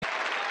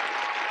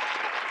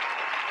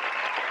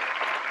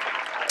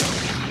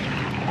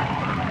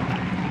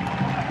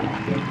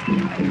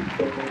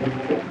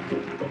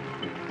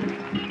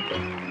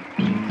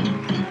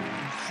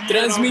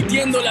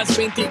transmitiendo las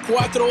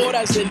 24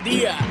 horas del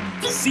día,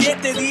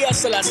 7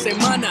 días a la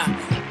semana,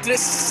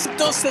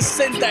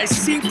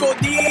 365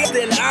 días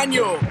del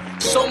año.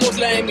 Somos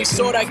la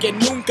emisora que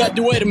nunca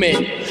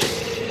duerme.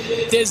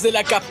 Desde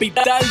la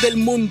capital del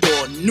mundo,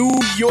 New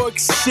York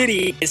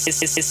City,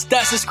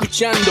 estás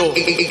escuchando.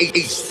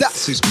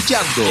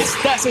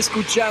 Estás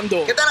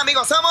escuchando. ¿Qué tal,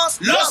 amigos? Somos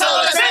los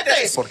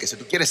adolescentes. Porque si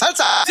tú quieres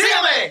salsa,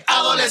 sígueme,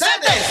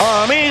 adolescentes.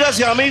 Amigas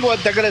y amigos,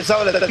 este que les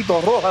habla de Tito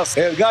Rojas,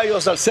 el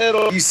gallo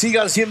salsero. Y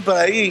sigan siempre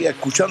ahí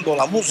escuchando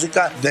la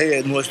música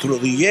de nuestro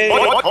DJ.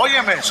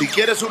 Óyeme, si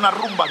quieres una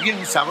rumba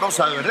bien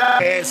sabrosa de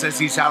verdad, ese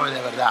sí sabe de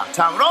verdad.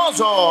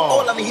 ¡Sabroso!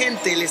 Hola, mi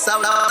gente, les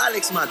habla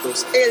Alex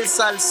Matos, el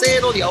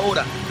salsero de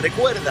ahora.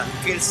 Recuerda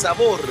que el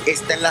sabor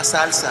está en la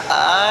salsa.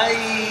 ¡Ay!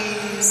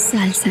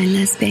 Salsa en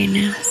las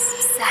venas.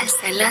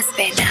 Salsa en las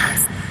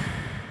venas.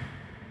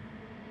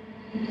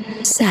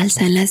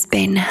 Salsa en las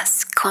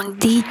venas con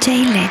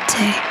DJ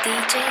Leche.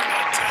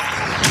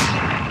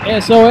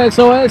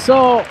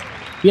 Eso.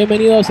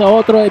 Bienvenidos a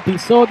otro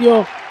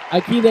episodio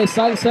aquí de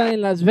Salsa en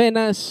las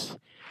Venas.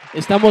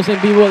 Estamos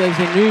en vivo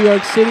desde New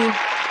York City.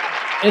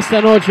 Esta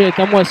noche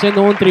estamos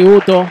haciendo un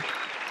tributo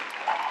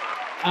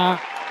a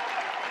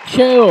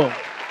Cheo.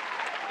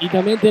 Y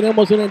también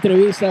tenemos una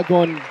entrevista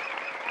con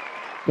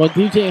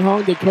DJ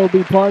Hong de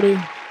Kobe Party.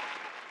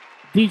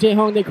 DJ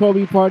Hong de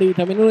Kobe Party.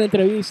 También una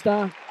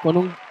entrevista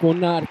con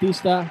una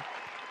artista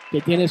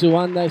que tiene su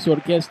banda y su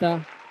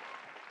orquesta.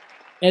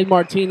 Ed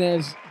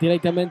Martinez,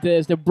 directamente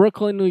desde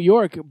Brooklyn, New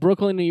York.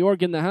 Brooklyn, New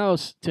York in the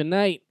house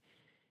tonight.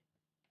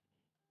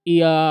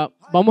 Y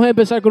vamos a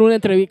empezar con la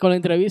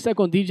entrevista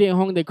con DJ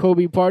Hong de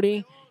Kobe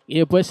Party. Y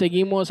después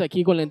seguimos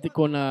aquí con el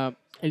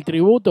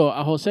tributo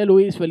a José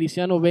Luis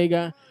Feliciano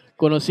Vega,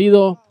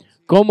 conocido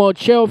como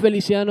Cheo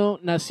Feliciano,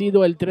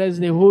 nacido el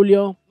 3 de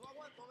julio,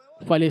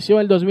 falleció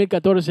en el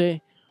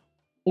 2014,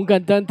 un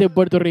cantante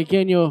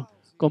puertorriqueño,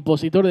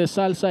 compositor de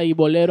salsa y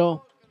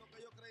bolero.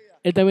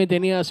 Él también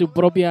tenía su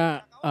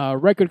propia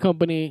record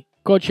company,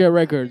 Coche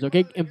Records.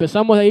 ¿Okay?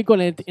 Empezamos ahí con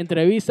la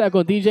entrevista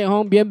con DJ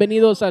Home.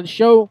 Bienvenidos al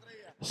show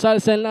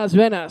Salsa en las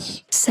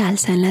Venas.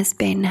 Salsa en las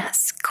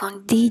Venas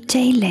con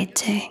DJ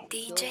Leche.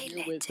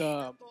 With,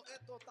 the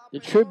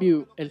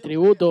tribute, el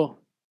tributo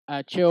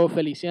a Cheo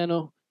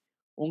Feliciano,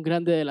 un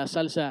grande de la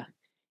salsa.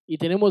 Y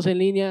tenemos en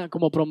línea,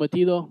 como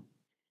prometido,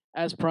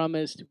 as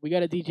promised, we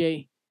got a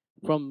DJ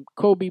from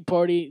Kobe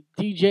Party,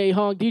 DJ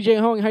Hong. DJ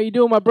Hong, how you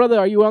doing, my brother?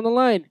 Are you on the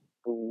line?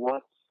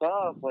 What's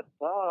up,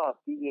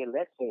 DJ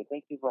Leche?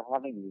 Thank you for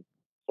having me.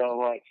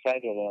 So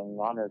excited and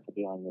honored to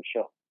be on your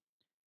show.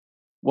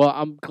 Well,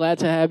 I'm glad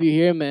to have you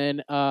here,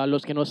 man.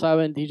 Los que no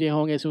saben, DJ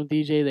Hong es un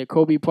DJ de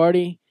Kobe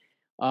Party.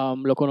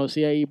 Lo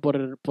conocí ahí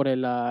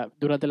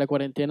durante la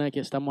cuarentena que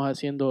estamos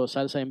haciendo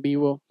salsa en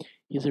vivo.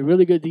 He's a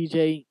really good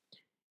DJ.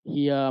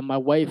 My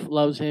wife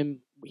loves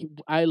him.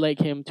 I like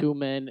him too,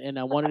 man. And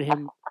I wanted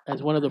him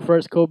as one of the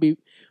first Kobe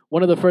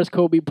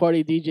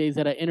Party DJs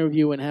that I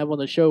interview and have on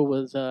the show.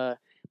 Was I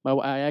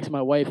asked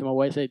my wife, and my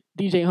wife said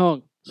DJ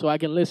Hong, so I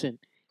can listen.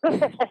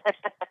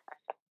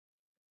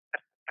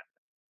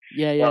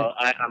 Yeah. Well,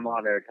 I'm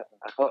honored.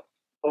 I hope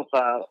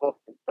the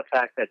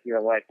fact that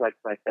your wife likes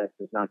my sets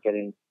is not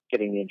getting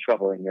me in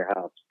trouble in your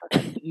house.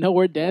 No,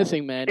 we're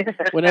dancing, man.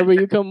 Whenever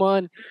you come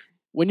on,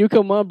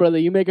 brother,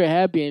 you make her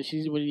happy, and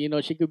she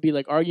could be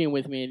like arguing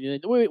with me, and you're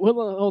like, wait,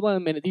 hold on a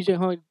minute. DJ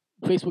Hong,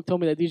 Facebook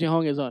told me that DJ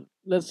Hong is on.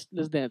 Let's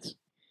dance.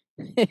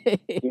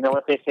 You know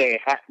what they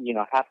say,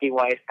 happy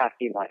wife,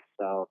 happy life.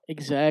 So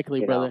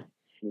exactly, brother.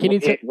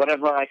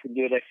 Whatever I can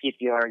do to keep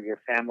your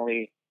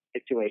family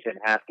situation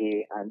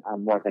happy,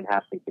 I'm more than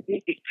happy to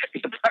be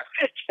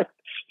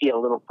a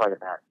little part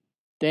of that.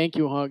 Thank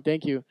you, Hong.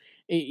 Thank you.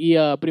 Y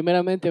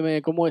primeramente,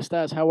 man, ¿cómo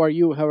estás? How are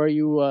you? How are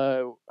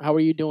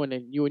you doing?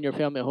 And you and your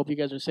family. I hope you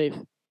guys are safe.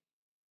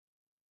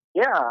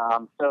 Yeah.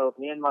 So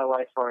me and my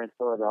wife are in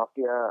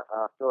Philadelphia.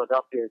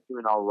 Philadelphia is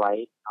doing all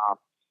right.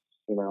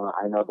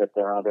 I know that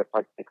there are other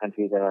parts of the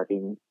country that are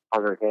being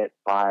harder hit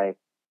by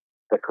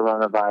the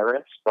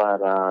coronavirus, but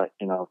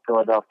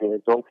Philadelphia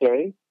is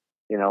okay.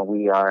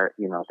 We are,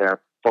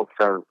 there folks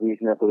are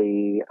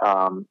reasonably,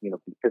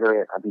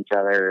 considerate of each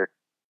other.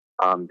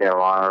 There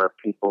are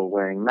people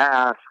wearing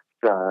masks.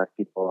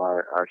 People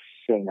are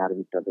staying out of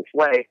each other's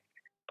way.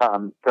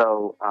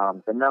 So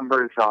the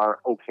numbers are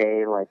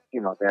okay. Like,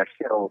 there are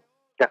still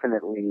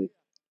definitely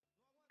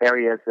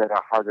areas that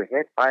are harder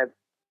hit by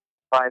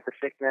the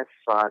sickness,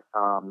 but,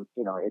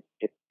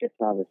 it's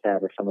not as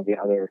bad as some of the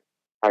other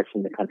parts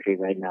in the country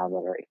right now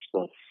that are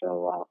exposed.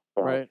 So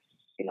right.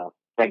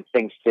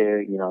 Thanks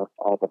to,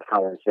 all the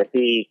powers that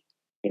be,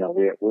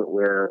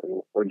 we're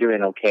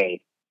doing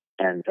okay.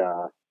 And,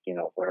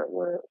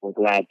 we're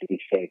glad to be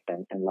safe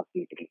and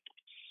lucky to be.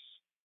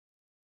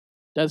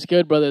 That's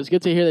good, brother. It's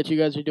good to hear that you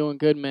guys are doing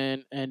good,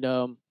 man. And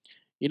now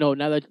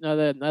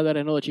that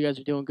I know that you guys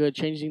are doing good,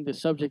 changing the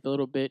subject a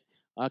little bit,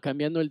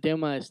 cambiando el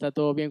tema, está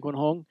todo bien con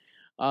Hong.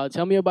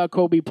 Tell me about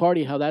Kobe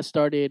Party, how that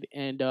started,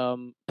 and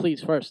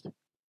please first.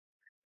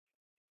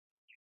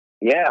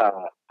 Yeah,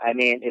 I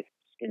mean it's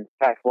in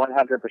fact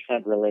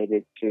 100%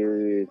 related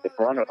to the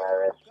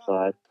coronavirus,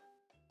 but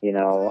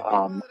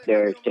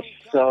There's just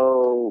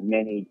so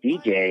many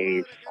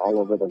DJs all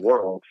over the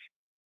world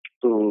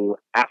who,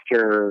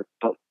 after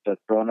the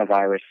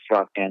coronavirus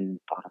struck and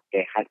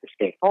they had to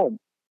stay home,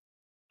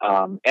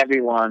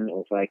 everyone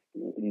was like,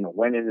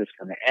 when is this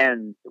going to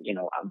end?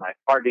 My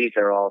parties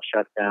are all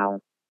shut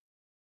down.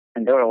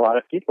 And there were a lot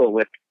of people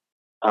with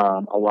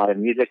a lot of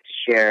music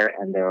to share,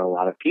 and there were a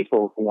lot of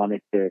people who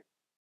wanted to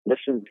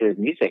listen to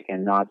music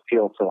and not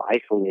feel so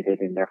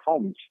isolated in their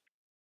homes.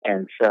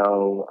 And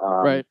so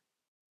Right.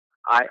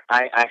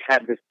 I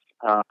had this.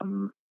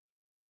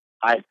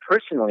 I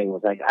personally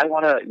was like, I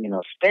want to,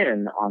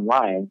 spin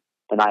online,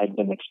 and I had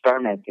been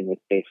experimenting with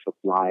Facebook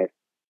Live,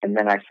 and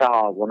then I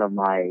saw one of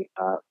my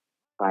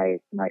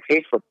my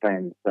Facebook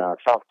friends,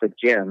 Salsa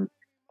Jim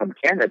from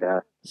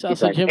Canada. He's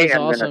Salsa like, Jim hey, is I'm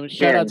gonna awesome.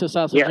 Shout out to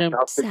spin. Salsa Yeah, Jim.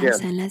 Salsa Salsa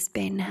Jim. en las The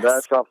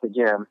venas. Salsa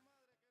Jim.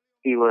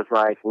 He was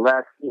like,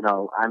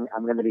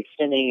 I'm going to be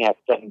spinning at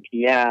 7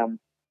 p.m.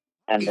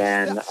 And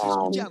then I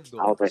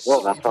was like,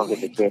 well, that sounds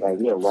like a great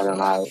idea. Why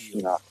don't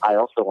I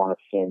also want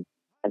to spin.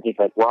 And he's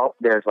like, well,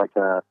 there's like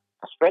a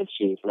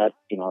spreadsheet.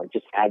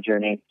 Just add your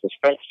name to the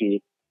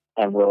spreadsheet,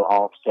 and we'll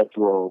all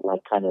schedule,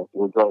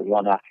 we'll go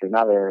one after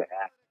another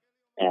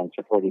and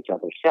support each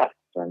other's sets.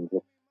 And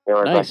there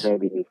was Nice.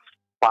 like maybe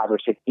 5 or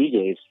 6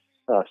 DJs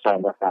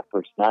signed up that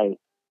first night.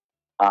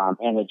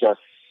 And it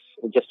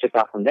just took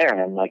off from there.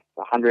 And like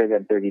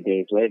 130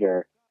 days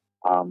later,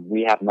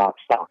 we have not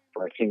stopped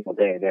for a single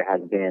day. There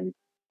has been,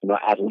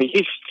 at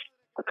least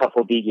a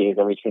couple DJs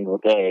every single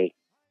day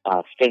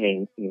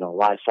spinning,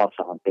 live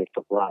salsa on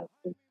Facebook Live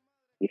since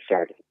we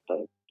started.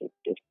 So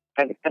it's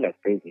kind of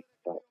crazy.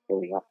 But here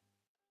we are.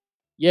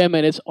 Yeah,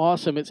 man, it's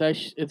awesome. It's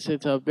actually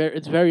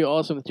it's very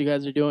awesome that you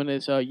guys are doing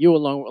this. You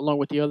along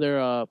with the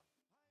other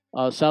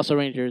salsa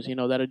rangers,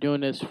 that are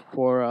doing this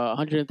for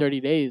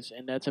 130 days,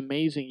 and that's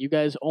amazing. You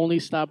guys only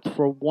stopped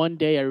for one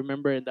day, I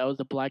remember, and that was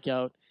the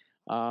blackout,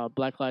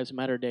 Black Lives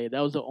Matter day.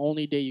 That was the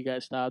only day you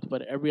guys stopped,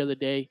 but every other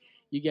day,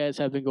 you guys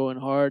have been going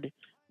hard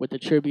with the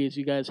tributes.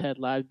 You guys had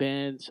live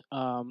bands.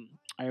 I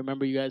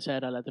remember you guys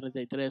had a Latino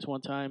de Tres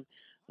one time.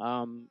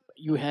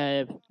 You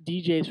have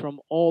DJs from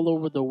all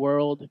over the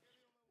world,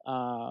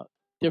 uh,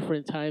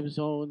 different time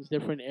zones,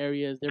 different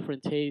areas,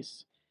 different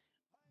tastes,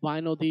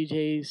 vinyl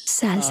DJs,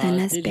 Salsa en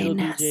las digital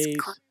venas.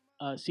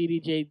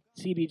 DJs,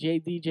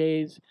 CDJ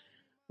DJs.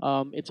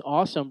 It's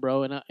awesome,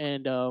 bro.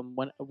 And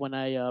when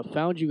I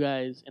found you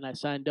guys and I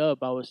signed up,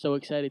 I was so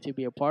excited to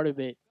be a part of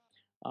it.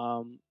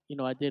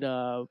 I did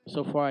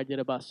so far I did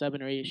about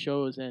 7 or 8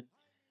 shows, and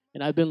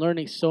I've been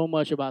learning so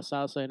much about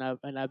salsa,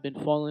 and I've been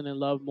falling in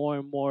love more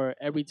and more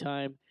every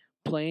time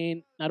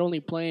playing, not only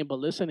playing but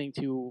listening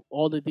to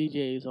all the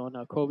DJs on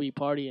Kobe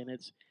Party, and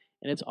it's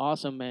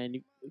awesome,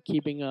 man.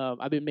 Keeping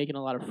I've been making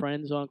a lot of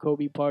friends on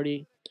Kobe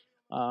Party,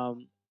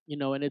 and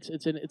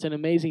it's an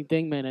amazing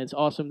thing, man. It's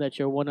awesome that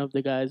you're one of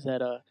the guys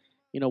that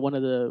one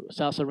of the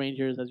salsa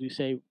rangers, as we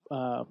say.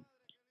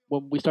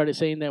 When we started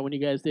saying that when you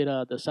guys did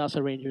the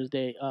Salsa Rangers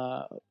Day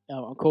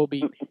on Kobe,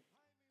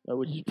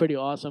 which is pretty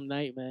awesome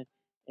night, man.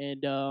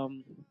 And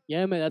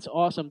yeah, man, that's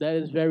awesome. That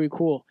is very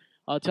cool.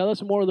 Tell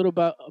us more a little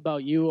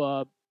about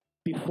you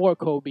before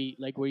Kobe.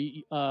 Like, where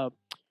you,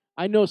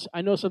 I know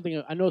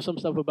some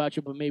stuff about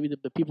you, but maybe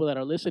the people that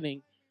are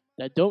listening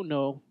that don't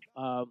know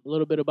a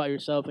little bit about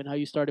yourself and how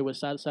you started with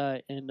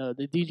salsa and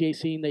the DJ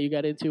scene that you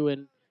got into,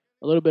 and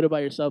a little bit about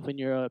yourself and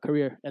your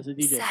career as a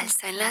DJ.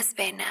 Salsa en las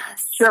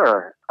venas.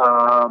 Sure.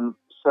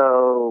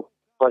 So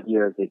what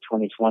year is it?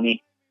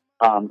 2020.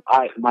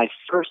 My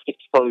first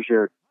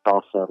exposure to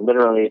salsa,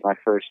 literally my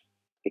first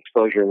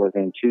exposure was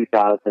in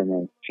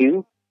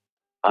 2002.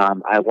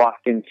 I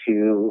walked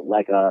into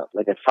like a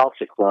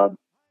salsa club,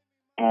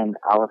 and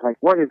I was like,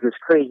 "What is this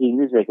crazy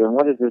music and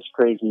what is this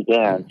crazy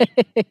dance?"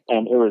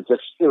 And it was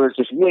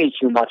just way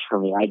too much for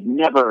me. I'd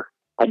never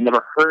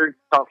heard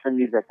salsa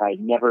music. I'd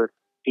never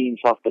seen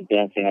salsa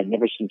dancing. I'd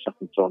never seen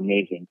something so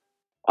amazing.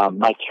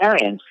 My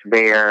parents,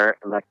 they're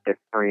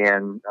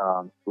Korean,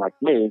 like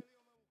me,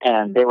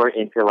 and they were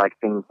into like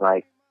things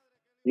like,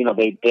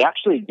 they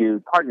actually do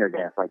partner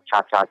dance, like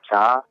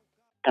cha-cha-cha.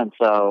 And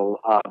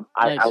so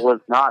Nice. I was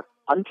not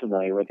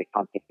unfamiliar with the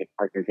concept of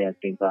partner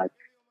dancing, but,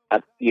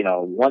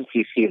 once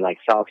you see like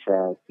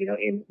salsa,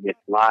 in this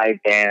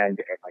live band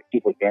and like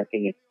people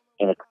dancing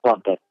in a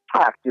club that's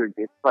packed,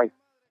 it's like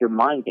your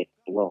mind gets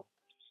blown.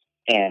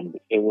 And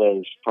it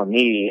was, for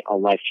me, a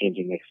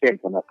life-changing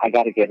experience. I'm like, I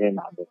got to get in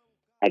on this.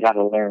 I got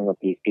to learn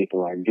what these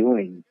people are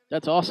doing.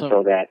 That's awesome.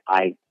 So that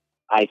I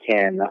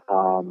can,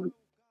 I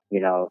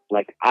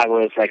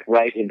was like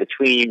right in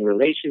between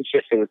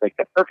relationships. It was like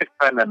the perfect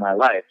time in my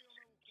life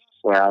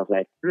where I was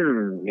like,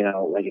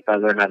 like if I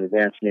learn how to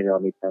dance, maybe I'll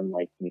meet some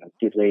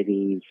cute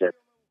ladies that,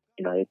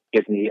 it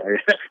gives me a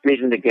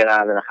reason to get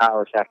out of the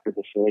house after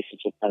this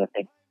relationship kind of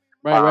thing.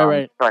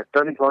 Right. So I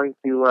started going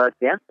to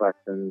dance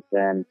lessons,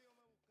 and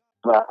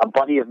a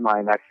buddy of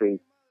mine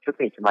actually took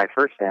me to my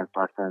first dance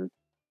lesson,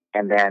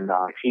 and then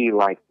he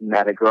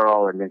met a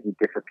girl, and then he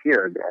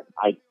disappeared. And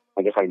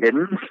I guess I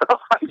didn't, so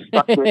I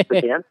stuck with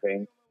the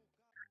dancing.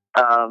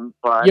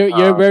 But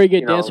You're a very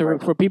good you know, dancer.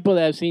 like, For people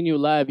that have seen you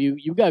live,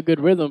 you got good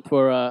rhythm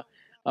for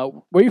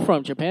where you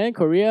from? Japan,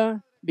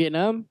 Korea,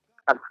 Vietnam?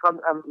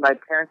 my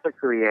parents are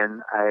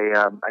Korean.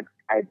 I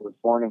was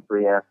born in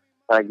Korea,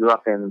 but I grew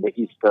up in the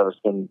East Coast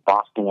in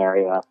Boston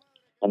area,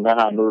 and then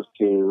I moved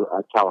to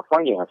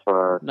California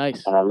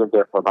Nice. and I lived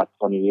there for about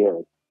 20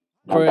 years.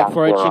 For And that's a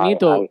where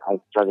chinito,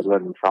 I started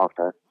learning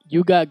salsa.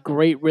 you got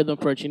great rhythm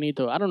for a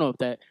chinito. I don't know if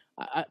that.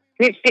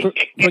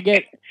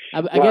 Forget.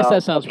 I guess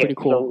that sounds pretty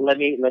cool. So let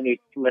me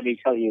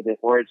tell you the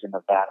origin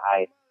of that.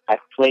 I've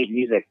played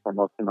music for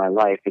most of my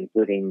life,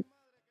 including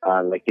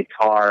like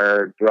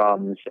guitar,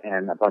 drums,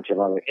 and a bunch of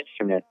other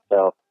instruments.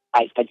 So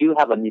I do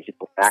have a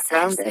musical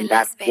background, and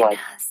that's what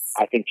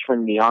I think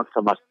turned me on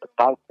so much to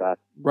salsa.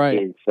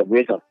 Right. Is the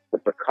rhythm, the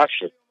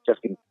percussion, just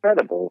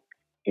incredible.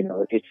 You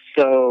know, it's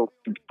so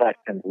complex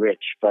and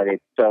rich, but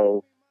it's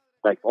so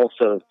like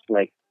also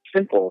like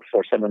simple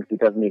for someone who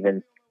doesn't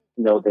even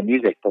know the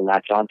music to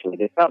latch onto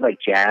it. It's not like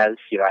jazz.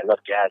 You know, I love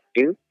jazz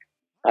too,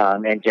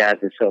 and jazz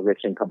is so rich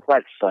and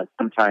complex, but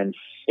sometimes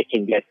it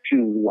can get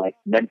too like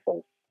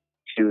mental,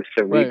 too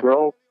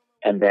cerebral,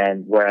 and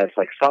then whereas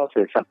like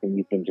salsa is something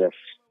you can just,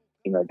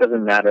 you know, it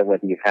doesn't matter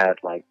whether you had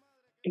like,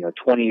 you know,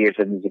 20 years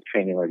of music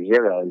training or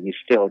zero, you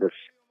still just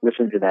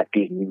listen to that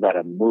beat and you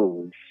gotta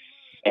move.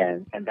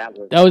 And that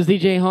was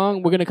DJ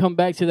Hong. We're gonna come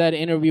back to that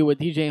interview with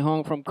DJ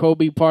Hong from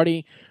Kobe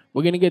Party.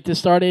 We're gonna get this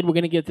started. We're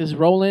gonna get this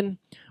rolling.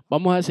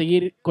 Vamos a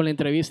seguir con la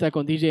entrevista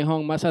con DJ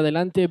Hong más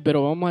adelante,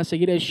 pero vamos a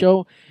seguir el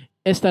show.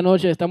 Esta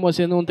noche estamos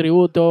haciendo un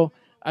tributo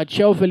a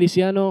Cheo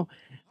Feliciano,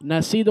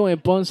 nacido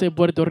en Ponce,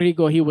 Puerto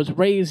Rico. He was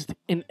raised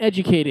and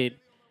educated,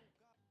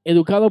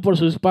 educado por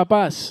sus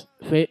papás,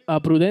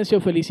 Prudencio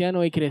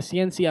Feliciano y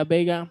Crescencia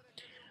Vega.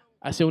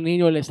 Hace un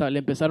niño le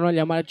empezaron a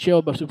llamar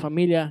Cheo por su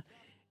familia,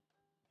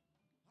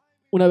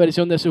 una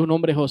versión de su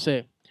nombre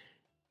José.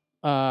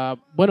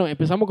 Bueno,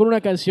 empezamos con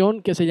una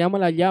canción que se llama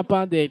La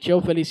Yapa de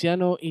Cheo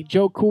Feliciano y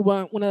Joe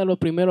Cuba, uno de los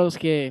primeros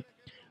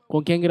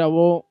con quien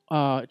grabó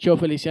Cheo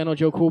Feliciano,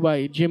 Joe Cuba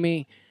y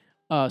Jimmy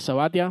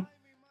Sabatia.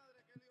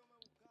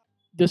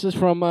 This is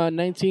from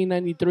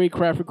 1993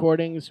 Craft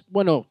Recordings.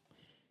 Bueno,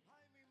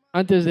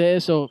 antes de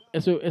eso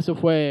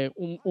fue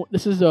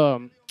this is a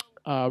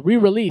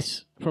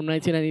re-release from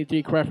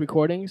 1993 Craft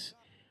Recordings.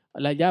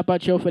 La Yapa,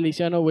 Cheo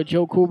Feliciano with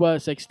Joe Cuba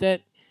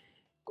Sextet.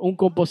 Un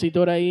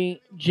compositor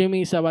ahí,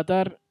 Jimmy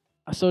Sabatar,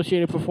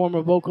 Associated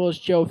Performer Vocals,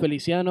 Cheo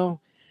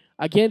Feliciano.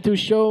 Aquí en tu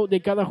show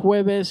de cada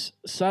jueves,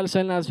 Salsa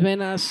en las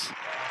Venas.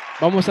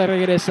 Vamos a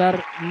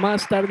regresar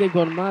más tarde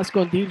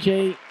con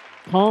DJ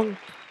Hong.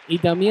 Y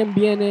también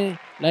viene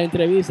la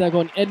entrevista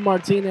con Ed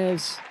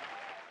Martínez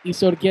y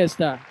su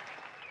orquesta.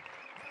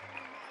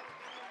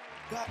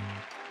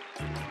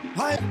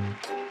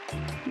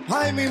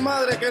 Ay, mi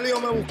madre, qué lío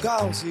me he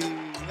buscado. Si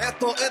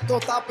esto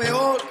está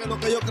peor que lo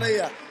que yo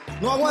creía.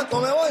 No aguanto,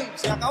 me voy,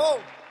 se acabó.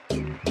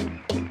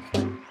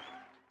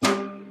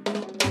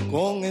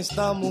 Con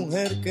esta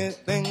mujer que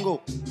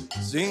tengo,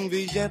 sin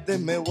billetes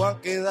me voy a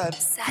quedar.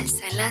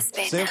 Salsa en las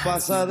Venas. Se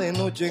pasa de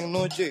noche en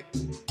noche,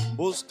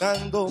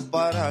 buscando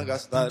para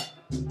gastar.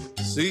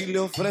 Si le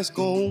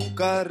ofrezco un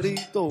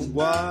carrito,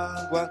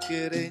 guagua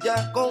quiere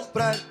ya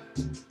comprar.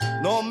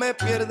 No me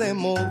pierde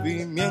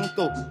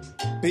movimiento,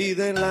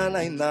 pide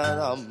lana y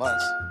nada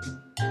más.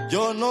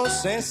 Yo no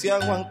sé si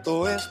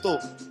aguanto esto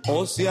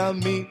o si a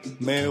mí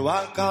me va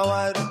a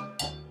acabar.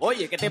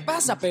 Oye, ¿qué te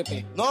pasa,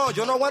 Pepe? No,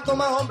 yo no aguanto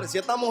más, hombre. Si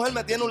esta mujer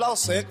me tiene un lado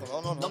seco.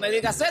 No. No me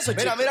digas eso,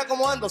 chico. Mira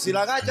cómo ando. Si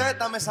la gacha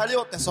esta me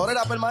salió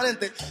tesorera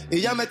permanente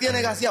y ya me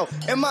tiene gaseado.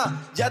 Es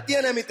más, ya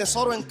tiene mi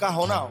tesoro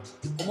encajonado.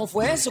 ¿Cómo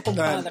fue eso,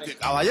 compadre?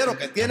 Caballero,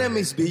 que tiene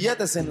mis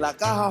billetes en la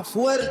caja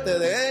fuerte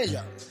de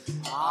ella.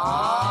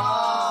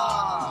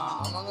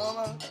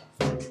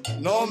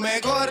 No me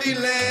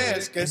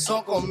goriles, que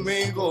eso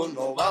conmigo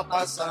no va a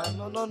pasar.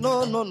 No.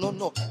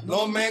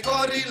 No me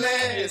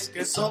goriles,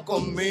 que eso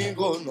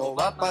conmigo no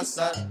va a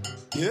pasar.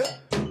 Yeah.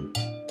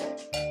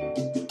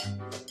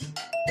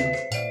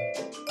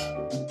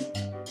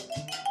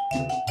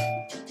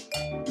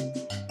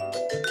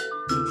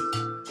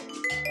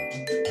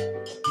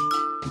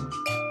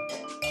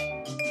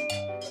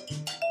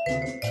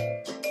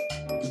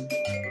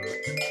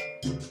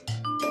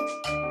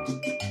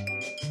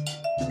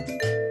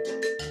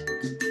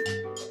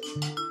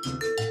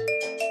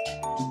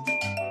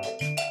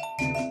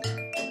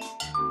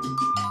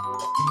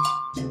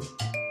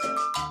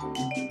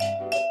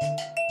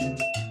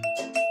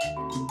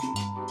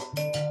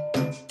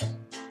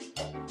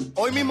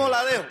 Hoy mismo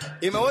la dejo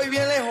y me voy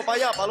bien lejos para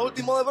allá, para lo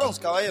último de Bronx,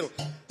 caballero.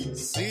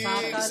 Sí,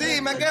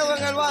 me quedo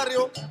en el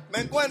barrio,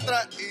 me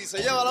encuentra y se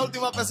lleva la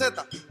última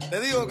peseta. Te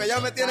digo que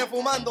ya me tiene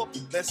fumando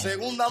de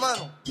segunda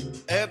mano.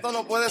 Esto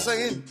no puede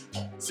seguir.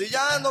 Si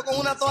ya ando con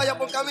una toalla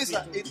por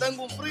camisa y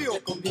tengo un frío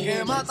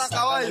que mata a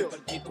caballo.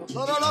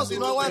 No, si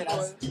no aguanto.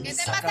 ¿Qué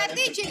te pasa a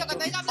ti, chico? Que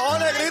estoy hablando. Oh,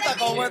 negrita,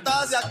 ¿cómo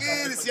estás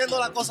aquí diciendo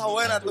las cosas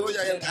buenas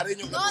tuyas y el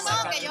cariño que No,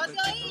 que yo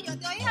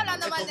te oí hablando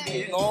hablando mal de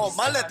mí. No,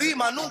 mal de ti,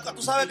 más nunca.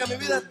 Tú sabes que mi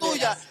vida es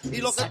tuya y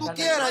lo que tú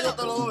quieras yo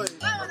te lo doy.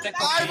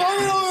 Ay, mami,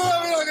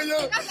 mira que yo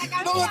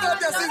no me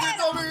trates así si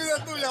toda mi vida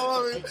es tuya,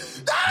 mami.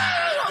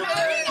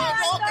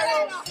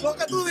 Lo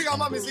que tú digas,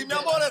 mami, si mi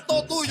amor es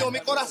todo tuyo, mi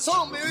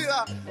corazón, mi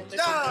vida.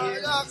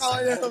 Ya,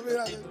 caballero,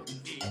 mira.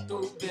 Y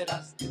tú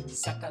verás,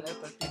 sácale el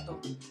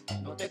cuerpito,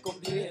 no te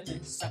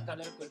conviene,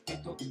 sácale el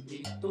cuerpito.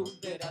 Y tú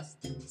verás,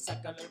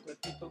 sácale el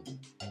cuerpito,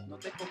 no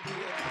te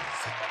conviene,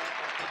 sácale el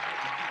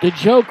cuerpito. The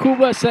Joe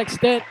Cuba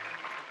Sextet.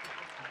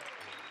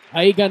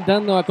 Ahí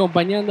cantando,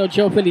 acompañando a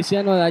Cheo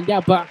Feliciano de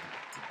Ayapa.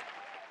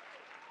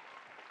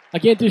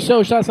 Aquí en tu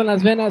show, Salsa en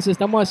las Venas,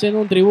 estamos haciendo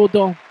un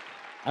tributo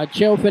a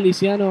Cheo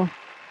Feliciano.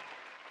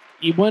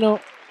 Y bueno,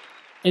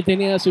 él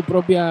tenía su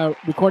propia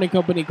recording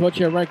company,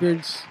 Coche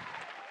Records.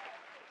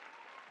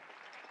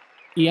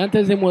 Y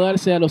antes de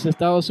mudarse a los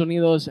Estados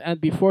Unidos,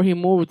 and before he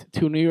moved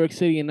to New York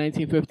City in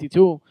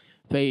 1952,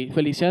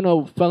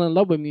 Feliciano fell in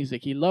love with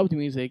music. He loved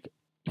music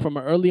from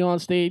an early on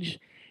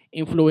stage,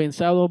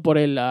 influenciado por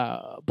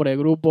el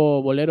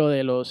grupo bolero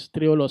de los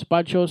trío Los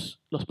Panchos.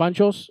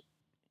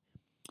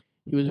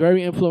 He was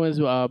very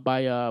influenced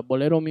by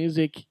bolero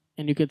music,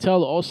 and you can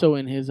tell also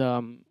in his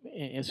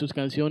en sus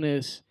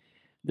canciones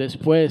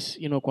después,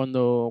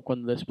 cuando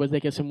después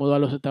de que se mudó a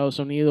los Estados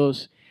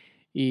Unidos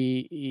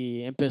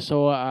y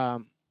empezó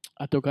a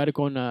tocar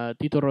con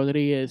Tito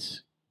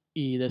Rodríguez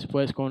y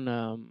después con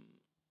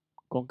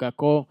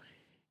Cacó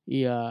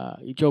y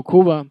Joe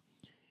Cuba.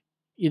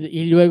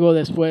 Y luego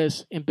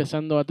después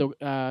empezando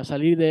a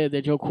salir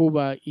de Joe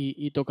Cuba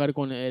y tocar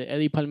con el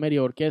Eddie Palmieri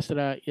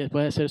Orquestra y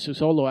después de hacer su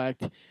solo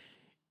act.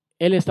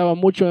 Él estaba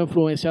mucho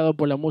influenciado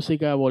por la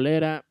música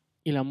bolera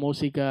y la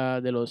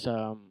música de los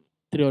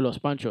trío Los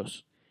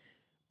Panchos.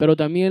 Pero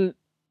también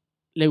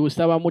le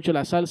gustaba mucho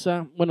la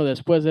salsa. Bueno,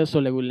 después de eso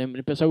le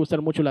empezó a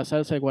gustar mucho la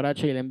salsa, el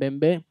guaracha y el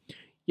mbembe.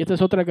 Y esta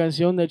es otra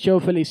canción de Cheo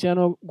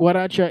Feliciano,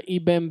 guaracha y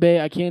mbembe,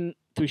 aquí en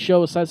tu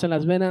show Salsa en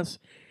las Venas.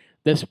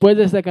 Después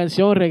de esta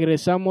canción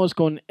regresamos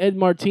con Ed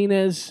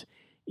Martínez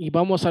y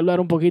vamos a hablar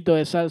un poquito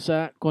de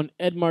salsa con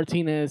Ed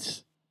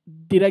Martínez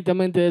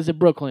directamente desde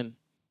Brooklyn.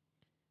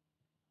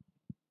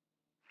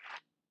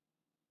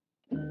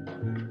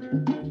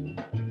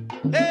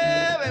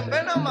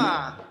 Ven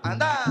nomás,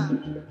 anda.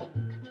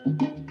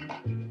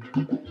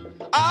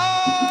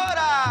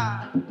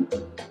 Ahora.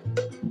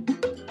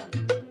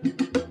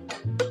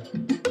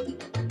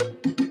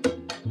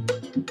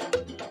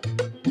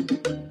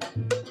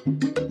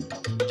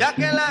 Ya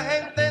que la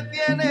gente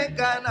tiene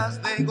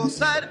ganas de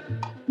gozar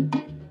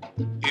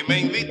y me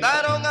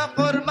invitaron a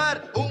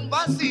formar un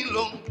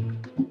vacilón,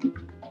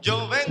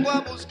 yo vengo a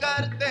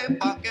buscarte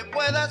pa' que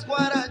puedas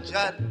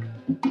guarachar.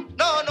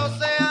 No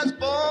seas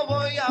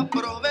bobo y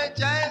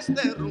aprovecha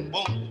este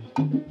rumbón.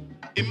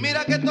 Y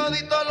mira que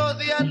toditos los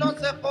días no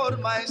se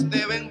forma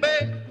este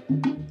bembé.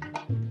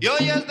 Y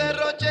hoy es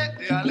derroche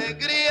de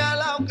alegría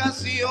la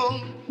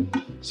ocasión.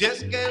 Si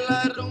es que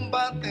la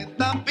rumba te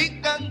está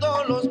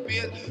picando los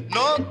pies,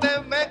 no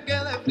te me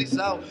quedes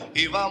frisado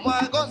y vamos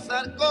a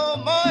gozar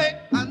como es.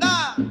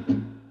 ¡Anda!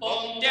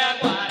 Ponte a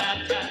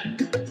guarachar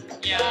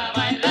y a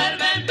bailar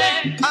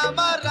bembé.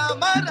 Amarra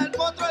el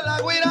potro en la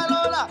guira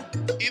Lola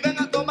y ven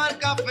a tomar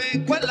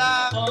café,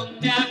 cuela.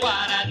 Ponte a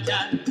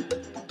guarachar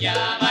y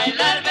a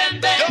bailar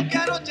bembé. Yo que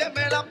anoche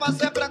me la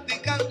pasé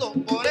practicando,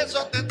 por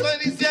eso te estoy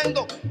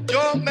diciendo,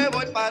 yo me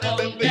voy para el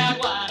bembé. Ponte a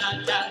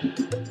guarachar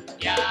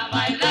y a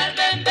bailar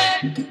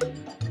bembé.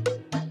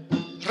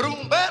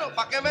 Rumbero,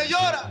 ¿pa' qué me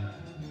llora?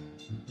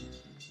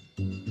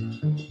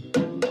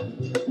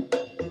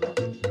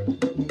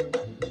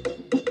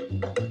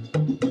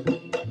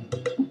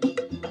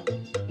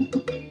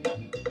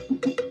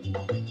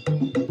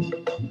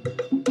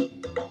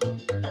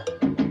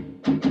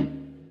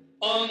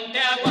 Ponte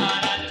a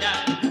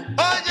guarachar.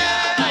 Oye,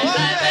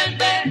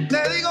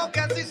 te digo que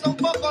así son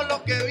pocos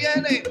los que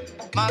vienen.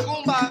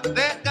 Magumba,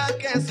 deja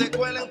que se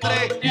cuelen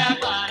tres. Ponte a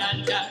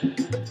guarachar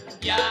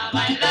y a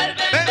bailar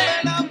bembé.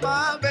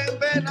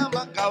 Ven nada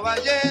más,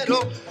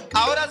 caballero.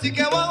 Ahora sí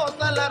que voy a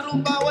gozar la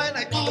rumba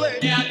buena y tú ves.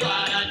 Ponte a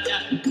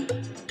guarachar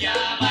y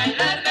a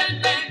bailar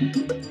bembé.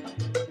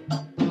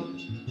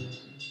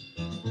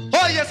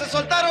 Oye, se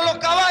soltaron los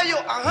caballos.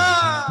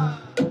 Ajá.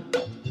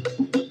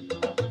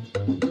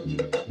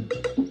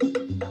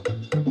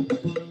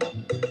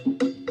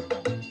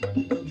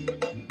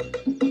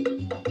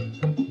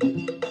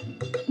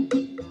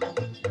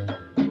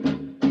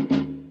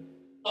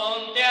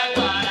 Ponte a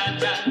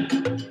guarachar.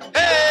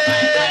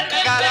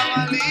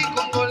 Carabalí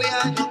con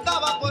golea, yo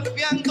estaba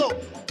porfiando.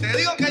 Te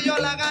digo que yo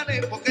la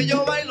gané porque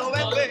yo bailo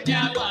bembé. Ponte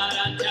a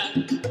guarachar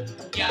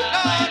y a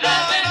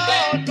bailar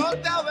bembé. No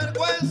te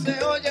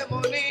avergüences, oye,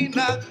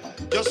 monina.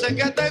 Yo sé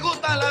que te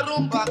gusta la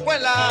rumba,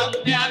 cuela.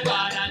 Ponte a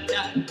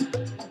guarachar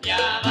y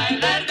a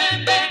bailar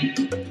bembé.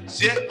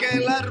 Si es que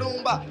la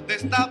rumba te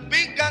está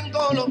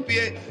picando los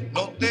pies,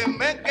 no te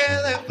me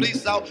quedes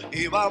frisado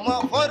y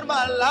vamos a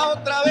formarla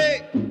otra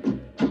vez.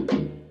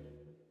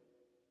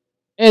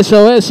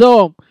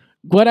 Eso.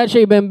 Guaracha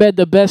y Bembé,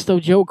 The Best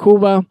of Joe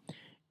Cuba.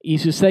 Y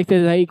sus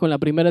sextes ahí con las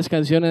primeras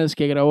canciones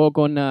que grabó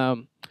con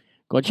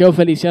con Cheo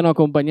Feliciano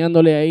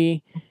acompañándole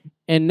ahí.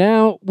 And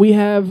now we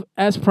have,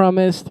 as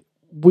promised,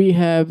 we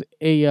have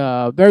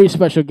a very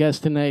special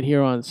guest tonight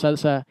here on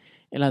Salsa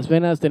en Las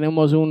Venas.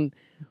 Tenemos un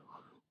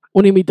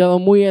invitado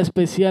muy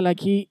especial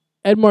aquí,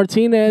 Ed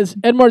Martinez.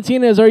 Ed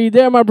Martinez, are you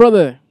there, my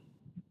brother?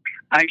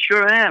 I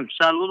sure am.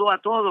 Saludo a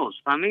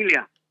todos,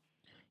 familia.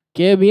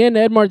 Qué bien,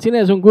 Ed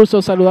Martinez. Un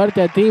gusto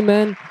saludarte a ti,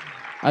 man.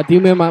 A ti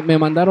me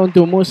mandaron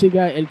tu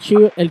música. El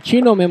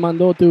chino me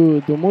mandó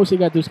tu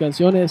música, tus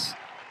canciones.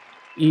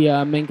 Y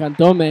me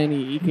encantó, man.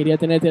 Y quería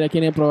tenerte aquí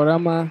en el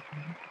programa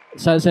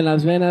Salsa en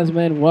Las Venas,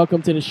 man.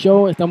 Welcome to the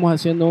show. Estamos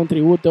haciendo un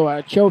tributo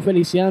a Cheo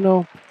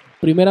Feliciano.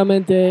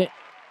 Primeramente,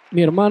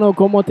 mi hermano,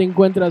 ¿cómo te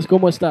encuentras?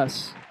 ¿Cómo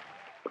estás?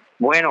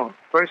 Bueno,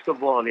 first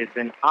of all, it's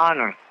an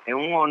honor and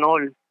un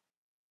honor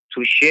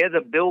to share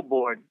the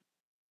billboard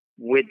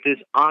with this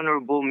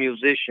honorable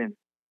musician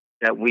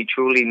that we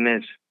truly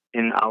miss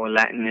in our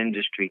Latin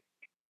industry.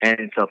 And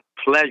it's a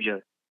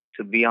pleasure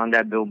to be on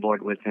that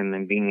billboard with him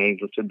and being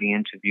able to be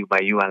interviewed by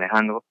you,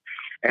 Alejandro.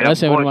 And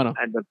Gracias, of course, hermano.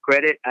 the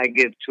credit I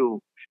give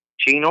to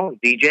Chino,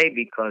 DJ,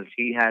 because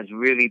he has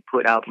really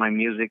put out my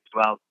music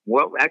throughout,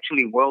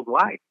 actually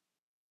worldwide.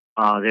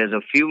 There's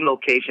a few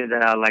locations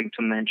that I'd like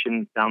to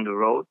mention down the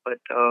road, but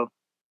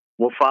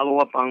we'll follow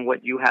up on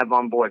what you have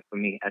on board for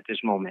me at this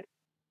moment.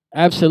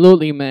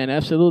 Absolutely, man.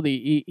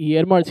 Absolutely. Y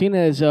Ed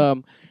Martinez,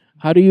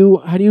 how do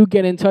you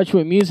get in touch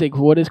with music?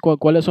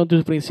 ¿Cuáles son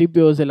tus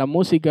principios de la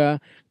música?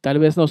 Tal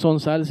vez no son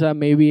salsa.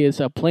 Maybe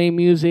it's plain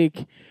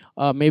music.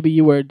 Maybe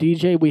you were a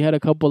DJ. We had a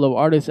couple of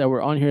artists that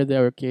were on here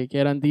que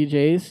eran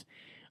DJs.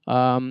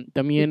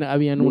 También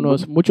habían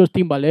muchos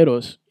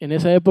timbaleros. En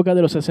esa época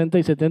de los 60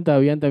 y 70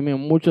 habían también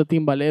muchos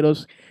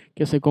timbaleros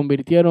que se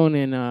convirtieron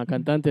en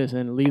cantantes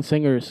and lead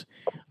singers.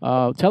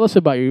 Tell us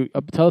about you.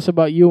 Tell us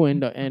about you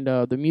and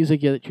the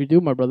music that you do,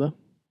 my brother.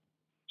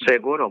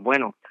 Seguro.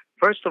 Bueno,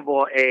 first of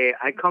all,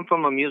 I come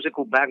from a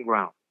musical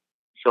background.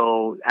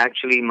 So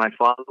actually, my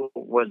father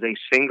was a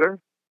singer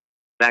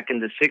back in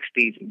the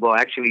 60s. Well,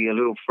 actually, a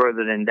little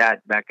further than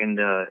that, back in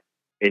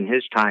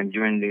his time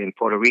in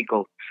Puerto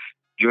Rico,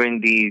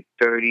 during the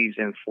 30s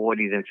and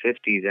 40s and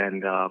 50s.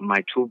 And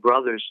my two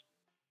brothers,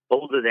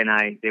 older than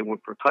I, they were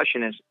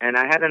percussionists. And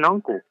I had an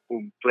uncle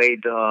who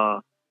played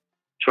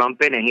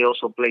trumpet, and he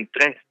also played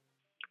tres.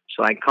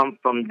 So I come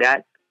from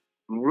that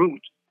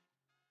root,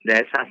 de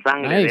esa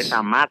sangre, de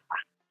esa mata.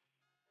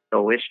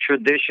 So it's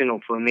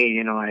traditional for me,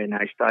 and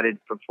I started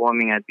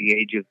performing at the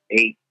age of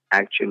 8,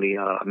 actually,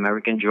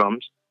 American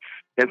drums.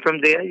 Then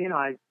from there,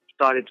 I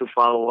started to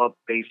follow up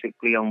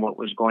basically on what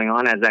was going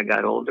on as I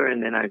got older.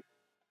 And then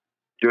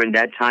during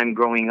that time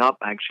growing up,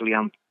 actually,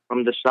 I'm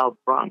from the South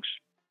Bronx,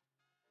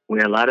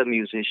 where a lot of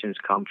musicians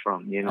come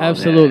from,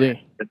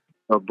 Absolutely.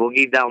 The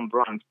boogie down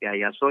Bronx. De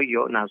allá soy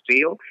yo,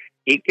 nacido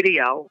y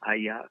criado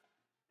allá.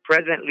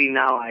 Presently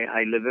now,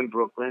 I live in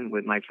Brooklyn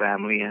with my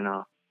family,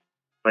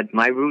 but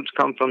my roots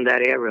come from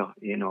that area,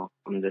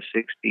 from the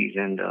 60s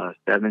and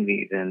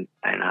 70s. And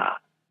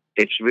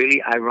it's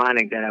really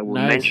ironic that I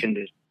would mention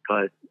this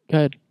because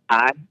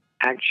I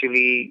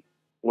actually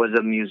was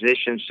a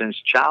musician since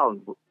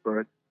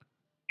childbirth.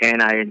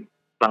 And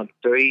about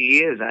 30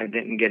 years, I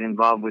didn't get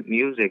involved with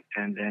music.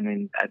 And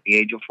then at the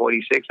age of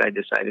 46, I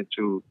decided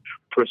to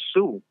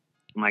pursue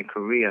my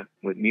career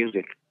with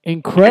music.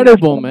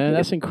 Incredible, man.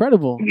 That's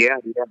incredible.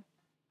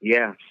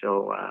 Yeah.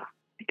 So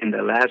in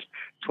the last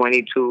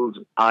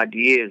 22 odd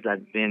years,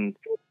 I've been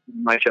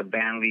much a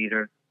band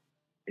leader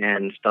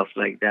and stuff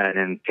like that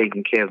and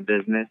taking care of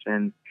business.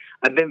 And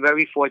I've been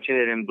very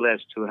fortunate and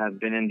blessed to have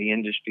been in the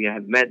industry. I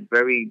have met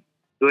very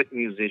good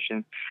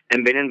musicians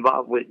and been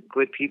involved with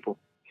good people.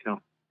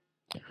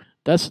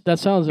 That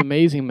sounds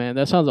amazing, man.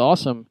 That sounds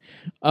awesome.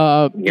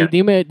 Y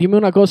dime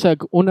una cosa,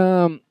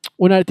 una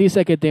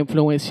artista que te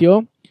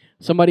influenció,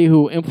 somebody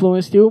who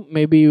influenced you,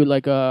 maybe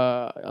like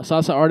a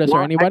salsa artist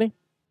or anybody?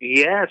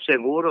 Yeah,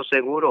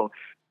 seguro.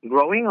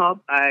 Growing up,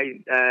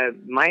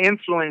 my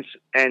influence,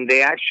 and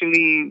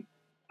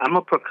I'm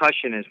a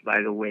percussionist,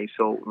 by the way.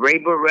 So Ray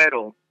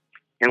Barretto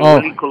and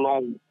Willie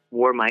Colon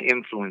were my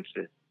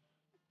influences.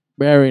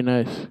 Very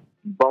nice.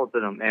 Both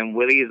of them. And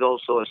Willie is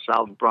also a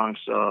South Bronx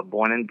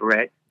born and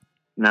bred,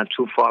 not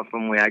too far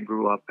from where I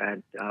grew up at.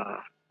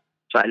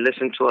 So I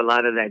listened to a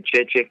lot of that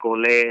Cheche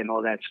Cole and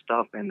all that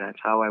stuff, and that's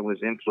how I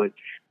was influenced.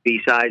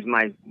 Besides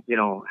my,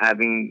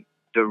 having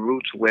the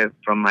roots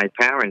from my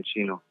parents,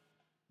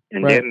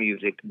 and their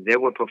music. They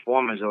were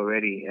performers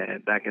already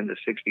back in the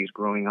 60s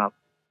growing up.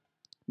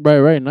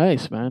 Right.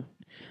 Nice, man.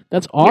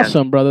 That's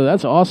awesome, brother.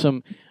 That's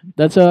awesome.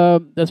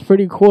 That's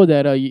pretty cool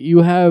that you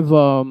have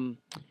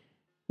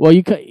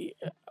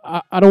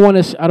I don't want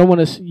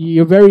to.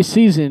 You're very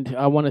seasoned.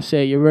 I want to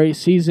say you're very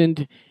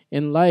seasoned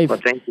in life,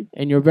 thank you.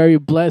 And you're very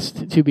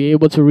blessed to be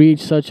able to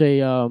reach such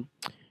a,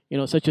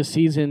 such a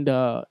seasoned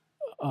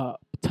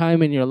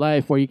time in your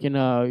life where you can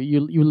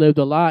you lived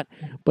a lot,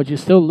 but you're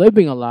still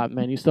living a lot,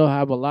 man. You still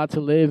have a lot to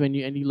live, and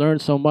you learn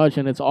so much,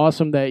 and it's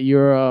awesome that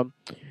you're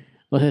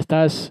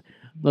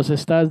nos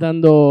estás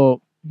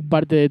dando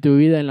parte de tu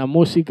vida en la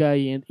música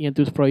y en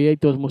tus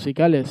proyectos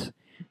musicales,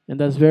 and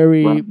that's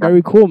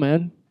very cool,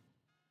 man.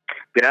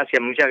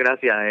 Gracias, muchas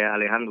gracias,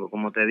 Alejandro.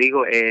 Como te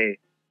digo,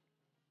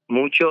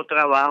 mucho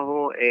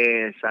trabajo,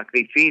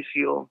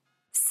 sacrificio.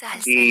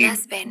 Salsa Y en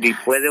las venas.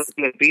 después de un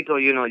tiempito,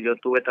 yo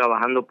estuve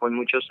trabajando por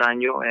muchos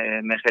años,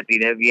 me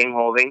retiré bien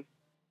joven.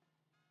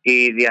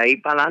 Y de ahí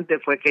para adelante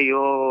fue que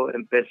yo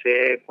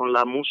empecé con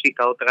la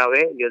música otra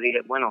vez. Yo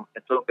dije, bueno,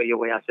 esto es lo que yo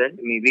voy a hacer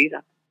en mi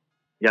vida,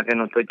 ya que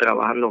no estoy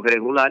trabajando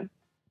regular.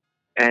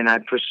 And I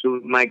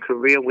pursued my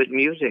career with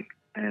music.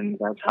 And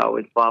that's how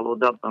it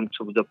followed up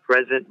until the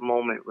present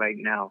moment right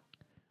now.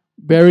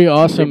 Very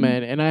awesome,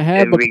 man. And I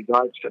have, in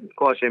regards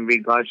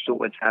to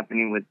what's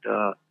happening with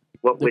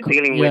what we're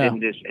dealing with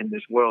in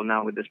this world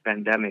now with this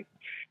pandemic,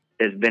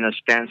 there's been a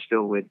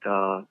standstill with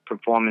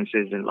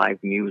performances and live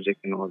music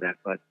and all that.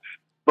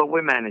 But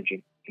we're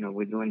managing.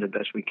 We're doing the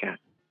best we can.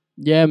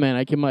 Yeah, man.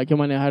 Hay que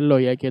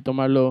manejarlo y hay que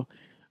tomarlo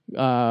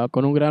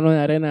con un grano de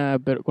arena,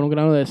 pero con un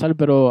grano de sal,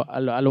 pero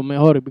a lo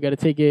mejor. We got to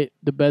take it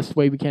the best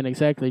way we can.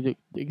 Exactly, the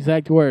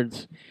exact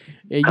words.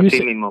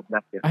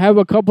 I have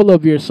a couple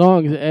of your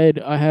songs, Ed.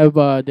 I have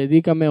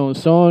Dedícame un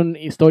son,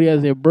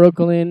 Historias de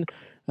Brooklyn,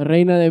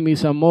 Reina de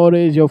mis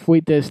amores, Yo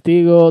fui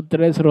testigo,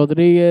 Tres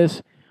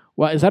Rodríguez.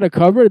 Wow, is that a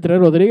cover? Tres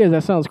Rodríguez?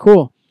 That sounds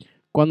cool.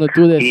 Cuando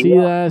tú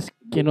decidas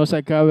que no se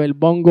acabe el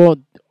bongo.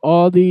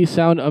 All these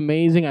sound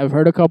amazing. I've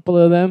heard a couple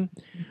of them.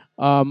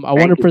 We're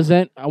going to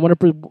present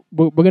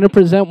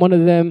one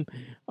of them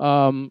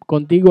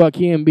contigo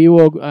aquí en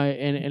vivo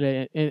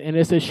en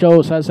este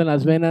show, Salsa en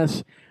las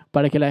Venas,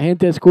 para que la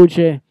gente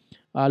escuche,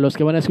 los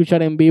que van a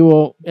escuchar en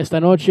vivo esta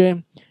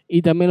noche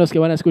y también los que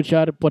van a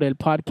escuchar por el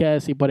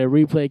podcast y por el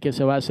replay que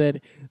se va a hacer.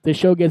 The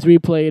show gets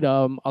replayed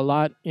a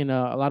lot in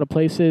a lot of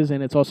places,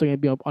 and it's also going to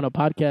be on a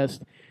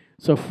podcast.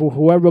 So for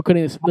whoever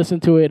couldn't listen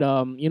to it,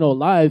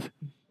 live,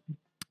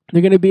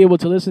 they're going to be able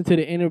to listen to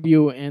the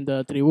interview and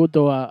the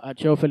tributo a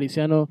Cheo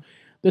Feliciano.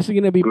 This is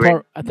going to be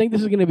I think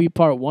this is going to be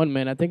part 1,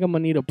 man. I think I'm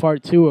going to need a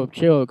part 2 of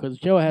Cheo because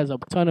Cheo has a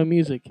ton of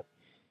music.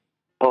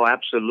 Oh,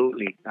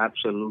 absolutely.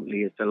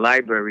 Absolutely. It's a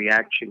library,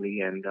 actually.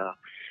 And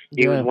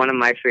he was one of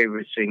my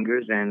favorite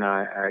singers, and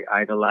I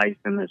idolized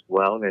him as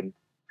well. And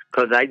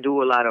because I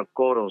do a lot of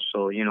coros,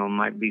 so,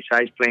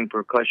 besides playing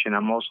percussion,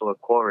 I'm also a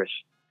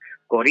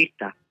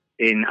corista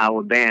in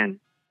our band.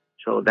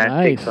 So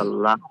that takes a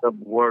lot of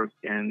work,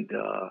 and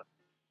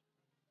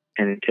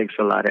it takes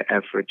a lot of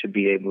effort to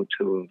be able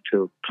to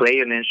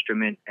play an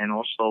instrument and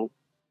also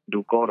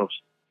do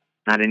coros.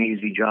 Not an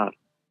easy job.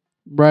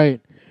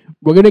 Right.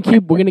 We're gonna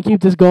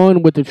keep this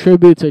going with the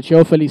tribute to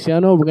Cheo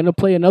Feliciano. We're gonna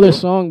play another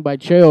song by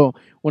Cheo,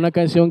 una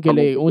canción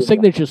un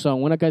signature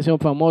song, una canción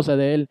famosa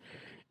de él.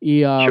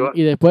 Y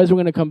después we're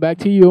gonna come back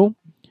to you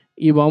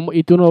y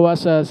tú nos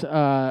vas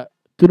a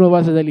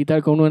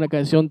deleitar con una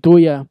canción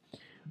tuya.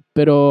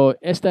 Pero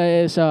esta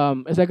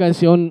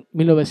canción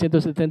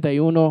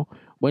 1971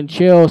 when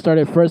Cheo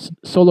started first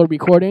solo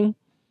recording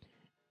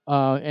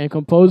and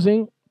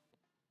composing.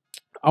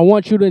 I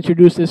want you to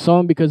introduce this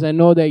song because I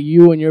know that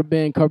you and your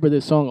band cover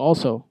this song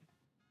also.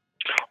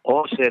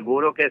 Oh,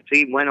 seguro que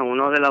sí. Bueno,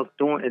 uno de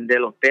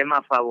los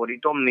temas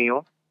favoritos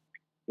míos,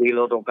 y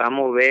lo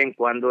tocamos de vez en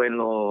cuando en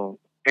los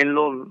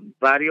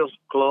varios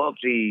clubs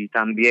y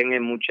también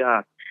en muchos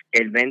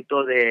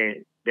eventos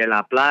de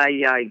la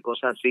playa y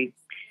cosas así.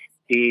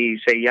 Y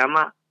se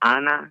llama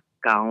Ana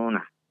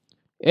Caona.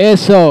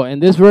 Eso,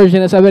 en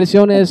esa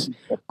versión es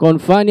con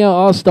Fania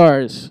All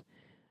Stars.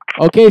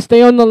 Okay,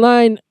 stay on the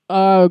line,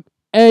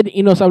 Ed,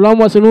 y nos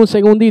hablamos en un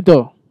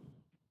segundito.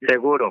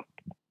 Seguro.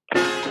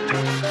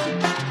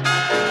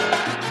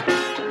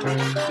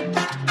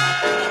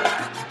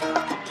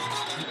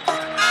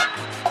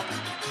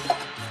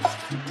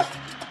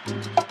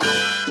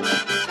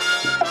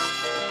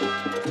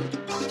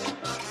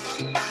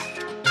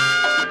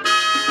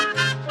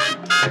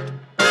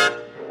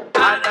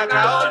 Ana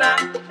Caona,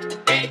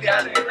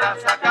 india de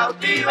raza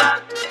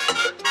cautiva.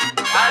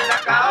 Ana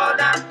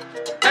Caona,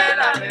 de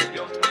la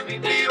región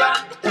primitiva.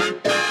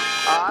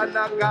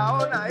 Ana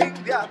Caona,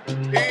 india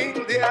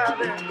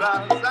de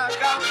raza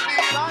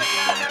cautiva.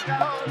 Ana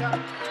Caona,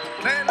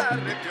 de la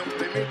región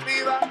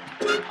primitiva.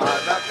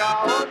 Ana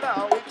Caona,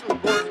 oí su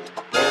voz,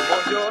 como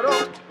lloró,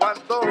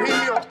 cuánto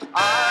gimió.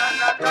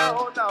 Ana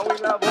Caona, oí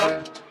la voz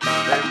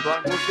de tu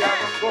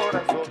angustiado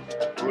corazón.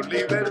 Tu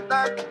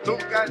libertad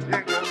nunca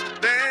llegó.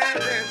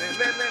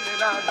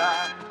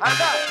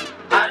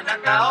 Ana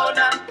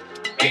Caona,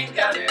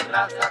 india de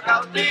raza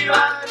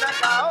cautiva.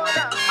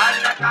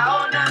 Ana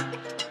Caona,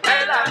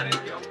 de la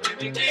región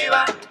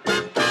primitiva.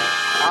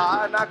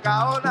 Ana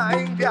Caona,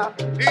 india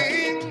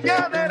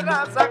de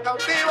raza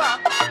cautiva.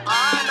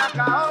 Ana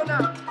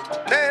Caona,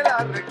 de la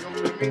región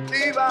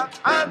primitiva.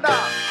 Anda.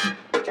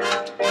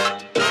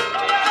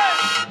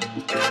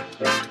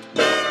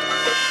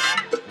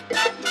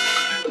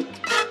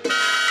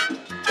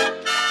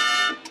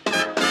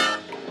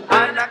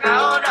 Ana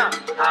Caona,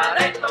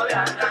 aresto de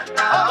Ana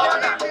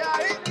Caona.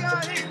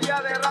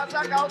 India de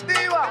raza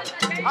cautiva,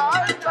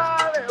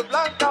 alta de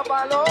blanca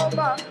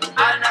paloma.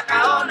 Ana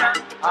Caona,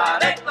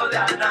 aresto de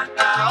Ana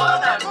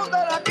Caona. Todo el mundo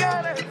la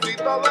quiere, si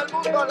todo el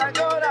mundo la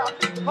llora,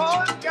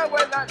 porque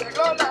buena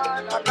negona,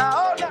 Ana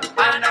Caona.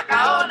 Ana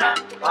Caona,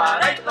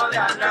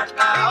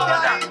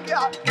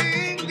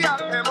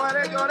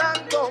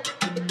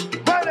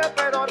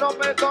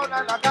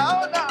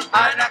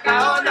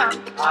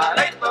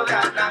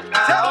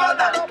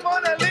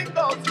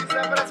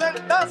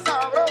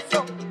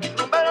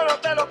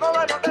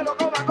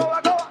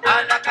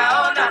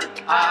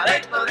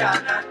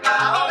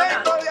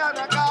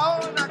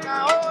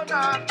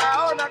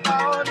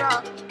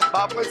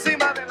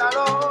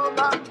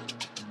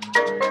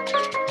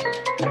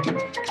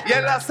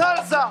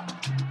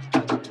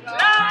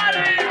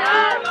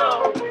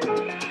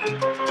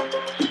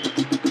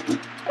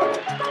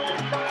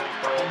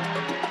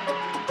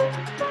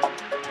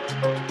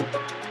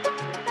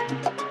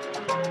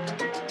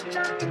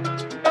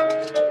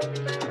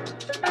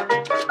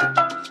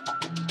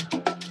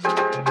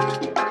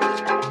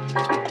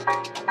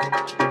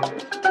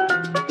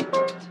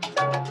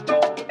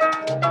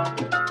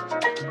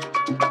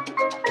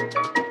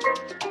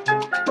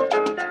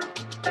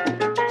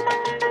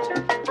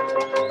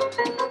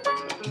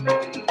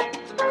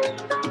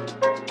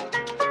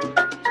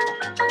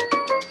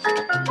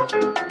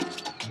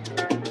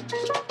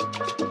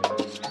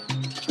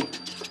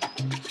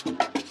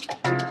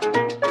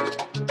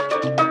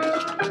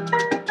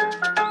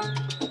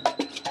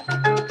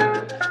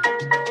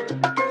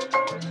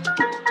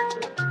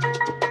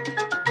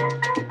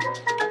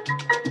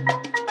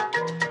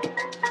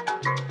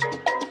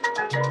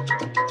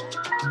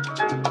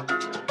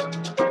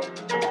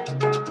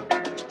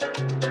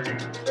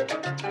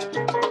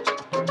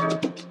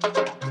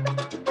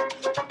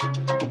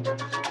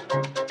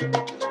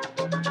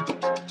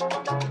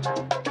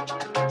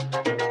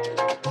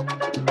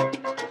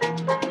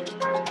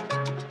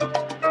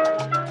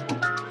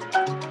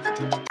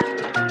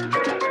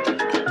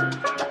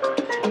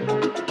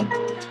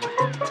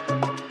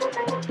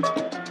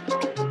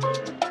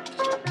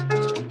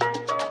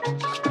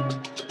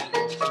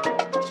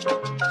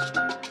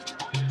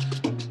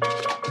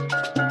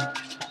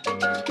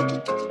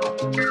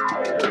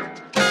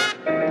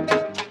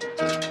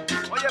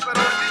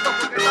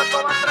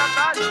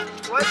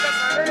 suelta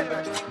esa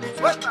negra,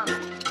 suéltala.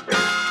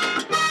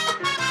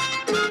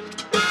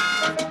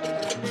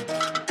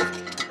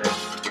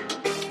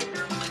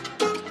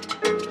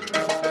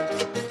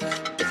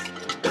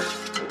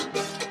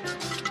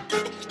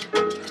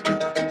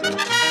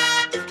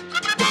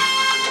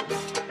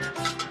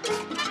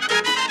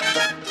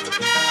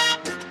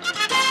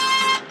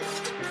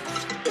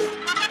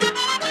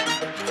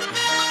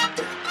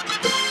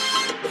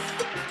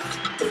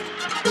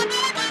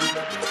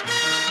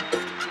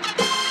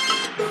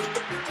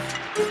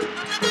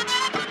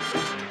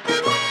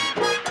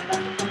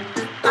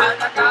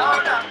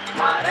 Anacaona,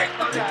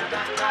 arecto de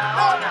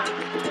Anacaona.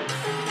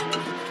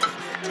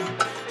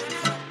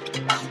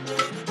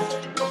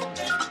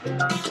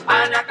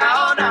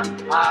 Anacaona,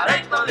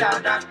 arecto de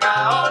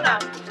Anacaona.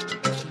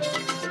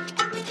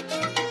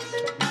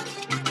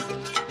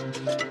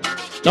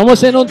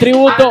 Estamos en un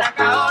tributo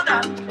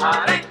Anacaona,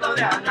 arecto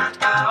de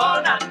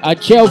Anacaona. a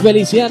Cheo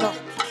Feliciano.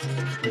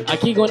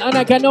 Aquí con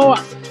Ana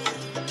Canoa.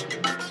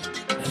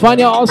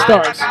 Fania All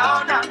Stars.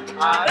 Anacaona,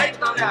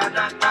 arecto de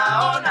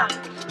Anacaona.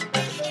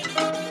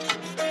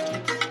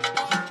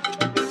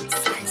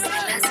 Salsa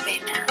en las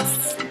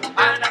venas.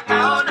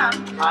 Anacaona,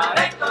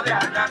 arecto de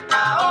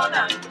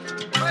Anacaona.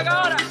 Juega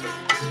ahora.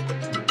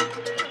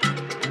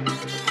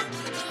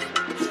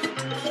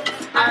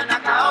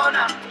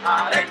 Anacaona,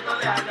 arecto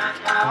de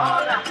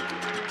Anacaona.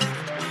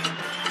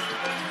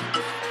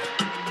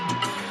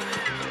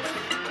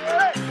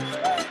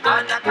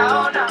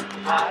 Anacaona,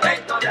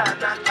 arecto de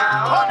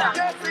Anacaona.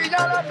 Oye, si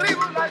ya la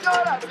tribu la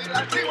llora, si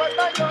la tribu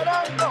está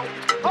llorando,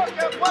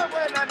 porque fue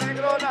buena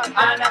negrona.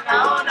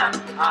 Anacaona,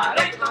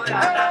 arecto de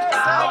Según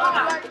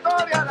Anacaona. la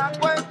historia la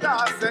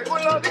cuenta,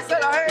 según lo dice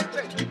la gente,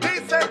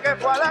 dice que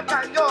fue a la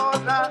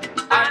cañona.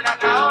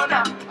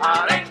 Anacaona,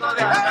 arecto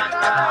de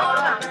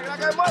Anacaona. Negra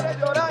que muere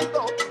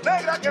llorando,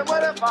 negra que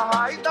muere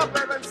fajadita,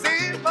 pero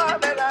encima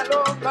de la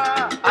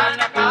loma.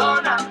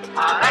 Anacaona,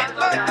 arecto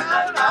de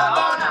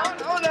Anacaona.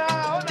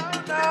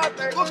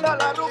 Te gusta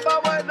la rumba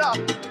buena,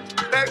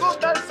 te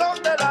gusta el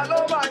son de la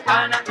loma.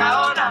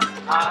 Anacaona,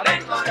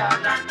 arecto de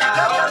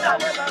Anacaona.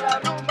 La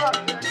rumba,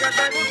 que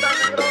te gusta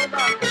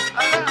negrona.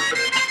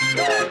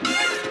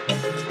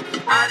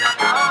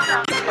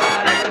 Anacaona,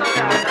 arecto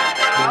de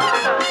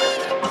Anacaona.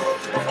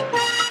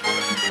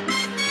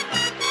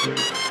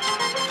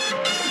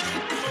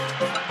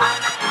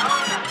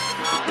 Anacaona,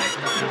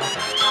 arecto de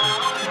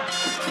Anacaona.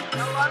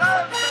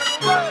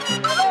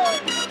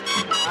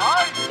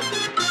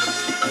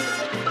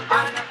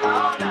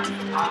 Anacaona,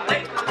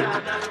 arecto de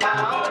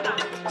Anacaona.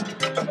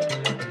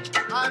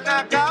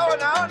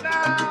 Anacaona, ona,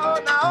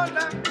 ona,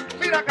 ona,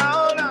 mira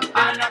caona.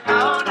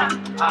 Anacaona,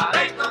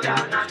 arecto de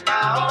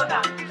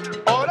Anacaona.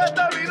 Ahora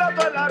está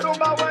olvidando en la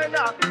rumba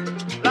buena,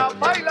 la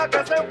baila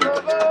que se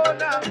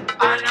enfogona.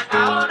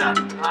 Anacaona,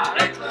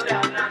 arecto de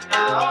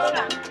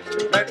Anacaona.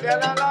 Vete a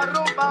la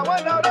rumba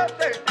buena,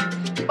 orate,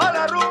 pa'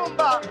 la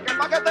rumba, que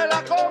pa' que te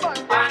la coman.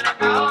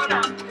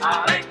 Anacaona,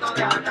 arecto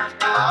de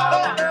Anacaona.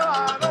 ¿Dónde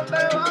va,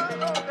 dónde va,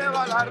 dónde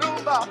va la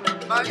rumba?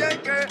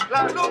 Mayenque,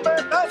 la rumba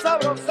está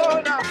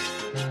sabrosona.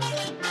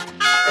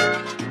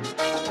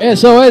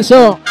 Eso,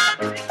 eso.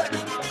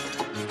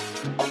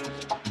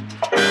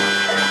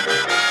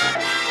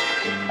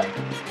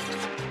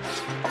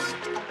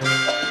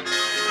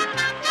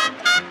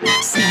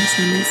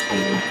 Salsa en las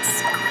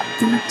venas.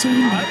 DJ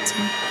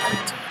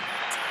Neto.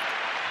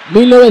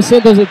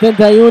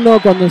 1971,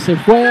 cuando se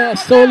fue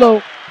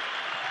solo,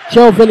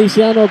 Cheo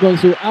Feliciano con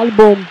su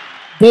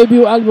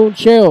debut álbum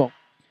Cheo.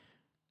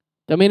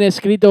 También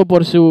escrito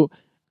por su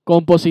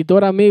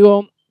compositor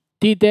amigo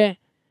Tite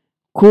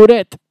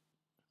Curet,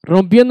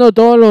 rompiendo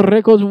todos los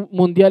récords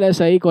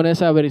mundiales ahí con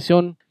esa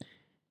versión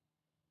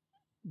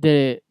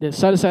de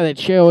salsa de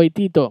Cheo y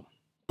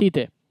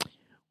Tite.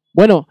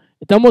 Bueno,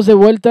 estamos de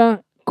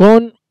vuelta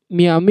con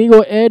mi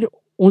amigo Ed,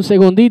 un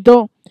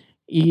segundito,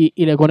 y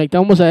le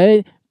conectamos a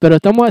él, pero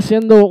estamos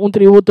haciendo un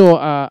tributo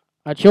a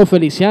Cheo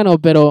Feliciano,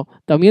 pero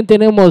también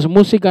tenemos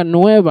música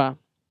nueva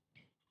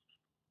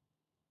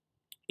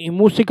y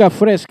música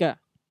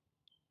fresca.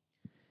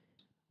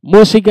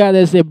 Música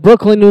desde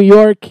Brooklyn, New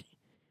York.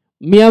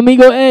 Mi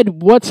amigo Ed,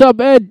 what's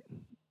up, Ed?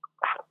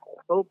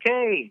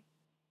 Okay.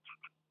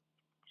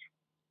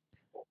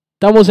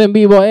 Estamos en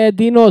vivo, Ed,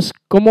 dinos,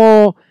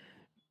 ¿cómo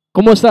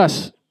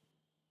estás?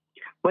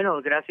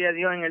 Bueno, gracias a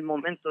Dios en el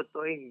momento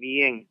estoy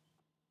bien.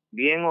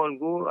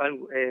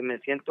 Me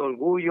siento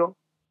orgullo.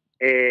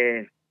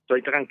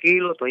 Estoy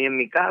tranquilo, estoy en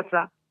mi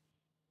casa.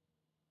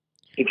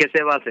 ¿Y qué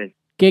se va a hacer?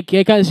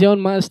 ¿Qué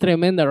canción más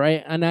tremenda,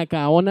 right?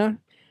 Anacaona.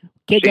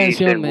 ¿Qué Sí,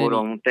 canción,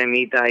 seguro, man? un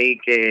temita ahí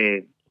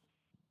que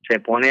se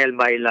pone el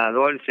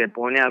bailador, se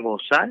pone a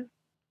gozar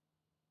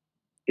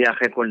y a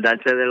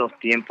recordarse de los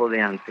tiempos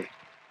de antes.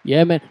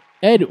 Yeah, man.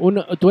 Ed,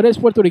 ¿tú eres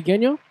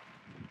puertorriqueño?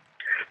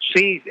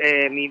 Sí,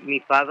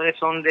 mis padres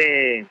son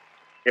de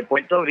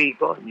Puerto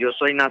Rico. Yo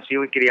soy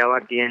nacido y criado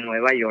aquí en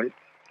Nueva York.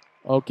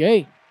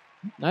 Okay.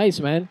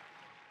 Nice, man.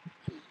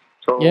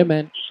 So, Yeah,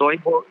 man. Soy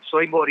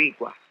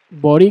boricua.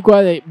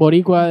 Boricua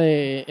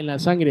de en la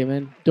sangre,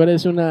 man. Tú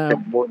eres una...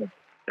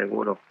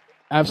 Seguro.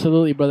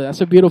 Absolutely, brother.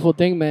 That's a beautiful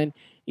thing, man.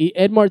 Y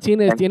Ed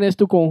Martínez, And tienes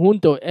tu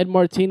conjunto. Ed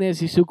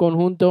Martínez y su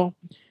conjunto.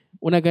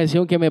 Una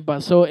canción que me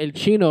pasó el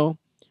chino.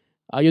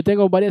 Yo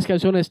tengo varias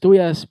canciones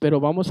tuyas, pero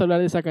vamos a hablar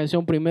de esta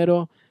canción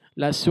primero.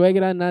 La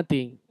suegra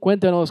Nati.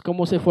 Cuéntanos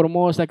cómo se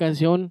formó esta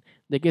canción,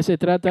 de qué se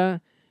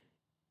trata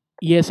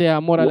y ese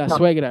amor a la bueno,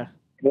 suegra.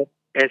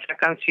 esa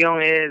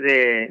canción es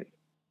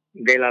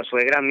de la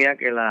suegra mía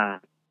que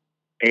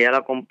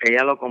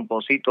ella lo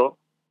compositó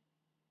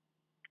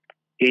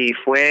y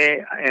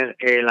fue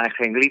la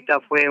arreglista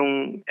fue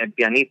el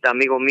pianista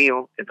amigo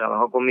mío que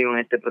trabajó conmigo en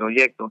este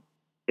proyecto,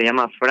 se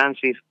llama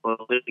Francis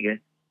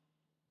Rodríguez.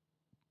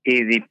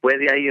 Y después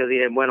de ahí yo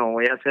dije, bueno,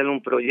 voy a hacer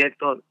un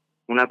proyecto,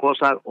 una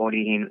cosa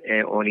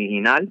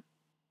original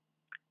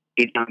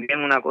y también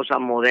una cosa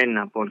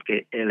moderna,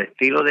 porque el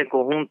estilo de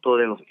conjunto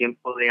de los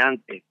tiempos de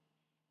antes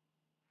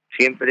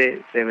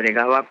siempre se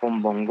bregaba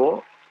con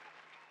bongo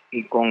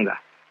y conga.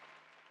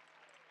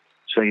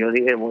 So yo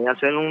dije, voy a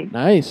hacer un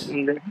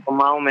disco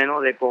más o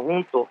menos de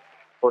conjunto,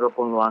 pero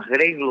con los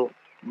arreglos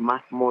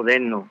más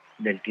modernos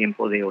del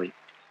tiempo de hoy.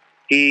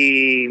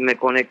 Y me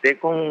conecté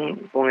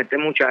con este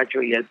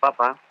muchacho y el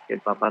papá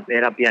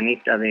era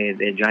pianista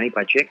de Johnny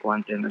Pacheco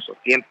antes en esos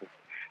tiempos.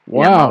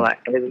 Wow. Se llamaba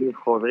Edwin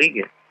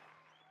Rodríguez.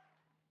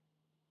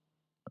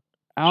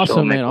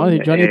 Awesome, man.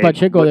 Johnny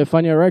Pacheco de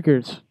Fania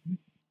Records.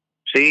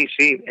 Sí,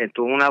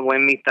 tuve una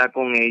buena amistad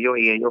con ellos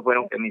y ellos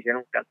fueron que me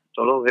hicieron casi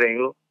todos los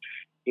arreglos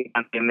y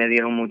también me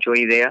dieron muchas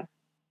ideas.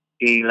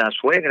 Y la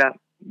suegra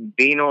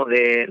vino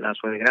de la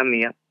suegra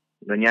mía,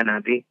 doña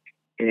Nati,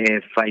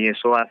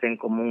 falleció hace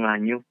como un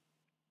año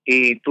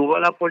y tuvo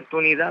la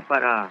oportunidad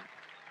para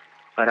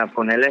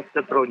poner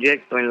este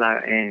proyecto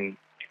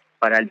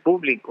para el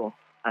público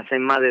hace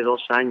más de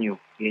 2 años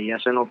y ella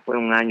se nos fue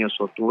un año.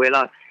 So tuve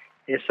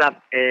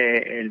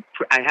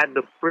I had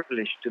the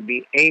privilege to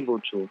be able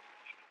to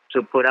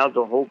put out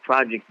the whole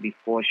project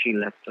before she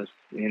left us,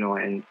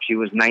 and she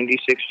was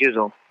 96 years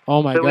old.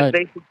 Oh my God. God.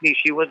 Basically,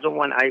 she was the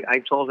one,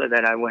 I told her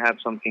that I would have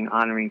something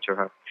honoring to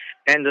her.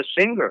 And the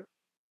singer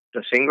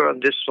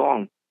of this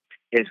song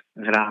is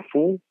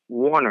Rafu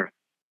Warner,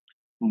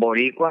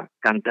 boricua,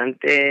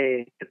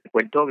 cantante de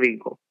Puerto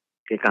Rico,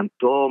 que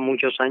cantó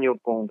muchos años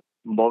con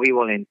Bobby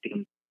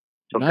Valentín.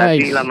 So Nice.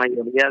 Casi la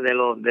mayoría de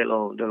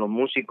los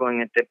músicos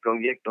en este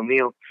proyecto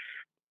mío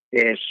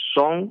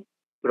son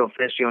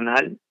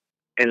profesional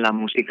en la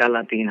música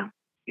latina.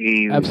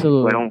 Y la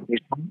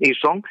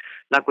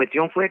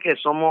cuestión fue que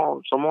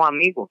somos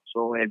amigos.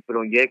 So, el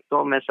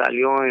proyecto me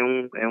salió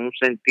en un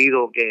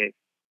sentido que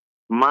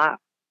más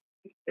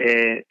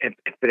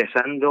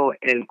expresando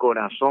el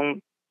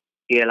corazón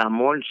y el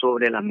amor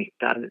sobre la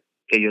amistad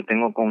que yo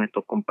tengo con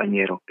estos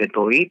compañeros, que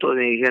toditos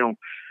me dijeron,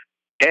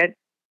 Ed,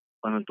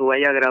 cuando tú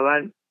vayas a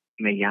grabar,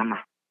 me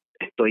llama,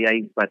 estoy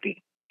ahí para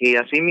ti. Y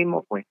así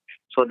mismo fue.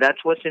 So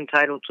that's what's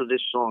entitled to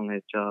this song.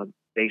 It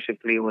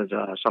basically was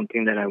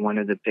something that I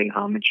wanted to pay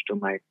homage to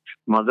my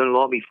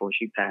mother-in-law before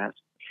she passed.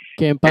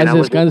 Que en paz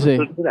descanse.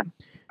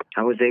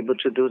 I was able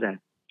to do that.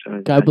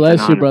 So God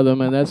bless you, brother,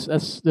 man.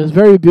 That's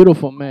very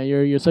beautiful, man.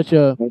 You're such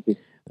a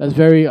that's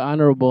very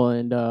honorable,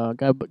 and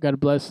God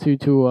bless you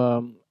to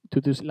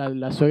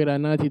la suegra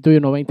Nati tuyo,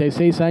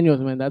 96 años,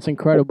 man. That's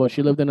incredible.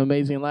 She lived an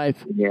amazing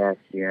life. Yes.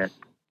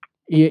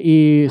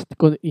 Y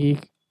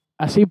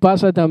así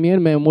pasa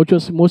también, man.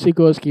 Muchos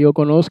músicos que yo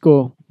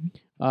conozco,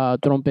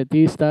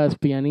 trompetistas,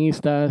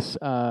 pianistas,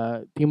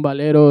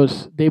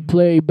 timbaleros, they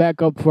play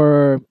backup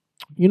for,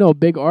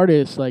 big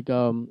artists. Like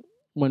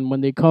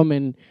when they come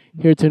in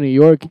here to New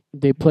York,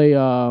 they play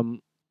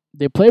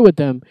with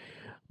them.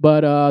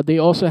 But they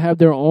also have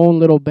their own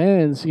little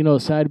bands,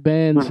 side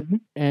bands,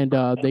 and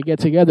they get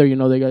together.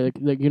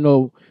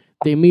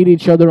 They meet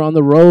each other on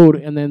the road,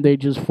 and then they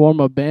just form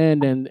a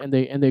band, and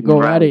they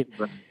go at it.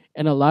 Right.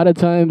 And a lot of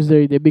times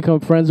they become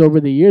friends over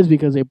the years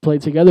because they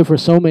played together for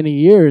so many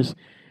years,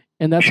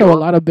 and that's how a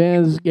lot of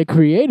bands get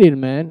created,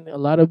 man. A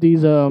lot of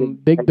these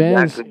big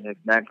bands.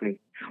 Exactly.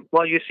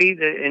 Well, you see,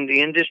 in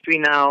the industry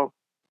now,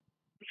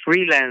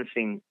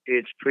 freelancing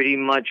is pretty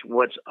much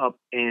what's up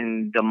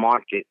in the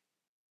market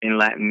in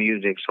Latin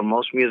music. So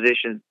most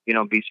musicians,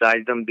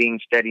 besides them being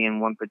steady in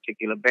one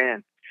particular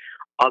band,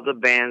 other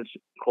bands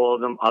call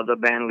them other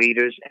band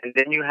leaders. And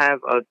then you have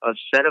a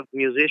set of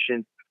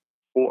musicians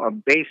who are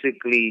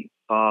basically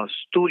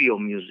studio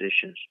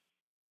musicians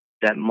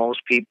that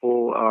most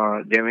people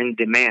they're in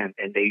demand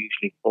and they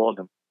usually call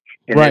them.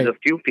 And Right. There's a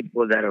few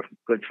people that are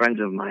good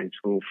friends of mine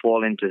who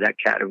fall into that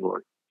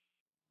category.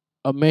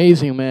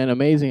 Amazing, man.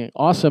 Amazing.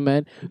 Awesome,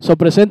 man. So,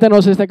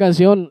 preséntanos esta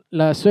canción,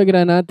 La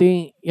Suegra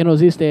Nati. Ya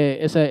nos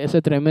diste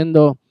ese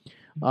tremendo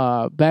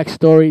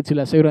backstory to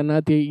La Suegra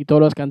Nati y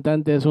todos los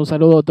cantantes. Un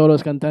saludo a todos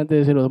los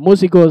cantantes y los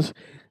músicos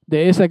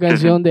de esta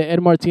canción de Ed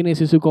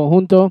Martínez y su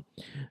conjunto.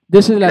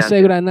 This is La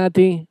Suegra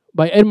Nati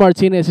by Ed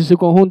Martínez y su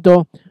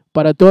conjunto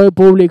para todo el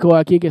público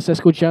aquí que está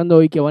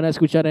escuchando y que van a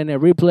escuchar en el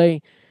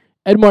replay.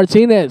 Ed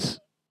Martínez.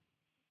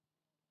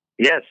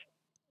 Yes.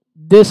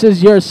 This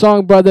is your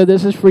song, brother.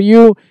 This is for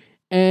you.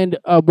 And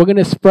we're going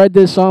to spread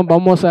this song.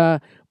 Vamos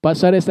a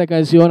pasar esta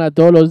canción a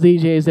todos los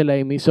DJs de la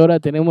emisora.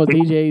 Tenemos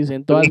DJs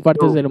en todas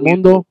partes del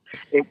mundo.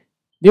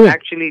 Dime.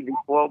 Actually,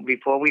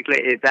 before we play,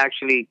 it's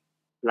actually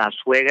La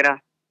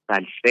Suegra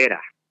Salsera.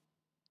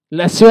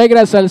 La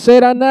Suegra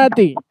Salsera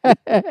Nati.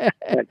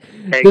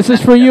 This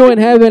is for you in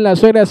heaven, La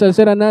Suegra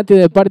Salsera Nati,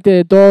 de parte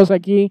de todos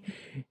aquí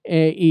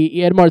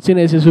y Ed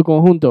Martínez y su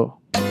conjunto.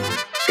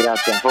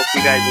 Gracias. Hope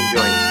you guys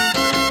enjoy.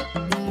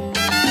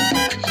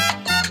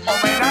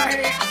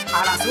 Homenaje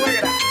a la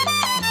suegra.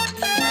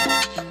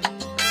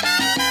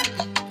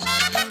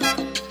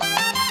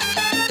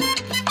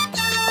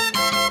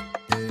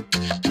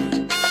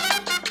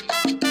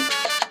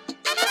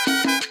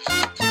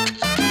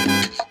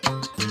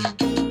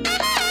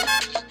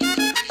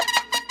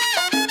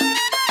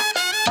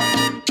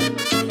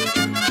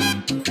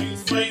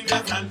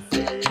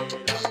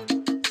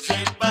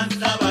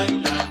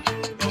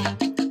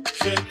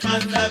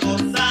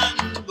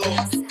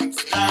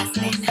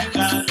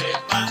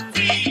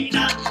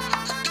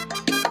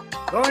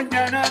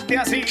 Doña Nati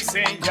así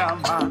se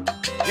llama,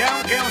 y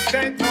aunque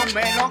usted no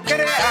me lo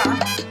crea,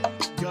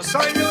 yo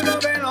soy uno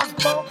de los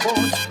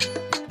pocos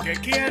que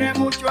quiere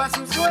mucho a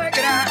su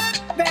suegra,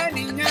 de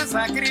niña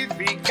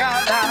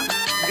sacrificada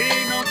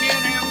y no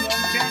tiene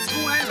mucha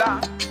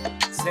escuela,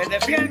 se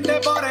defiende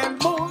por el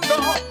mundo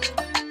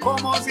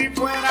como si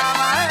fuera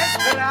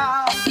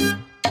maestra.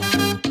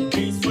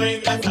 Mi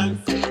suegra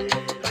salsera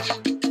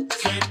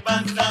se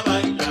pasa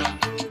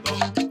bailando,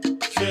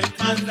 se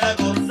pasa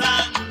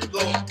gozando,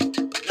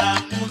 la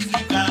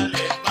música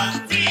le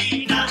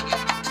fascina.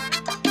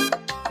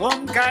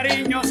 Con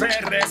cariño se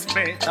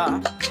respeta,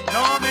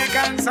 no me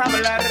cansa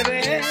hablar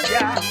de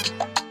ella.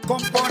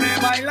 Compone,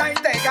 baila y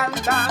te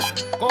canta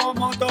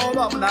como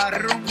toda una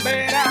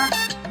rumbera.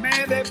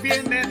 Me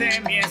defiende de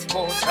mi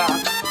esposa,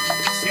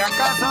 si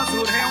acaso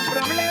surge un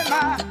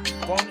problema,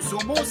 con su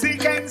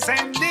música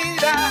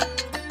encendida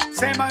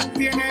se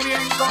mantiene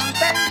bien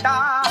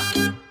contenta.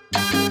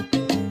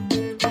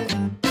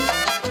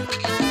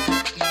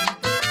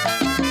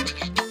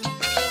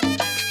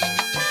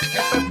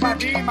 Esto es para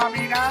ti,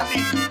 mami Nati.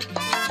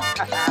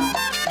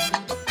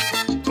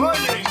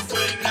 Oye, mi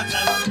suegra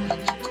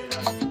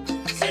salsera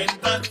se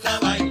pasa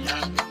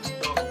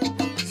bailando,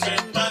 se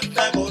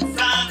pasa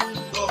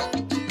gozando,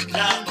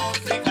 la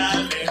música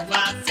le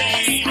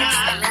fascina.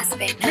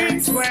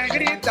 mi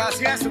suegrita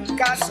si es un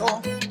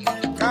caso,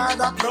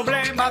 cada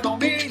problema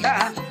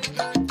domina,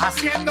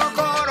 haciendo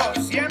coro,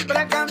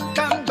 siempre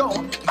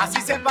cantando, así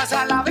se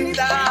pasa la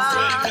vida.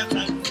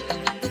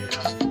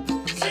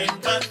 Se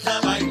pasa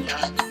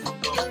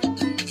bailando,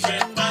 se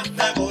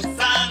pasa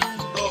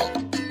gozando,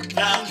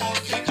 la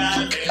música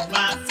le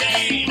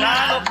fascina.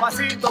 Da dos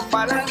pasitos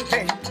para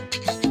adelante,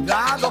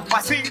 da dos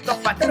pasitos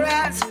para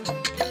atrás,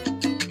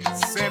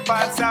 se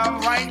pasa,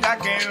 baila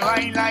que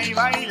baila y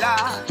baila,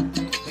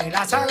 de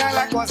la sala a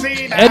la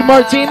cocina. Ed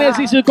Martínez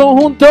y su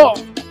conjunto.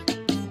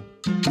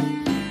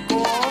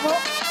 ¿Cómo?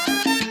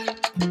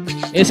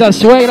 Esa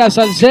suegra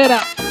salsera.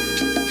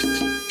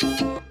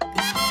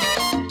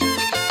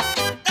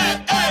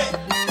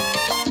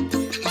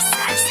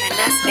 Salsa en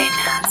las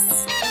venas.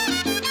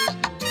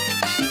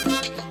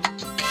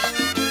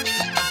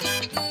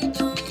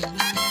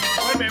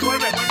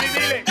 Vuelve,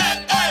 dile.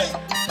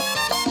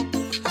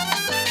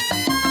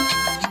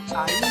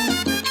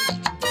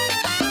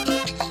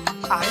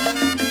 Ahí.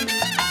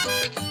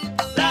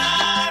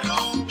 La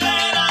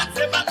rumbera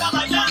se pasa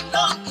bailando,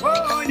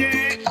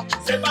 Oye,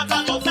 se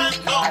pasa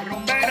gozando. la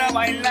rumbera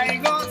baila y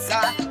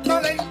goza,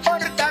 no le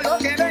importa lo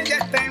que de ella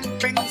estén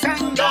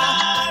pensando.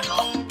 La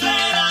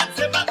rumbera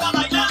se pasa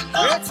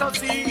bailando, Eso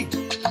sí,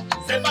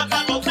 se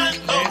pasa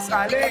gozando. es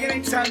alegre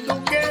y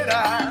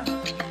sandunguera,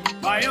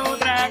 no hay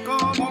otra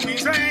como mi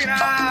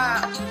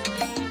suegra.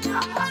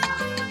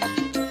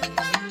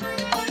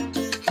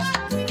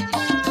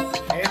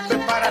 Esto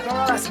es para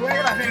todas las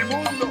suegras del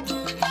mundo.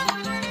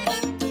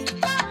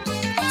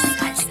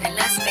 Salsa en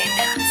las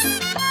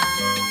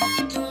venas.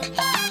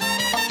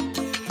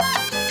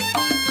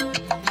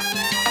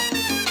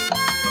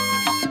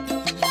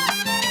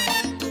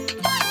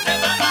 Se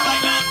pasa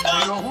bailando,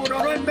 Te lo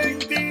juro, no es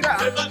mentira,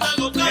 se pasa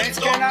gozando. es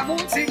que la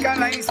música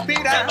la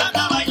inspira. Se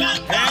pasa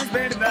bailando, Es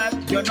verdad,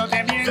 yo no te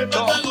se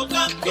miento, pasa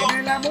gozando.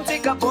 tiene la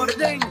música por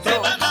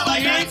dentro.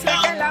 Y dice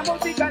que la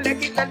música le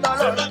quita el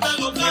dolor,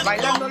 que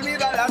bailando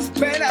olvida las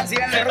penas y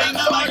el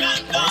rencor.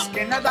 Es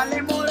que nada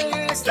le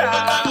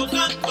molesta,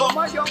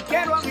 como yo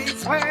quiero a mi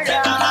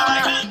suegra.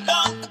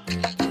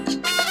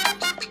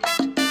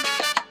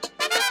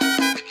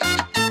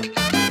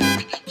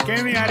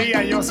 ¿Qué me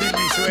haría yo sin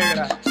mi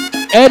suegra?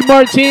 Ed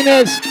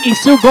Martínez y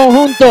su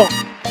conjunto.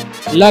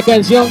 La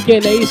canción que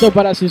le hizo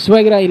para su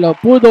suegra y lo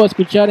pudo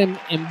escuchar en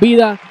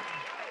vida.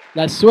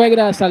 La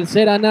suegra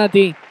salsera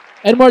Nati.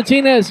 Ed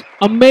Martínez,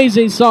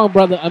 amazing song,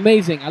 brother.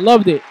 Amazing. I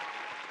loved it.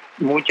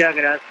 Muchas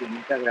gracias,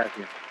 muchas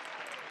gracias.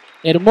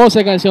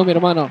 Hermosa canción, mi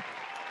hermano.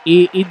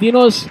 Y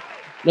dinos,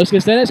 los que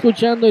están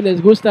escuchando y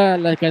les gusta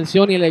la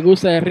canción y les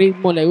gusta el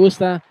ritmo, les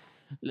gusta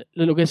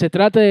lo que se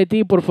trata de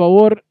ti, por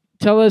favor,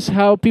 tell us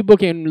how people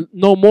can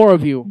know more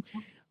of you.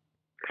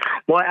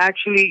 Well,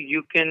 actually,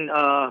 you can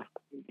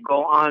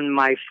go on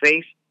my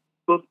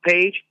Facebook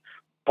page,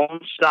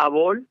 Bon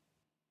Sabor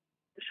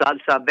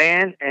Salsa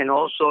Band, and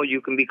also you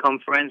can become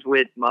friends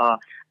with.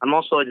 I'm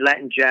also a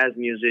Latin jazz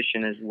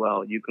musician as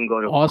well. You can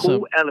go to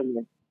Awesome.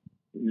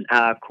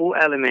 Cool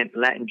Element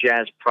Latin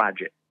Jazz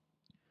Project,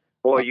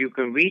 or you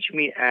can reach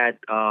me at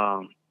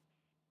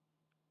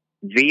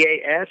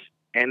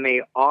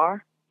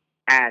VASMAR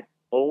at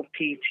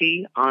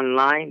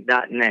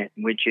optonline.net,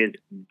 which is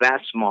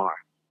Vasmar.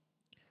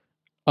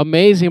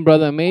 Amazing,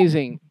 brother,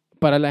 amazing.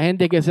 Para la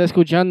gente que está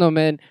escuchando,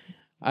 man,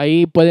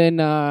 ahí pueden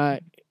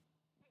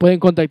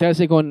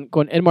contactarse con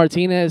Ed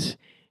Martinez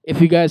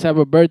if you guys have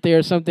a birthday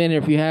or something,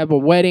 if you have a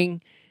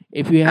wedding,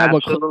 if you have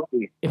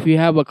if you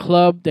have a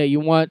club that you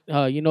want,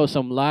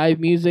 some live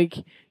music.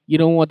 You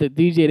don't want the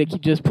DJ to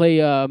just play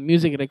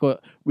music, like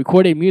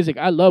recorded music.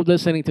 I love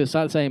listening to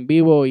salsa en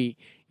vivo y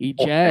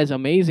jazz.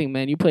 Amazing,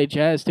 man. You play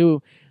jazz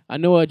too. I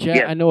know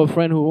I know a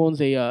friend who owns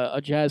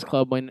a jazz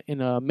club in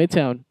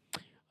Midtown.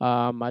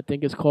 I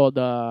think it's called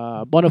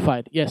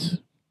Bonafide. Yes,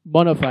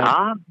 Bonafide.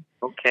 Ah,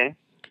 okay.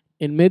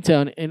 In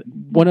Midtown, and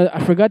I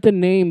forgot the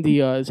name.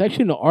 It's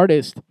actually an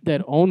artist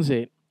that owns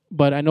it,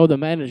 but I know the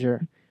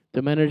manager.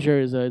 The manager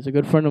is a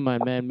good friend of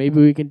mine, man. Maybe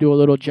we can do a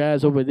little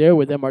jazz over there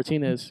with Ed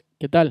Martinez.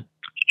 ¿Qué tal?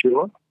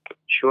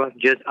 Sure.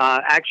 Just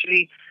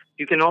actually,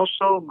 you can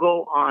also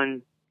go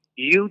on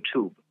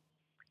YouTube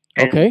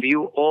and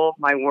view all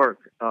my work,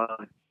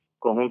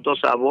 Conjunto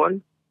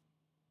Sabor,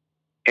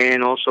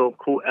 and also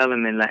Cool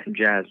Element Latin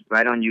Jazz,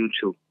 right on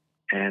YouTube,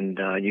 and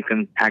you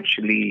can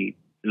actually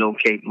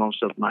locate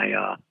most of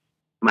my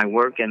my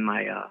work and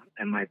my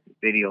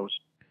videos,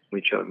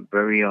 which are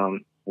very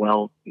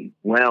well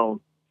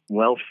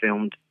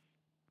filmed.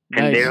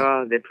 And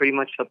Nice. they're pretty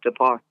much up to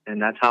par,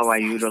 and that's how I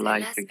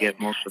utilize to get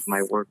most of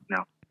my work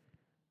now.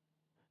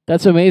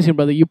 That's amazing,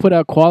 brother. You put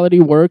out quality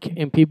work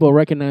and people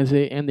recognize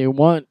it, and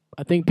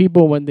I think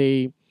people, when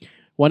they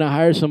want to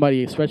hire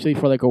somebody, especially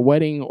for like a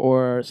wedding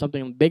or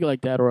something big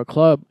like that, or a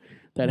club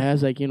that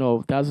has like,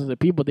 thousands of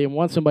people, they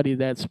want somebody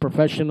that's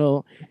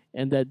professional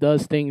and that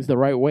does things the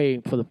right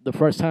way for the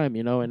first time,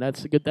 and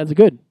that's good. That's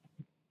good.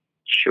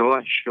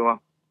 Sure.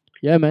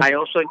 Yeah, man. I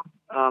also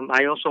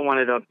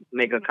wanted to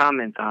make a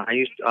comment.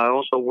 I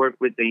also worked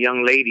with a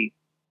young lady.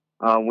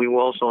 We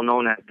were also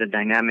known as the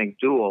Dynamic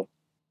Duo,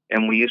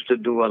 and we used to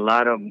do a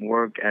lot of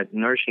work at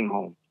nursing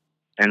homes.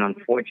 And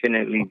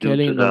unfortunately, due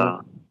to the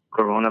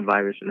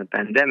coronavirus and the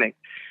pandemic,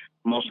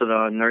 most of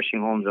the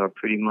nursing homes are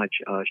pretty much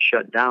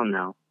shut down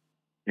now,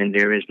 and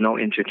there is no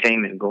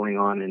entertainment going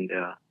on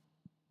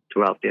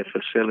throughout their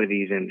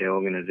facilities and their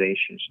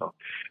organization. So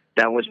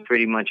that was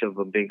pretty much of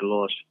a big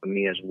loss for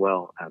me as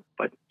well.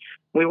 But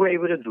we were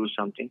able to do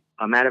something.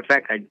 A matter of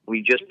fact,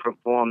 we just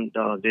performed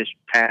this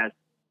past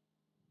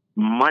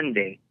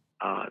Monday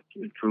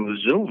through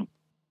Zoom,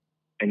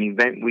 an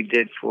event we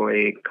did for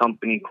a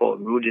company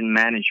called Rudin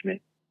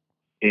Management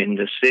in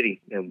the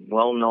city. They're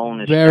well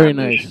known. Very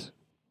nice.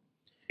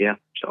 Yeah,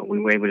 so we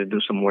were able to do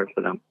some work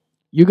for them.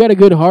 You got a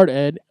good heart,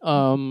 Ed.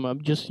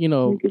 I'm just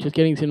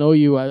getting to know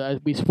you.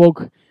 We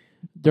spoke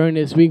during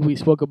this week. We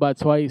spoke about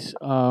twice.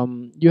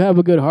 You have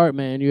a good heart,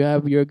 man.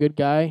 You're a good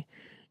guy.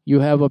 You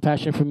have a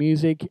passion for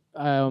music.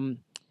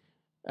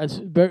 It's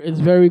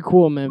very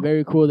cool, man.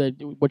 Very cool that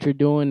what you're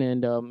doing,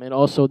 and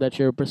also that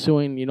you're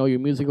pursuing, your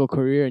musical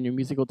career and your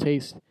musical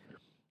taste.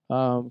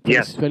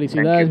 Yes.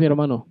 Felicidades, mi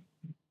hermano.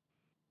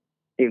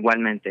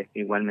 Igualmente,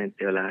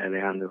 hola,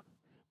 Alejandro.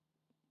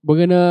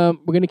 We're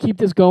gonna keep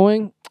this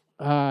going.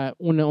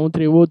 Un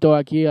tributo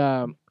aquí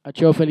a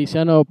Cheo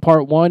Feliciano,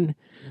 Part 1.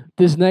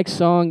 This next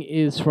song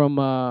is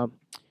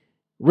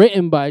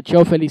written by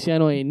Cheo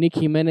Feliciano and Nick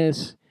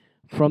Jimenez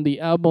from the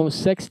album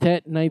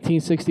Sextet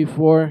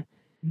 1964.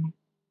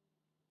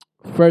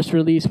 First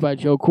released by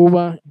Joe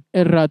Cuba.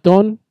 El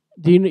Ratón.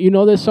 Do you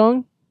know this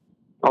song?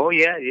 Oh,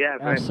 yeah.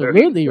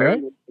 Absolutely,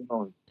 right?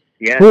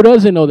 Yeah. Who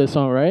doesn't know this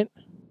song, right?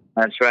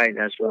 That's right.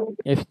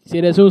 Si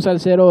eres un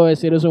salsero,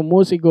 si eres un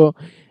músico,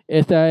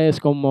 esta es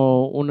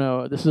como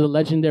this is a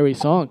legendary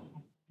song.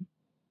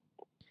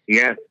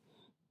 Yeah.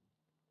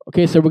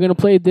 Okay, so we're going to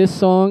play this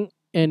song.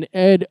 And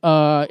Ed,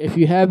 if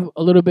you have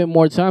a little bit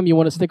more time, you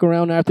want to stick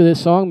around after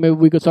this song? Maybe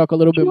we could talk a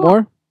little bit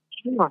more?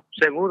 Sure.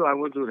 Seguro, I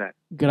will do that.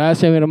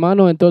 Gracias, mi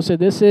hermano. Entonces,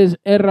 this is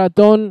El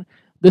Ratón.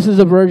 This is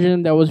a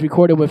version that was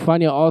recorded with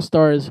Fania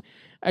All-Stars.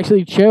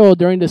 Actually, Cheo,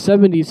 during the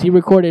 70s, he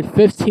recorded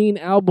 15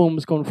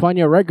 albums con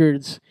Fania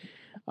Records.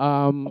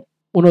 Couple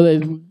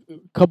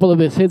of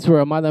his hits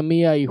were Amada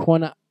Mia y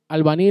Juana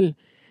Albanil.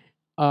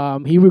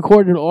 He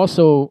recorded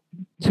also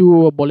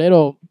 2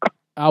 bolero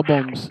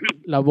albums,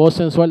 La Voz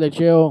Sensual de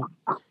Cheo,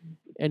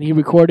 and he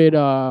recorded,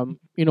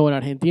 in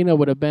Argentina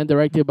with a band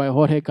directed by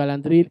Jorge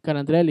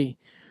Calandrelli.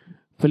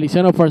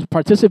 Feliciano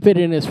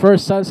participated in his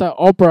first salsa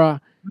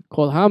opera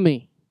called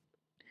Hami.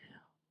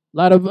 A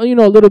lot of, a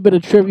little bit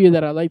of trivia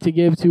that I like to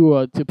give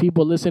to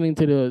people listening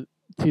to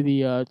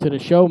the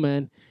show,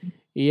 man.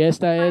 Y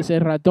esta es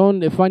El Ratón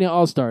de Fania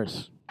All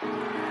Stars.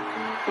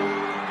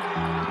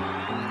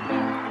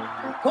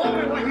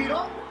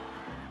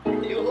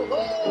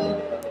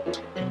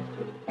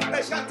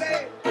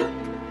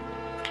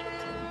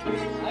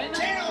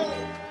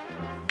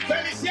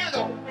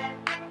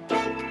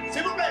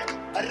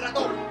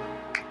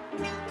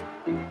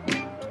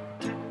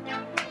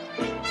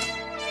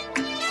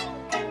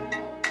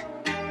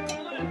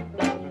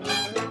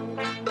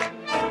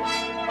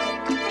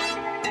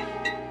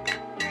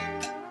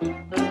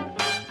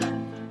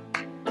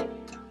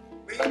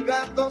 el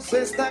gato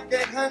se está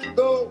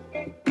quejando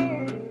que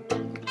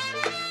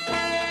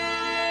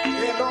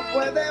no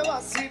puede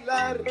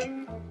vacilar.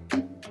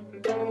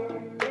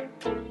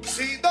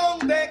 Si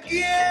donde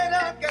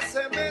quiera que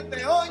se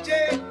mete,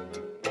 oye,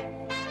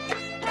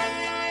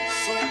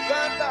 su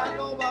gata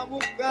lo va a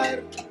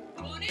buscar.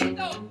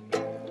 Bonito.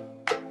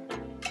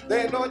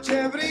 De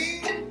noche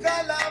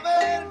brinca la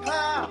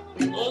verja.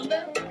 ¿Dónde?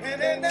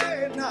 En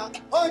nena,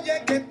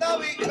 oye que está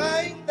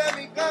behind de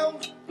mi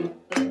caos.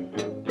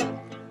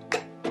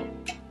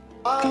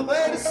 A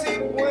ver si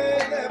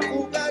puede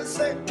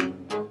fugarse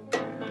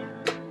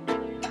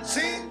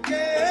sin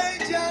que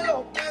ella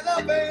lo pueda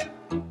ver.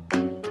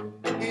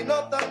 Y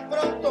no tan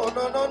pronto,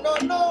 no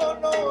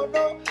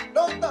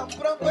tan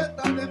pronto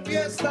está de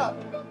fiesta.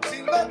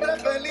 Sin nuestro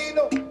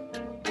felino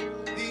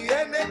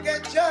tiene que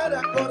echar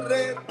a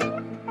correr.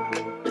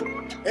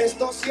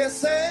 Esto sí es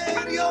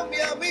serio,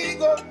 mi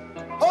amigo.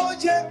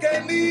 Oye,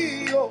 qué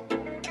lío,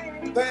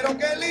 pero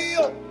qué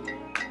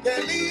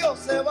lío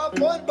se va a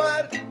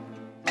formar.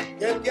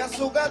 Que el que a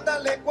su gata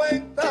le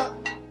cuenta,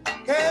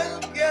 que el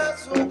que a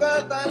su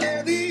gata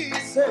le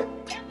dice,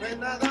 no es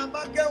nada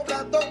más que un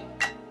ratón,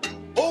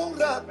 un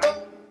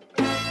ratón.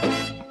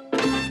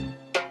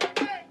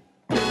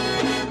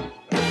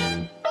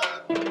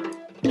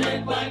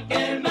 De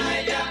cualquier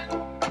malla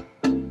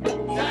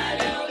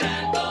sale un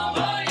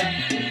ratón, oye,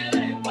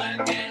 de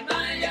cualquier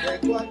malla. De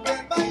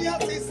cualquier malla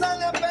si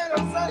sale, pero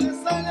sale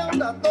un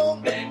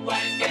ratón. De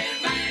cualquier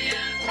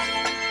malla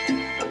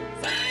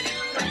sale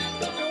un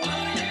ratón,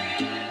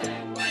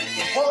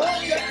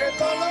 oye, que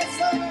todo lo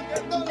sabe, que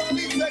todo lo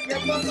dice, que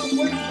todo lo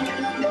puede un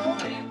ratón.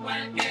 de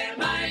cualquier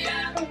malla.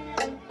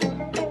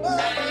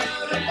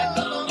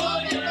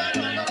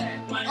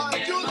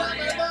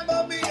 Ayúdame,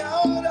 mamá mía,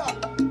 ahora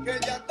que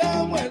ya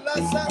estamos en la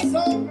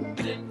sazón.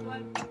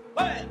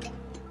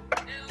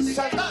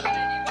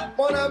 Santana,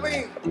 Monamí,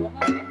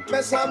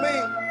 Mesamí,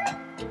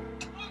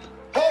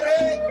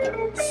 Jorge,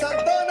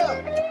 Santana.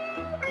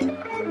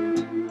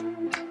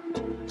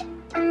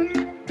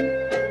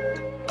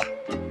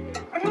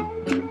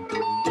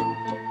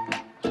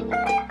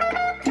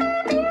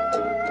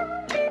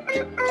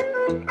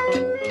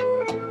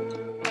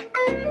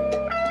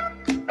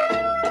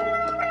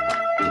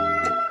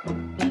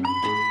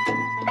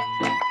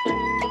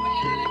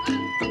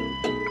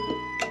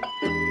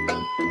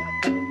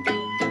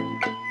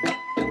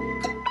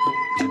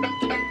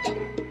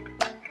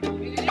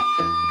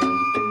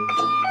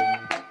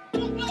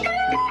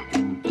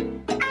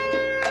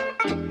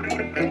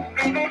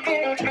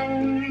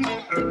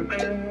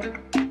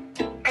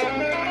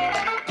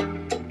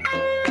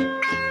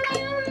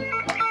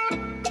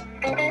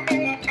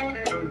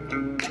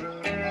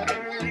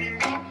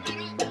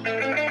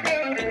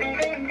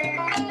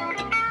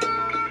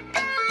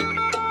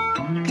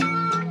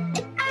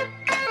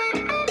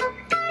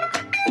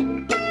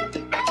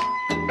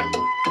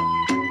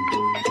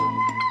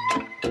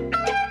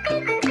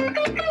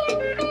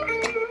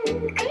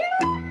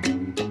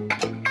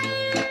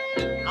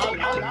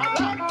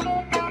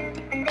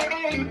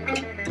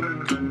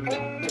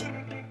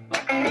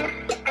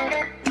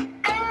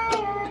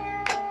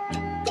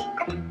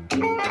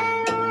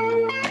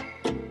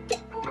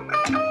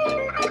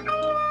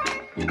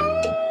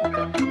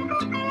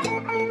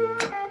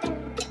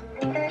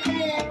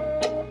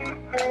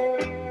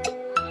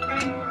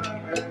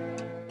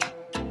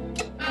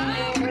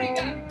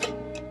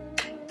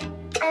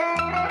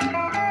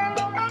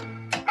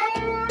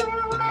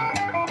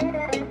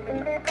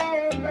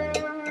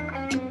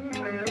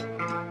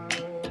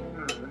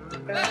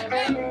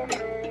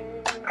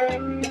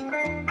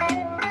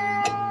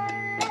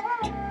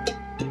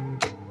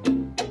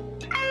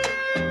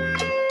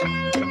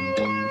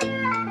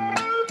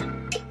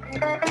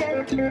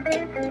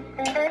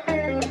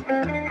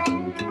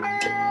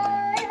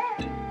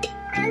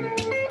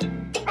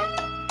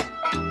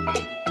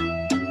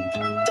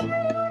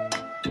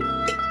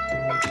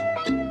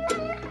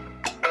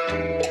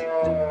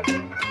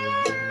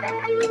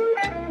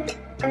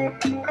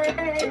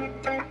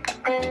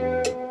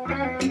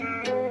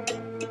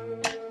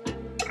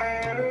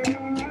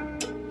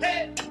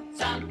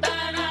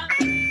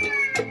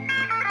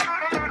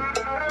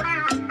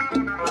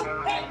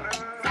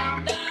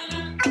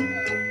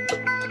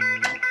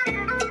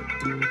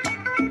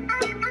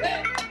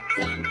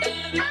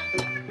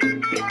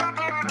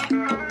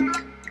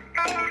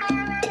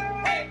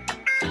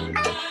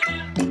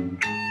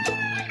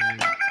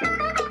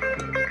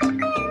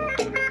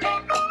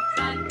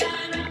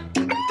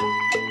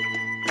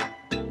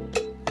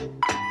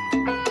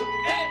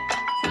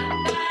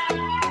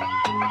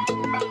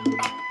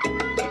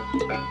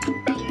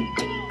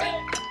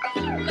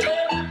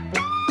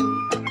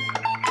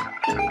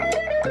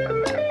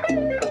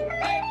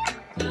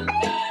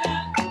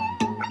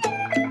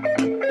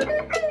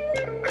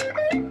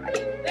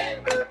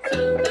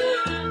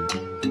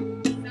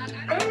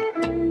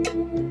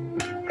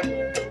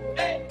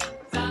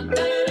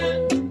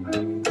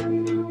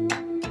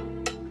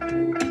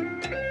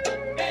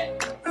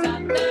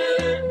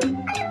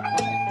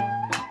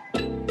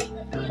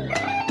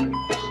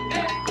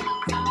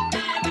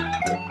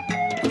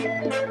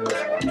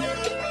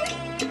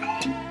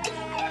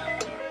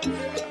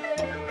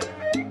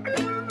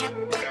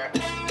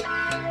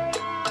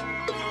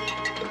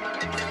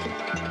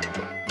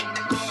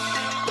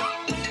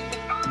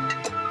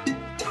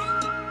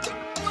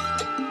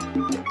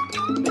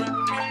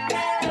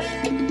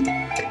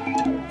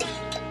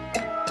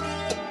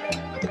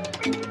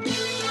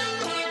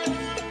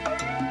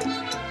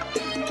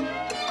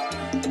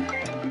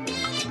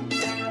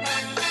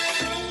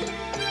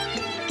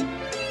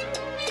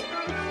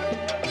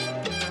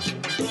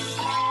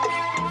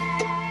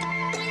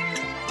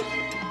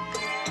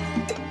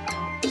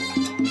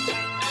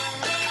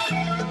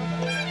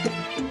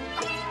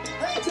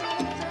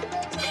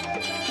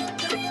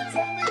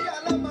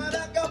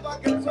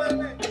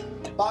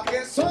 pa'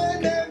 que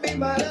suene mi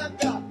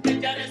maraca.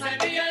 Echarle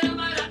semilla a la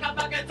maraca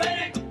pa' que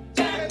suene.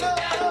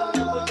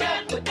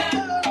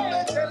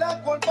 Que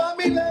la culpa a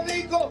mí le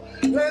digo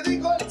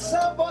el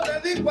sapo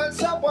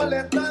a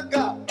la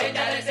estaca.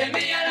 Echarle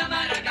semilla a la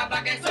maraca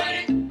pa' que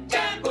suene.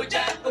 Chancu,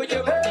 chancu,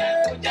 yucu,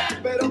 chancu,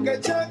 chancu. Pero que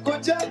chancu,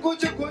 chancu,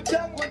 yucu,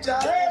 chancu,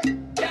 chancu.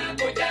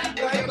 Chancu,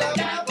 chancu, yucu,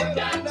 chancu,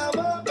 chancu.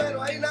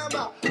 Pero ahí nada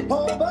más.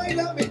 Oh,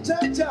 baila mi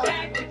chacha.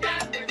 Chancu,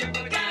 chancu,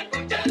 yucu, chancu,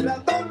 chancu.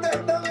 Ratón te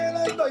está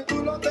velando y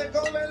tú no te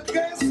comes el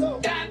queso.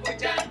 Chancu,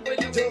 chancu,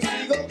 yucu, Yo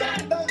sigo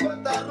cantando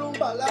esta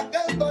rumba, la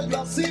canto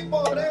yo así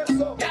por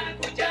eso.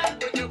 chancu,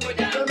 chancu, yucu,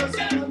 Yo no chancu, sé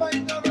chancu. mamá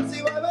y yo no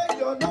sé bebé,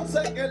 yo no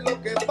sé qué es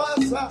lo que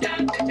pasa.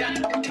 Chancu,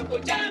 chancu, yucu,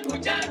 chancu,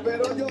 chancu.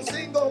 Pero yo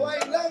sigo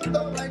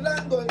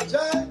bailando el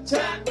cha-cha.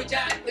 Chancu,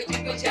 chancu,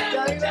 yucu, Y chancu,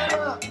 ahí nada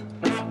chancu. más.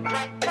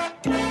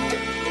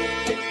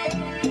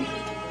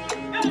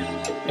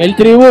 El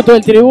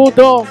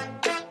tributo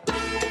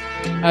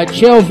a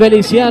Cheo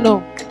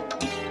Feliciano.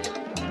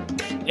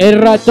 El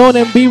ratón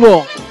en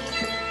vivo.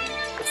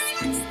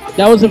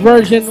 That was a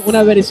version,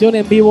 una versión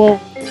en vivo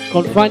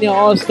con Fania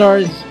All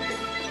Stars.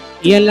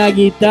 Y en la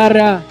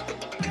guitarra,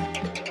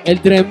 el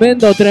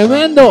tremendo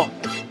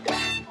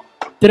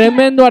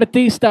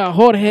artista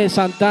Jorge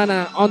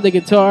Santana on the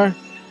guitar.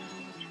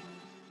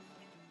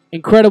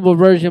 Incredible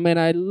version, man.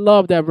 I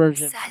love that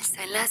version.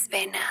 Salsa en las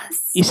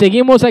venas. Y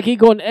seguimos aquí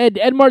con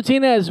Ed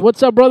Martínez.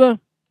 What's up, brother?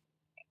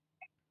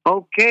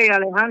 Okay,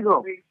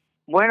 Alejandro.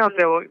 Bueno,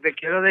 te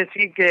quiero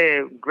decir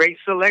que great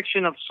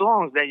selection of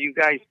songs that you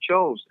guys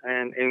chose.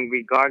 And in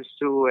regards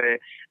to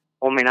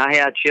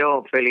homenaje a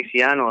Cheo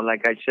Feliciano,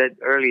 like I said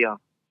earlier,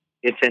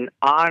 it's an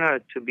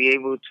honor to be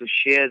able to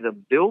share the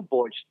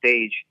Billboard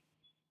stage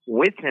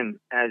with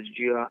him as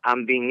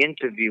I'm being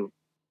interviewed.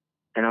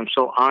 And I'm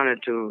so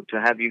honored to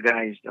have you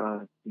guys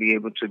be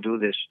able to do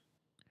this.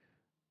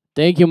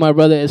 Thank you, my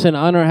brother. It's an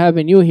honor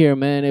having you here,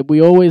 man. I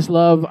always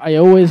love, a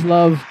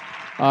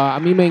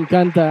mí me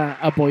encanta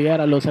apoyar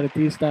a los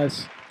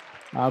artistas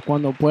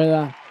cuando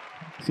pueda.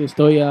 Si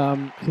estoy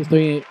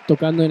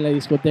tocando en la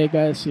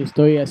discoteca, si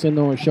estoy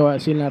haciendo un show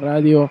así en la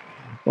radio,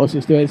 o si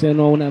estoy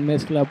haciendo una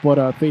mezcla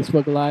por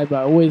Facebook Live.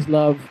 I always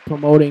love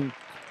promoting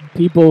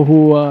people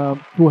who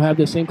have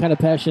the same kind of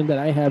passion that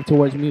I have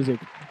towards music.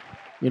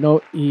 You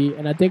know,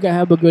 and I think I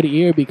have a good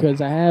ear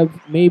because I have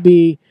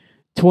maybe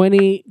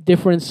 20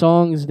 different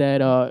songs that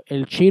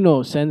El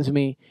Chino sends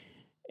me,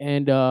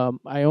 and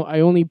I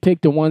only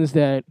pick the ones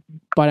that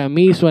para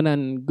mí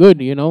suenan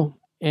good, you know,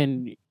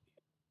 and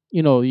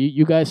you know,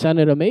 you guys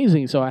sounded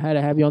amazing, so I had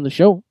to have you on the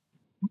show.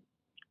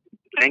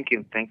 Thank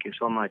you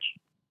so much.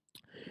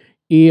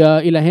 Y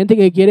la gente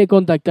que quiere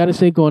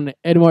contactarse con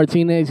Ed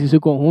Martínez y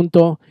su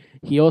conjunto,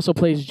 he also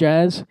plays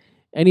jazz.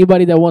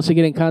 Anybody that wants to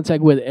get in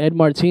contact with Ed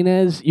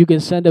Martínez, you can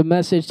send a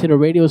message to the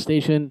radio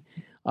station,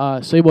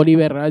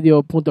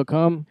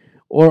 soybolivarradio.com,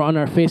 or on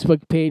our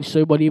Facebook page,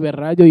 Soy Bolivar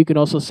Radio. You can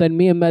also send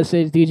me a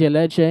message, DJ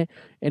Leche,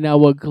 and I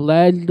will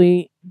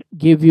gladly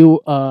give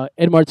you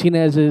Ed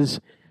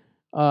Martínez's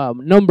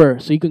number,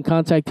 so you can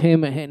contact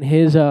him and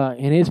his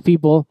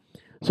people,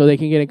 so they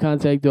can get in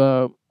contact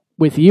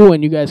with you,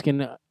 and you guys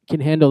can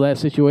handle that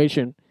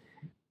situation.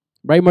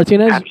 Right,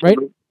 Martínez?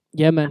 Absolutely. Right?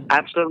 Yeah, man.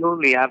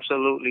 Absolutely,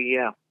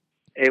 yeah.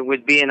 It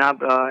would be an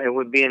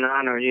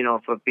honor, you know,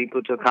 for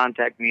people to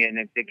contact me, and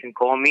if they can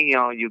call me, you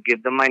know, you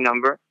give them my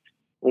number,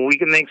 we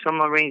can make some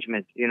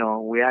arrangements. You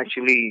know, we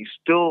actually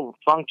still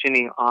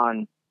functioning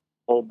on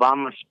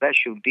Obama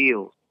special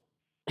deals.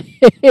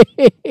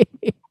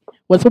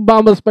 What's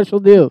Obama's special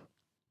deal?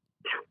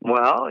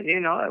 Well, you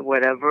know,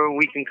 whatever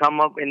we can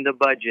come up in the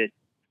budget,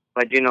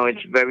 but you know,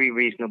 it's very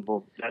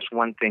reasonable. That's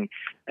one thing.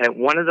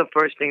 One of the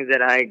first things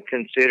that I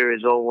consider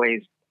is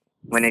always,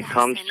 when it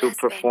comes to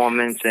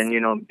performance, and you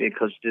know,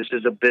 because this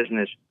is a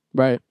business,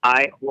 right?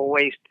 I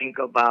always think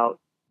about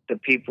the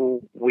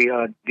people we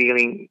are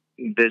dealing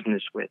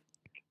business with.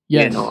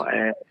 Yes. You know,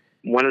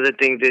 one of the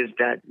things is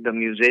that the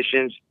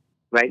musicians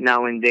right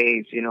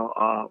nowadays, you know,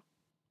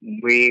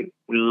 we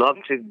love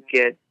to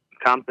get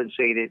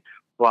compensated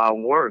for our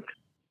work,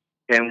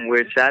 and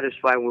we're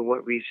satisfied with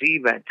what we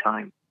receive at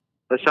time.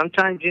 But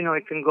sometimes, you know,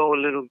 it can go a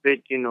little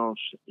bit, you know,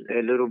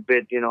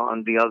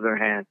 on the other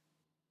hand.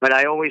 But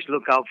I always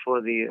look out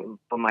for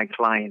my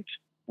clients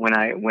when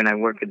I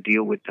work a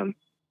deal with them,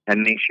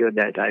 and make sure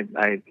that I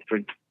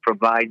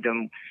provide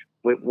them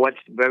with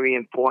what's very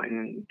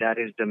important. That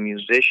is the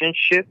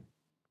musicianship,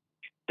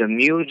 the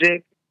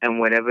music, and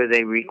whatever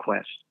they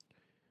request.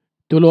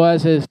 Tú lo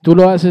haces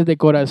de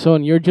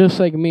corazón. You're just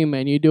like me,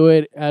 man. You do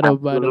it out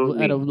of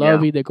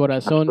love y de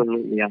corazón.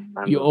 Absolutely, yeah.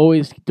 You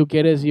always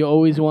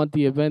want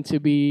the event to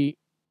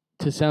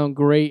sound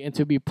great and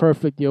to be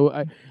perfect.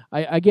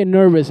 I get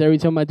nervous every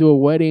time I do a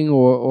wedding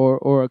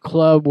or a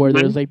club where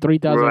there's like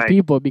 3,000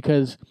 people,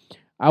 because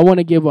I want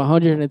to give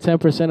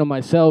 110% of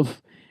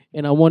myself,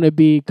 and I want to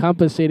be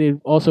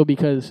compensated also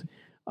because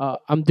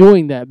I'm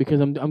doing that, because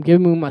I'm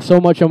giving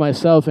so much of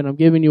myself, and I'm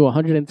giving you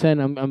 110.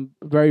 I'm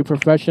very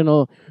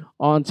professional,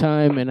 on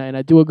time, and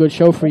I do a good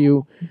show for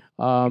you,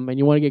 and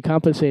you want to get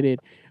compensated.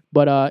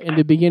 But in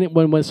the beginning,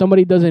 when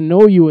somebody doesn't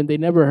know you and they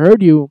never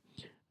heard you,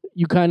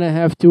 you kind of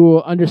have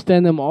to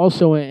understand them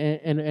also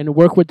and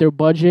work with their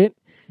budget.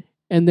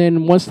 And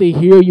then once they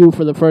hear you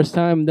for the first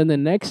time, then the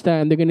next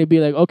time they're gonna be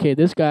like, okay,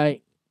 this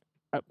guy.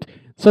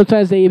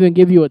 Sometimes they even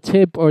give you a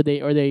tip, or they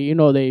you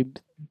know they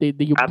you, when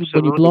you blow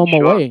Absolutely, them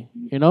sure. away,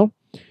 you know.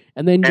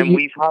 And then And you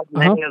we've had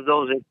many of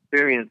those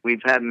experiences.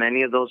 We've had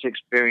many of those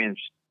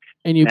experiences.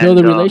 and you build a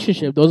And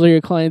relationship. Those are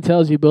your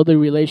clientels. You build a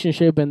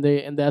relationship, and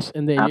it's just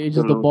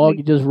the ball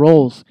absolutely. just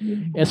rolls.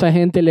 Esa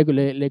gente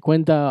le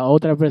cuenta a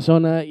otra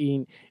persona,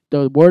 y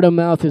the word of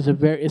mouth is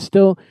it's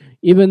still,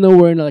 even though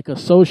we're in like a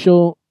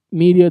social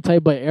media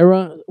type of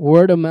era,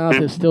 word of mouth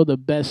is still the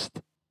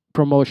best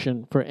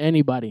promotion for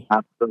anybody.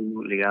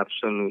 Absolutely,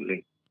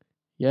 absolutely.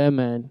 Yeah,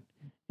 man.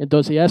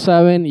 Entonces ya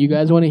saben, you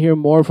guys want to hear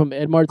more from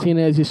Ed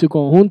Martinez y su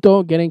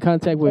conjunto, get in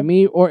contact with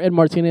me or Ed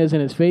Martinez in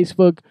his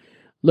Facebook.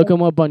 Look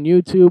him up on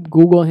YouTube.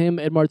 Google him,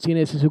 Ed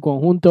Martinez y su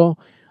conjunto.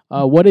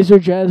 What is your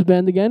jazz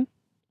band again?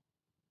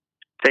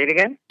 Say it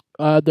again?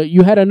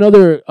 You had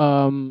another,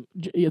 I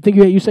think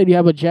you said you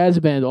have a jazz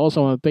band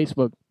also on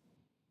Facebook.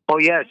 Oh,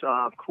 yes.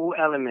 Cool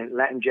Element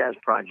Latin Jazz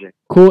Project.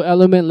 Cool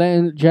Element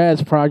Latin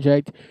Jazz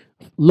Project.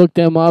 Look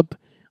them up.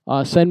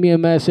 Send me a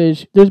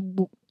message.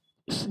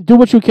 Do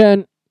what you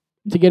can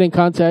to get in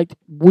contact.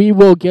 We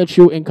will get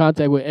you in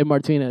contact with Ed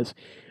Martinez.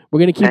 We're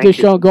going to keep this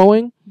show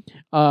going.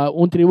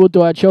 Un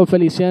tributo a Cheo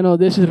Feliciano.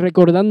 This is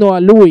recordando a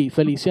Luis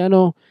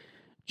Feliciano,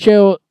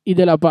 Cheo y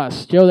de la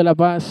Paz. Cheo de la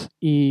Paz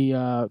y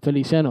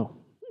Feliciano.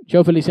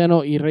 Cheo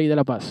Feliciano y Rey de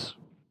la Paz.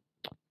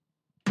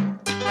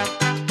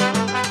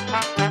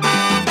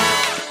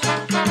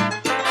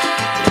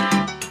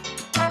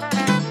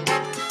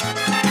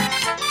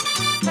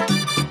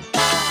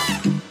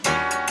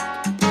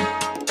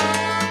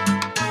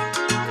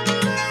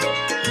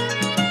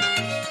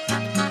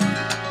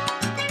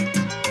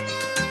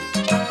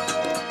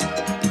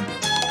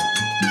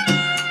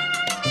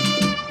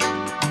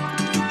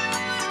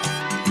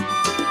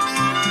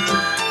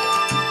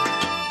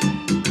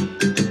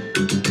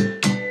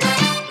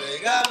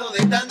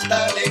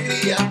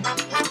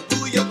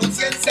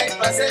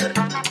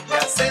 De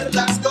hacer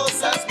las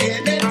cosas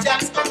bien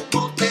hechas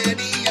como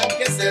tenían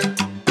que ser.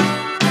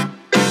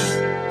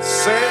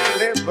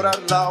 Celebrar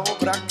la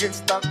obra que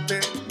está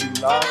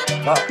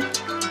terminada,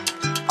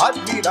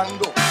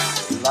 admirando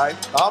la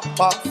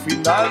etapa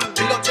final.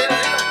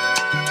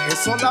 Es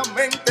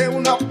solamente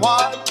una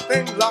parte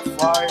en la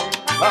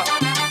faena,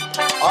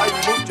 hay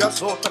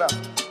muchas otras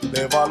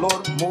de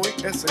valor muy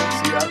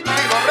esencial.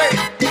 Digo, Rey,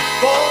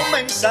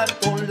 comenzar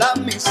con la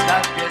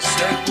amistad que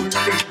se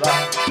cultiva,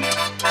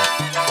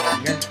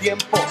 con el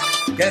tiempo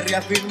que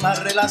reafirma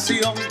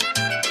relación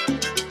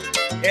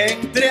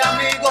entre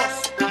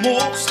amigos,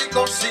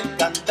 músicos y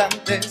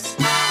cantantes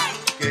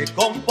que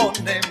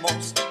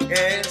componemos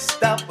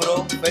esta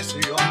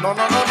profesión. No,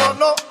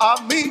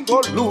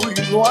 amigo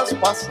Luis, no has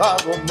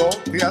pasado, no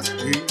te has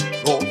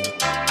ido.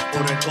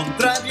 Por el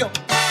contrario,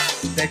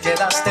 te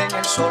quedaste en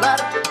el solar,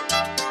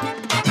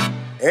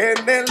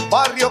 en el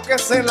barrio que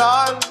es el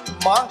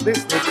alma de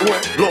este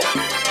pueblo,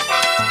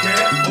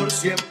 que por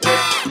siempre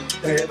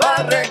te va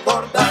a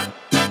recordar.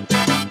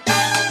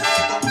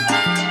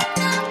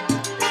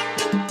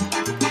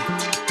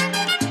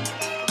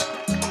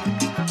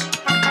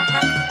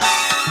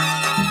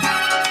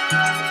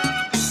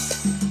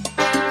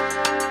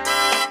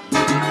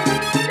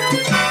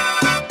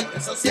 Por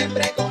eso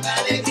siempre con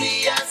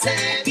alegría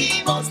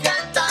seguimos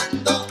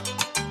cantando,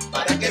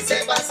 para que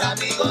sepas,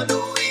 amigo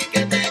Luis,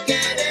 que te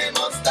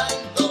queremos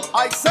tanto.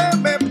 Ay, se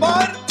me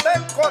parte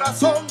el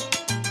corazón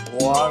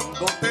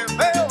cuando te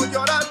veo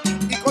llorar,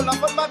 y con la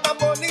forma tan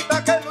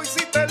bonita que lo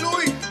hiciste,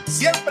 Luis,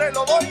 siempre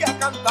lo voy a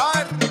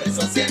cantar. Por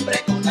eso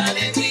siempre con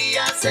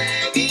alegría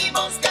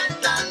seguimos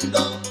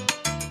cantando,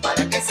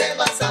 para que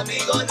sepas,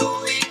 amigo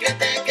Luis, que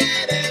te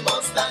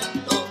queremos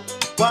tanto.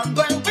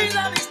 Cuando en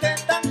vida viste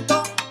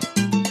tanto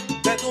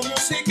de tu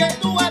música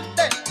y tu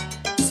arte,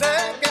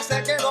 sé que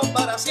se quedó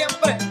para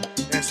siempre,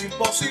 es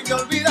imposible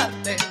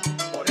olvidarte.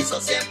 Por eso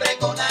siempre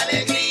con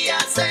alegría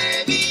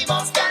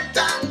seguimos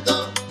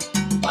cantando,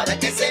 para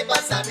que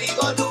sepas,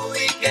 amigo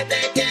Luis, que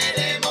te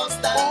queremos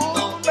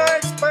tanto. Una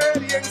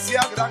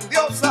experiencia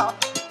grandiosa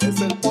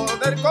es el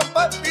poder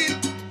compartir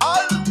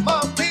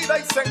alma, vida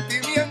y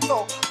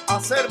sentimiento,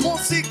 hacer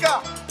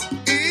música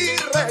y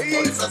reír.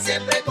 Por eso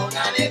siempre con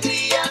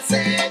alegría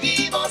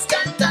seguimos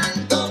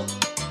cantando,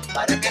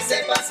 para que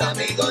sepas,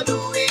 amigo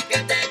Luis, que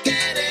te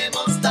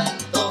queremos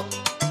tanto.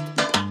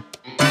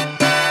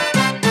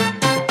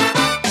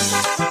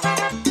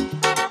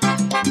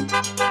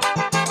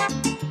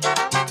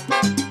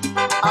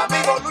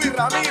 Amigo Luis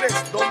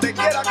Ramírez, donde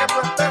quiera que tú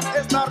estés,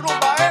 esta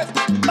rumba es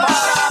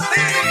para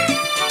ti.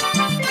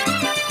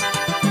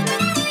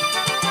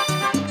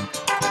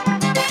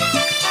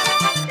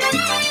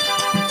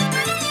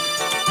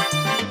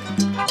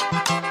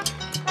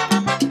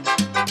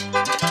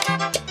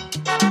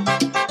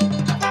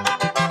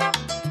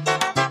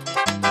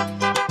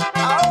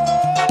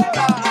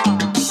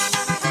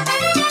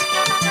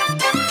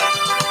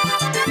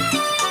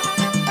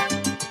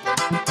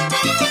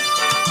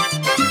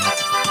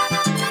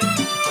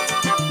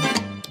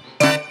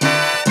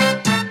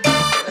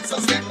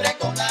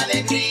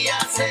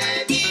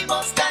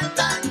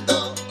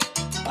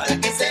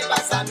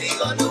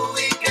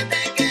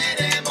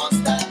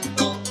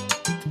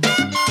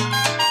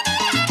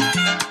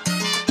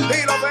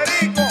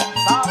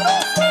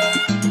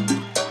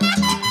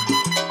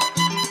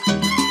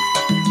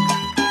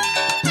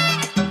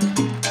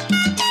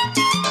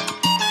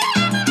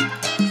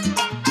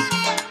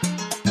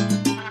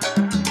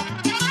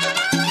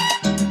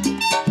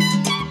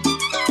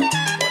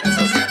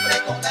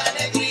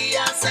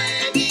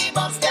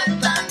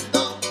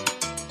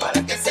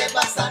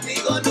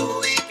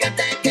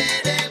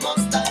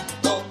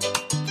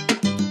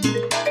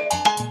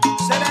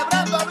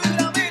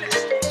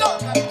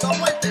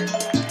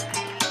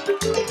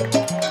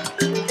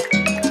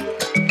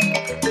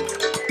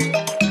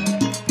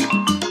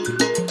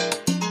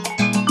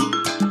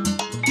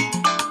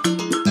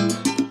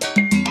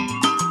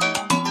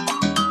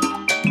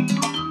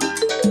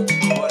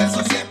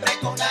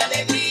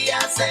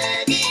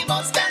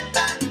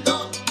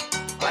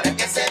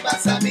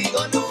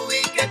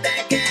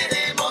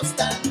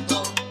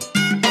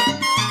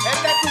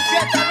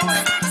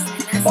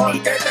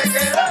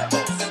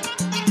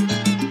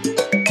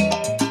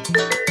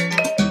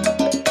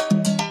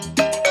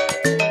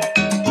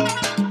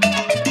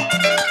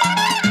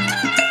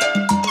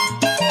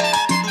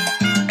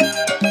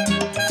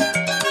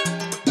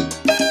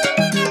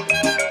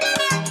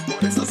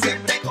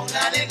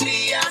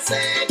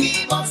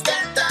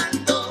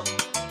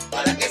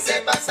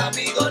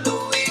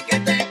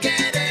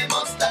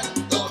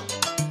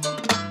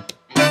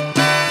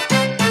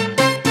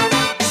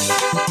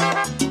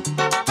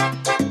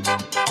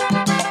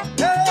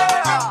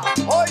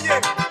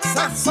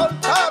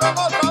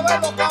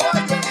 mueve los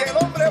caballos y el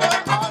hombre va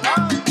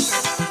adelante.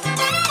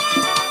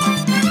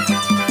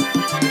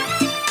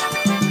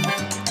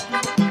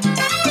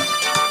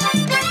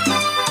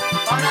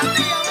 Para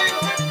ti,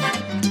 amigo.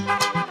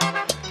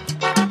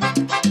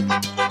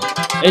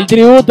 El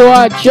tributo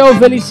a Cheo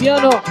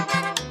Feliciano.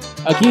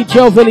 Aquí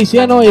Cheo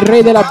Feliciano, el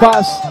rey de la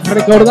paz,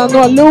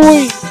 recordando a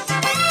Louis.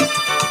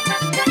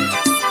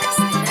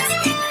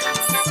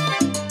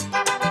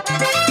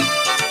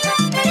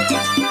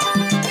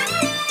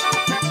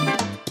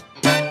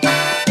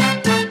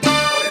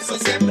 Por eso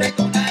siempre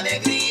con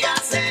alegría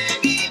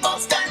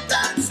seguimos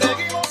cantando.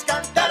 Seguimos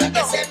cantando. Para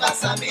que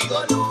sepas, amigo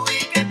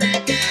Louis, que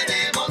te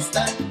queremos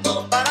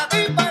tanto. Para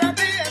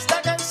ti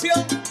esta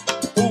canción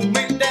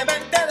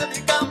humildemente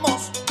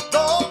dedicamos.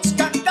 Dos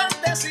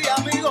cantantes y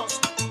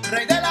amigos,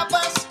 Rey de la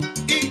Paz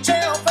y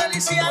Cheo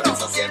Feliciano. Por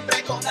eso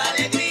siempre con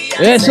alegría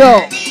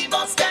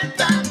seguimos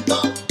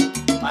cantando.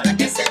 Para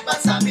que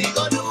sepas,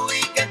 amigo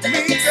Louis, que te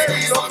mi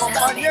querido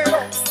compañero,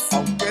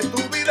 aunque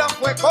tu vida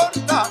fue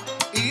corta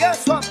y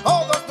eso a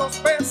todos nos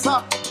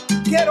pesa,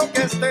 quiero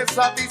que estés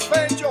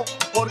satisfecho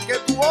porque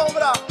tu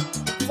obra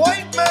fue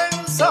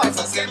inmensa. Por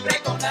eso siempre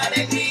con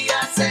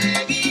alegría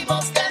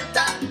seguimos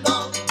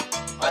cantando.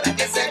 Para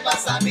que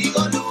sepas,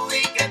 amigo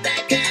Louis, que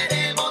te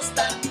queremos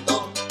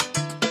tanto.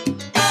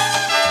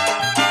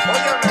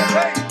 Óyeme,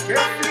 rey, qué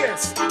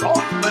fiesta. No,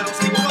 pero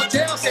seguro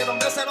Cheo, si el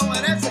hombre se lo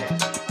merece.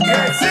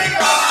 ¡Que siga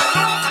la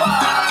rumba!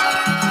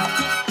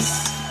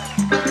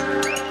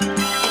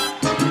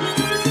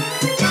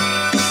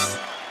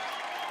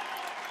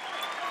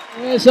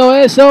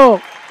 Eso.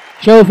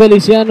 Cheo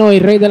Feliciano y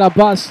Rey de la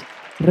Paz,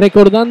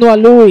 recordando a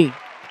Louis.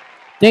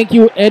 Thank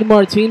you, Ed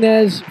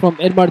Martinez, from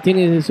Ed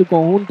Martinez y su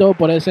conjunto,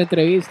 por esa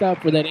entrevista,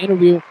 for that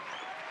interview.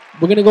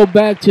 We're going to go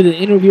back to the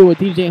interview with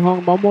DJ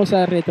Hong. Vamos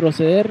a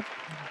retroceder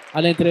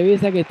a la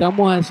entrevista que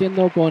estamos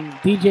haciendo con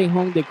DJ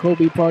Hong de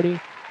Kobe Party.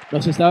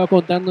 Nos estaba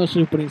contando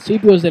sus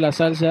principios de la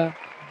salsa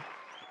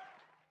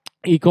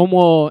y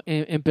cómo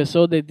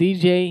empezó de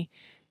DJ.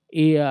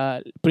 Y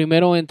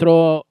primero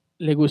entró,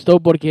 le gustó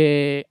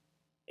porque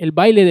el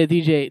baile de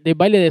DJ, del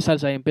baile de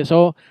salsa,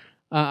 empezó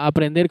a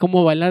aprender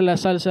cómo bailar la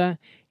salsa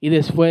y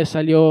después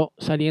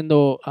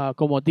saliendo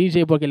como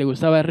DJ porque le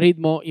gustaba el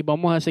ritmo. Y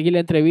vamos a seguir la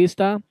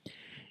entrevista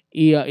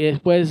y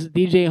después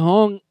DJ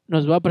Hong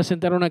nos va a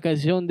presentar una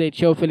canción de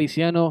Cheo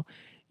Feliciano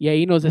y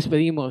ahí nos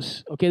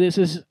despedimos. Okay, this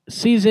is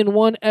Season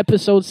 1,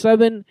 Episode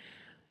 7,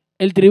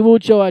 el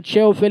tributo a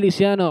Cheo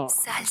Feliciano.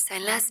 Salsa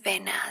en las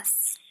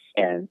venas.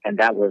 And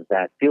that was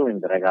that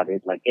feeling that I got.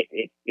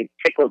 It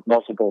tickled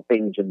multiple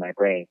things in my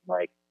brain,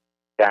 like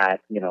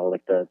that,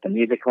 like the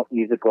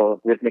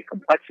musical rhythmic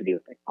complexity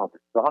of it. Oh,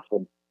 this is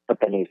awesome. But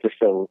then it's just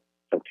so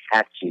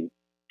catchy,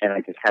 and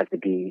I just had to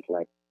be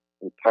like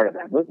part of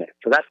that movement.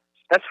 So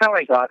that's how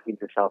I got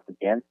into salsa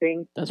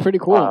dancing. That's pretty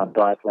cool.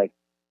 But like,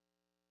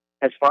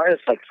 as far as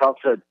like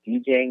salsa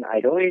DJing,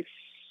 I've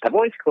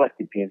always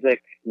collected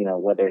music,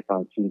 whether it's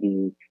on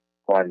CD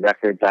or on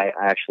records. I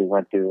actually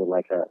went through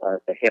like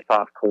a hip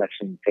hop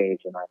collection phase,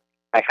 and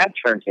I had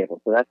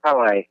turntables. So that's how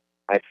I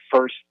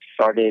first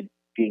started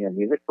being a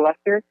music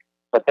collector.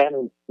 But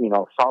then,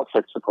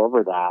 salsa took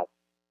over that.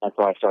 And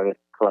so I started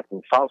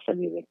collecting salsa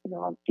music,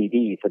 on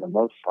CD for the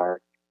most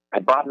part. I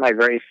bought my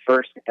very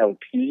first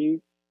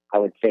LP, I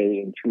would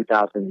say, in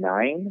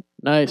 2009.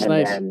 Nice.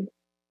 And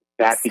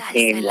that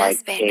became like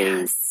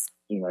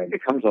it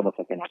becomes almost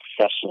like an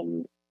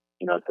obsession,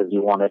 because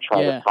you want to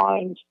try to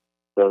find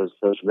those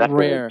records,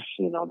 rare,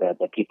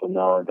 that people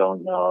know or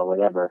don't know or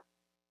whatever.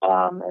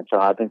 And so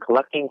I've been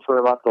collecting for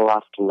about the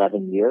last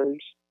 11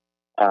 years.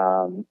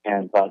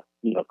 But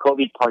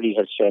Kobe Party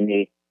has shown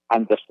me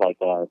I'm just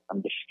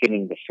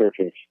skimming the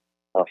surface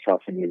of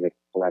salsa music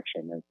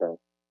collection. And so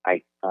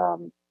I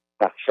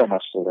got so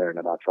much to learn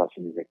about salsa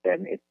music.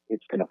 And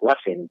it's been a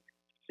blessing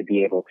to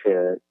be able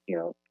to,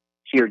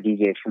 hear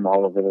DJs from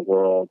all over the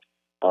world,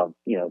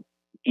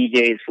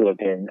 DJs who have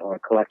been, or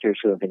collectors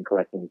who have been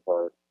collecting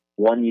for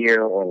 1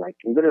 year or like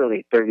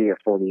literally 30 or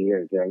 40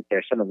 years.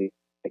 There's some of these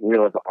like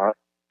real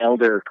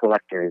elder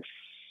collectors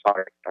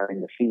are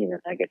in the scene,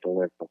 and I get to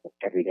learn from them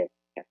every day.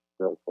 Yeah,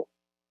 really cool.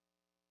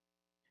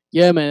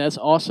 Yeah, man, that's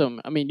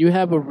awesome. I mean, you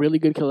have a really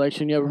good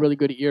collection. You have a really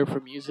good ear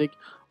for music.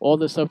 All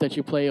the stuff that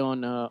you play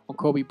on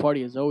Kobe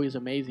Party is always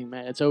amazing,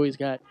 man. It's always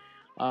got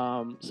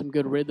some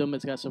good rhythm.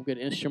 It's got some good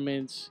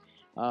instruments.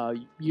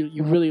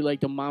 You really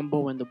like the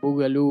mambo and the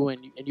boogaloo,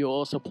 and you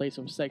also play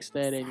some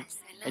sextet,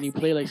 and you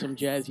play like some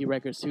jazzy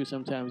records too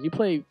sometimes. You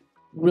play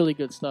really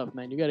good stuff,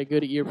 man. You got a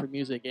good ear for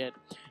music,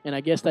 and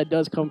I guess that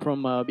does come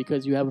from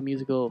because you have a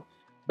musical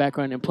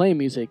background and playing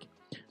music.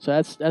 So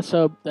that's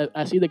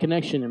I see the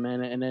connection,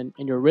 man, and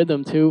your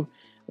rhythm too.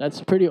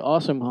 That's pretty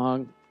awesome,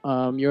 Hong.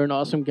 You're an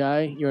awesome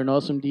guy. You're an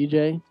awesome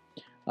DJ.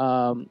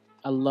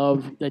 I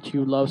love that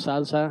you love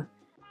salsa.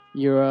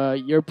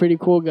 You're a pretty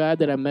cool guy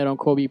that I met on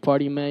Kobe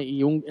Party, man.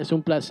 Es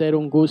un placer,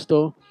 un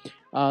gusto.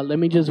 Let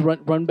me just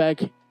run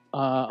back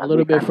a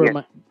little bit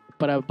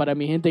para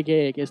mi gente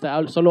que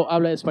está solo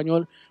habla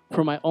español.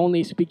 For my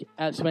only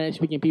Spanish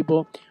speaking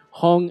people,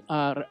 Hong,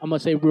 I'm gonna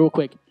say real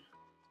quick.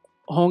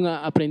 Hong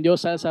aprendió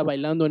salsa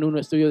bailando en un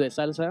estudio de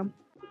salsa.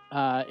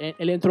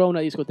 Él entró a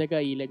una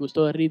discoteca y le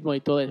gustó el ritmo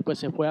y todo. Después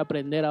se fue a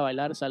aprender a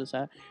bailar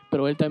salsa,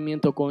 pero él también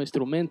tocó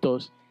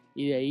instrumentos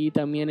y de ahí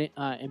también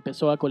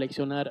empezó a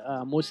coleccionar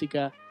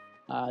música,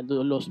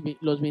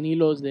 los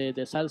vinilos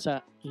de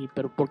salsa,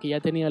 pero porque ya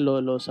tenía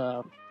los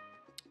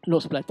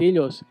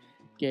platillos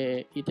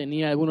y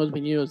tenía algunos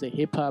vinilos de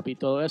hip hop y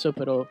todo eso,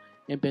 pero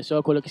empezó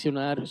a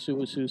coleccionar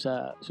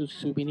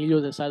sus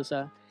vinilos de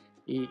salsa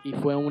y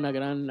fue un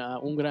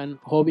gran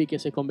hobby que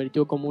se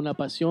convirtió como una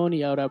pasión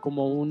y ahora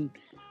como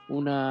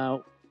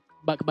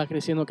va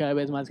creciendo cada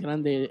vez más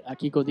grande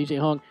aquí con DJ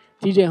Hong.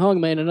 DJ Hong,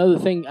 man, another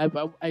thing,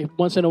 I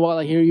once in a while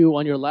I hear you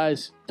on your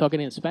lives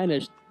talking in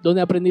Spanish.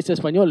 ¿Dónde aprendiste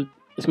español?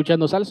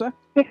 ¿Escuchando salsa?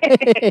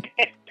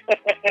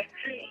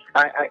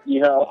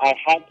 I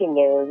had to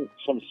learn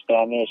some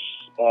Spanish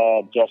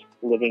just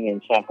living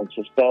in San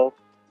Francisco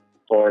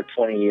for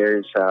 20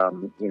 years.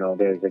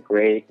 There's a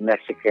great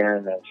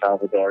Mexican and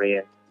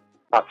Salvadorian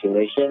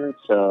population.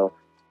 So,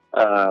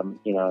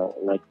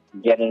 like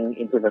getting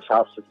into the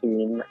salsa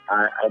scene,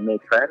 I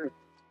made friends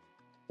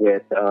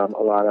with a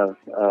lot of,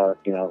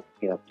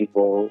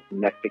 people,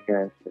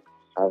 Mexicans,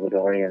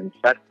 Salvadorians.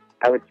 That,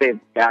 I would say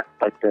that's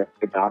like the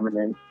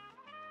predominant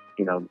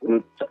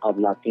groups of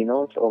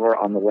Latinos over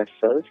on the West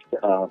Coast.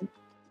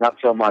 Not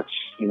so much,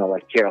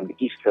 like here on the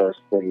East Coast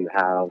where you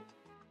have,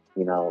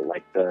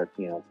 like the,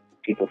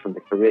 people from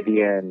the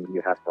Caribbean,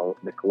 you have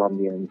the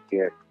Colombians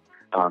here,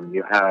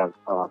 you have,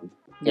 a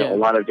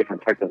lot of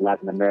different parts of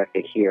Latin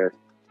America here.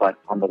 But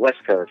on the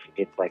West Coast,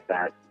 it's like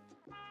that,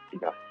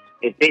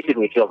 it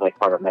basically feels like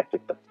part of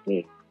Mexico to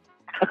me.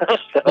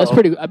 So, that's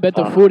pretty. I bet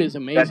the food is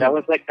amazing. That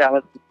was the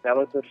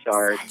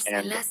start,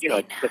 and just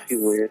a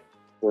few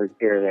words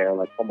here or there,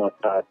 like almost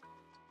like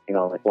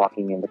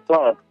walking in the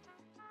club.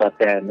 But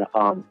then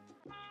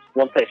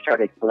once I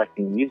started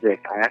collecting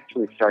music, I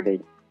actually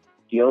started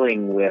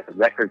dealing with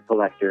record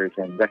collectors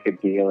and record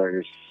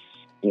dealers,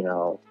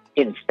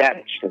 in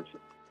Spanish, because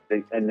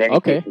in many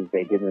cases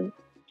they didn't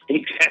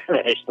speak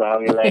Spanish. So I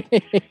mean, like,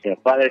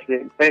 ¿cuál es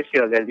el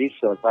precio del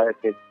disco? ¿Cuál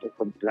es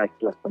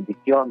la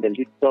condición del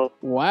disco?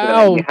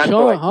 Wow,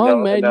 Cheo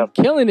Hong, man, you're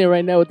killing it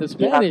right now with the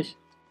Spanish.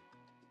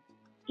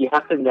 You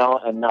have to know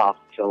enough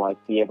to like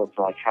be able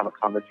to like have a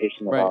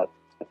conversation about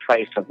the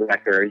price of the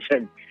records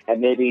and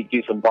maybe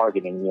do some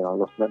bargaining.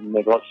 Los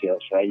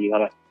negocios, right? You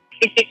gotta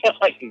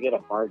you get a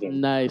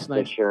bargain. Nice.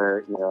 Make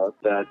sure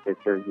that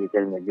you're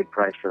getting a good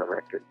price for the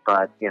record.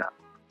 But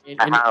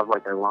I have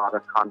like a lot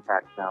of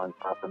contacts now in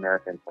South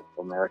America and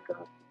Central America.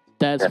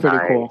 That's pretty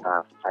cool.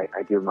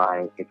 I do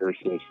my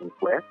negotiations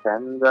with,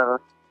 and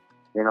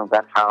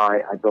that's how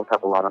I built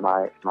up a lot of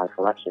my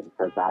collection,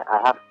 because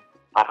I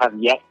have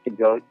yet to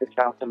go to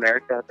South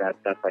America.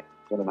 That's like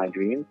one of my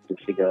dreams, is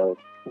to go.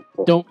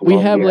 Don't we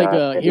have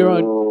like here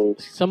on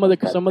some of the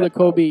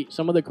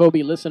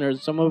Kobe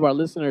listeners, some of our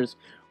listeners,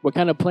 we're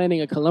kind of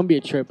planning a Colombia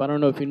trip. I don't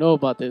know if you know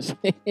about this.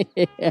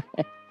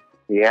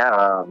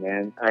 Yeah,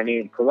 man. I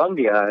mean,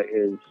 Colombia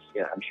is,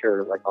 I'm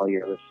sure like all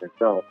your listeners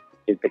know,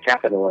 is the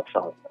capital of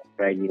salsa,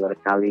 right? You go to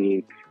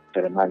Cali,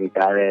 to the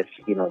Navidades,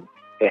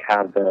 they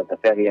have the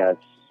ferias,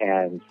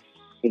 and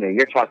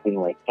you're talking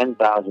like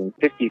 10,000,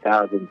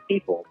 50,000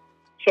 people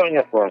showing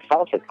up for a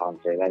salsa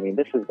concert. I mean,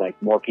 this is like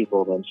more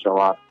people than show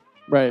up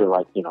to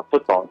like,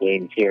 football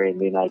games here in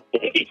the United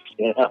States,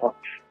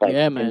 Like,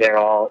 yeah, man. And they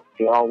all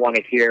want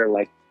to hear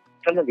like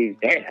some of these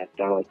bands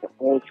are like the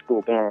old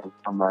school bands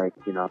from like,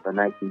 the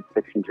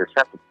 1960s or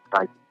 70s.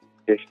 Like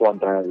this one,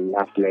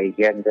 Las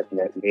Leyendas,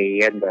 de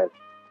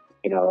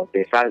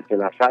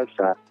la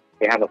Salsa.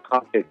 They have a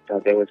concert.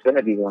 There was going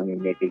to be one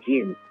in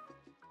Medellin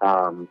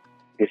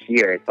this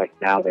year. It's like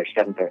now their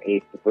 7th or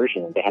 8th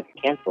version, and they had to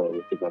cancel it,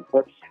 which is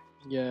unfortunate.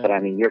 Yeah. But I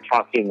mean, you're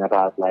talking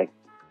about like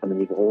some of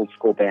these old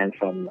school bands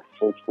from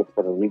old school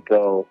Puerto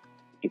Rico.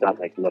 You got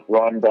like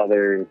LeBron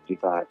Brothers. You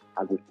got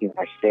Agustin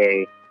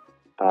Arce,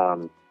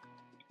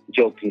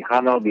 Joe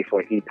Quijano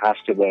before he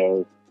passed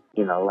away.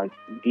 Like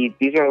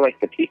these are like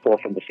the people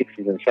from the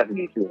 60s and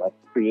 70s who like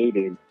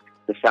created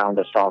the sound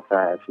of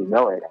salsa as we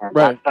know it, and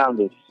that sound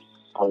is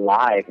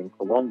alive in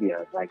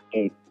Colombia. Like,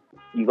 hey,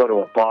 you go to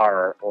a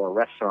bar or a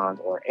restaurant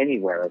or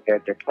anywhere, they're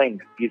playing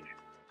the music.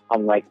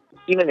 Unlike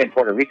even in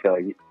Puerto Rico,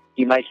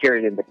 you might hear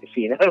it in the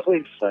casinos,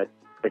 but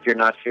you're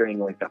not hearing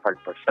like the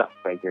hardcore stuff,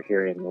 right? You're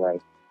hearing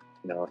like,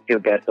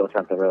 Gilberto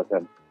Santa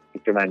Rosa,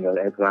 Victor Manuel,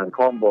 El Gran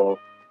Combo.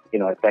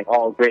 It's like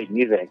all great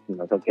music.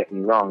 Don't get me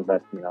wrong,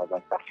 but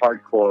like the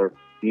hardcore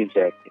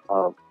music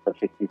of the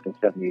 60s and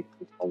 70s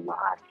is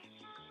alive.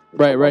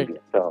 Right.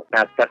 So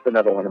that's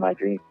another one of my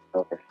dreams.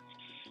 Okay.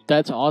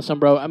 That's awesome,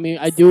 bro. I mean,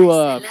 I do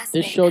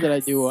this show that I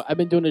do. I've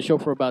been doing this show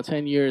for about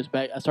 10 years.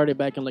 I started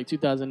back in like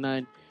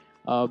 2009,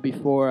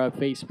 before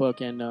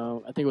Facebook and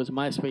I think it was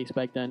MySpace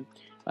back then.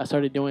 I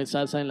started doing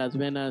Salsa en las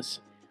Venas.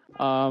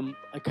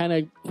 I kind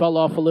of fell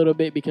off a little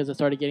bit because I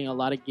started getting a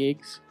lot of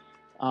gigs.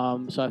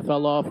 So I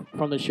fell off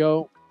from the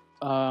show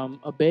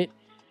a bit.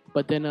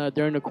 But then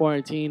during the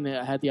quarantine,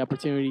 I had the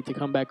opportunity to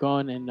come back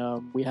on,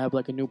 and we have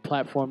like a new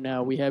platform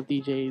now. We have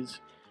DJs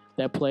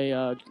that play.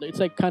 It's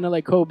like kind of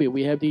like Kobe.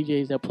 We have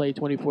DJs that play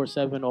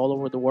 24/7 all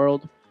over the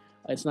world.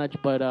 It's not,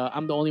 but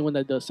I'm the only one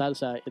that does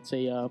salsa.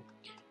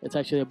 It's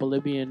actually a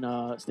Bolivian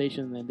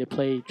station, and they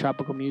play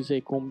tropical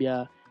music,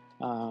 cumbia,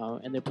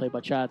 and they play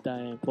bachata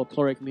and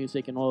folkloric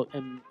music and all,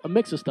 and a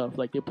mix of stuff.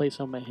 Like they play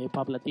some hip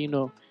hop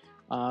Latino.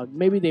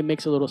 Maybe they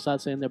mix a little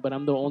salsa in there, but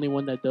I'm the only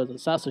one that does a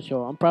salsa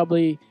show. I'm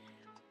probably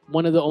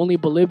one of the only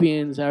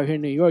Bolivians out here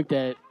in New York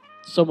that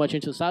so much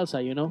into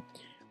salsa, you know.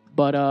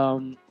 But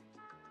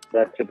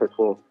that's super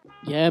cool.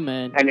 Yeah,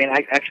 man. I mean,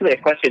 actually, a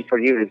question for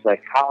you is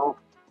like, how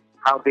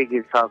big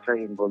is salsa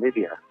in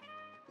Bolivia?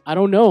 I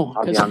don't know.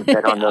 I'll be honest,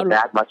 I don't know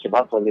that much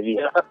about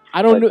Bolivia.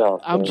 I don't know.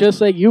 I'm just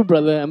like you,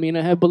 brother. I mean,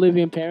 I have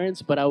Bolivian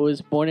parents, but I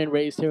was born and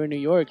raised here in New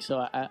York, so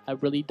I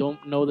really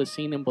don't know the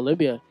scene in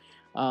Bolivia.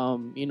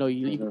 You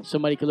know,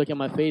 somebody could look at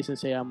my face and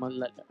say,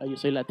 yo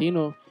soy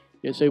Latino,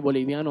 yo soy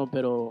Boliviano,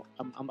 pero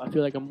I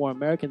feel like I'm more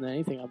American than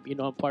anything.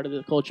 I'm part of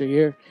the culture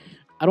here.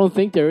 I don't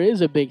think there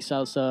is a big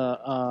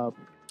salsa,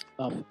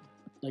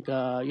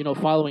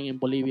 following in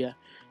Bolivia.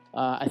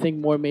 I think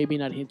more maybe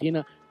in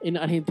Argentina. In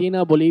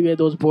Argentina, Bolivia,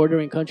 those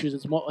bordering countries,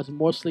 it's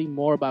mostly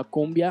more about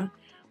cumbia,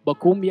 but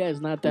cumbia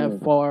is not that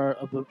far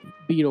of a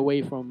beat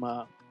away from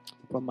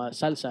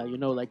salsa. You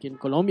know, like in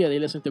Colombia, they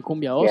listen to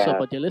cumbia also,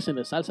 but they listen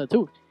to salsa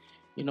too.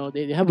 You know,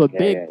 they have a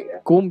big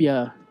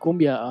cumbia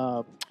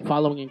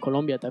following in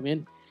Colombia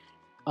también.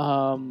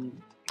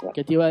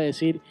 ¿Qué te iba a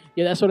decir?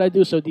 Yeah, that's what I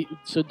do. So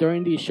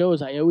during these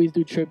shows, I always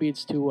do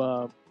tributes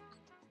to.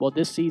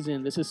 This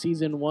is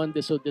season 1.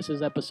 This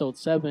is episode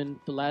 7.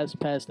 The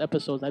past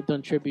episodes, I've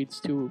done tributes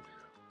to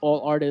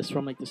all artists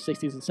from like the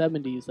 60s and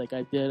 70s. Like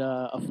I did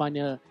a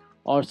Fania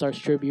All Stars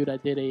tribute. I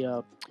did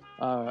a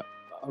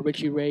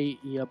Richie Ray,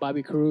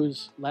 Bobby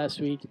Cruz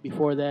last week.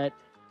 Before that,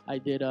 I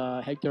did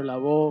Hector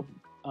Lavoe.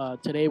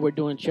 Today we're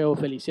doing Cheo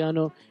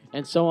Feliciano,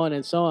 and so on,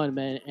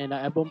 man. And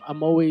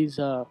I'm always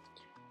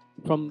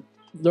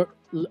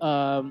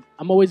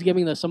I'm always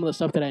giving some of the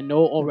stuff that I know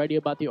already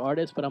about the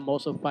artist, but I'm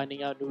also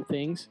finding out new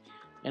things,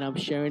 and I'm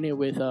sharing it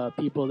with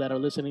people that are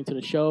listening to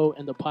the show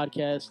and the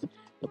podcast.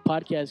 The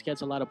podcast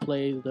gets a lot of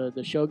plays.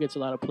 The show gets a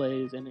lot of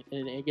plays, and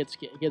it gets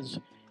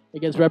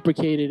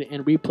replicated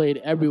and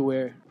replayed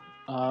everywhere.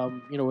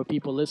 Where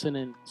people listen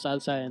in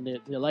salsa and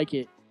they like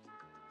it.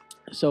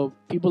 So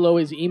people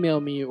always email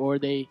me, or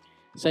they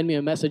send me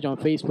a message on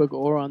Facebook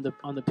or on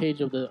the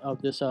page of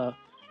this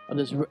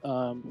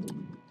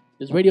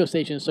radio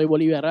station, Soy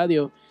Bolivia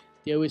Radio.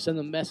 They always send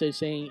a message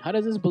saying, "How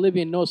does this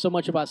Bolivian know so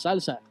much about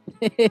salsa?"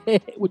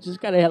 Which is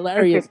kind of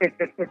hilarious.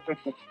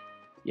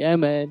 Yeah,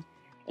 man.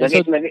 Let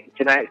me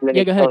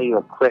tell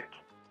you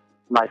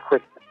my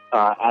quick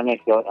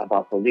anecdote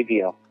about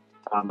Bolivia.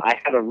 I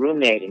had a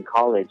roommate in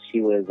college.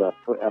 He was a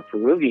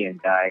Peruvian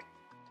guy,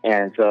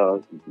 and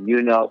so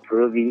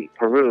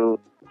Peru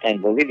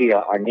and Bolivia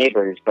are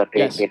neighbors, but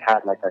they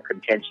had like a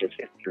contentious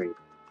history.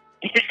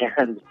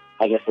 And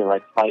I guess they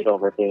like fight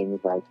over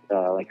things like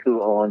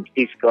who owns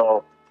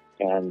Pisco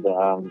and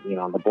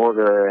on the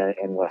border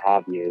and what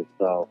have you.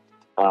 So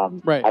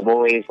I've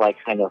always thought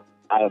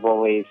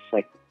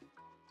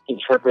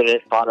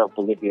of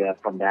Bolivia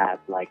from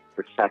that like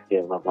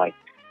perspective of like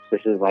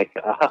this is like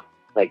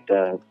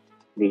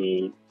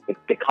the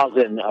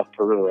cousin of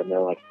Peru, and they're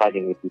like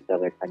fighting with each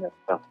other kind of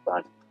stuff.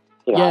 But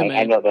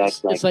I know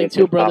that it's like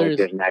two brothers.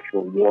 There's an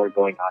actual war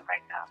going on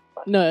right now.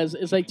 But. No,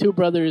 it's like two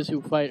brothers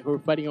who are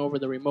fighting over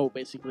the remote,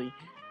 basically.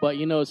 But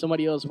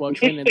somebody else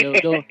walks in and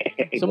they'll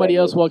somebody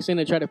else walks in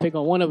and try to pick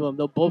on one of them.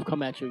 They'll both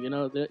come at you.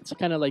 It's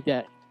kind of like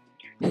that.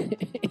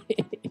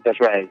 That's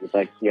right. It's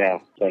like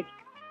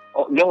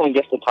no one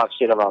gets to talk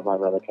shit about my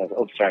brother.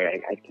 Sorry,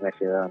 I can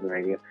say that on the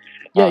radio.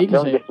 Yeah, you can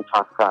no say one gets to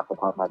talk crap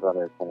about my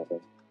brother, kind of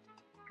thing.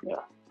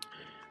 Yeah.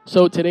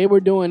 So today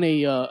we're doing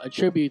a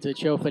tribute to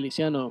Cheo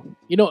Feliciano.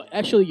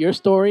 Actually your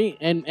story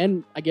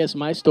and I guess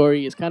my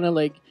story is kind of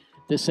like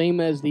the same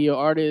as the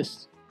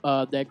artists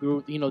that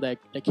grew, that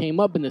came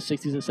up in the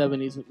 60s and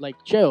 70s, like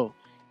Cheo.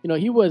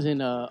 He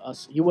wasn't a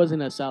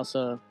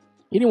salsa.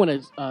 He didn't want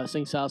to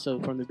sing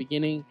salsa from the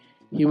beginning.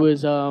 He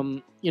was,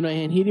 and he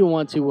didn't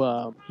want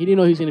to. He didn't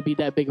know he was going to be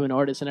that big of an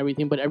artist and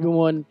everything. But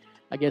everyone,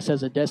 I guess,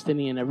 has a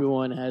destiny, and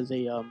everyone has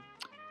a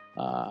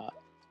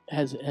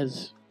has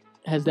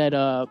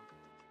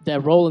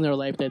that role in their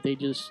life that they're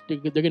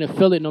gonna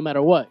fill it no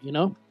matter what,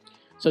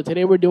 So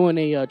today we're doing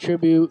a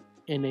tribute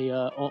and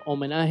a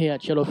homenaje a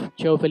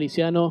Cheo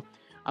Feliciano.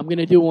 I'm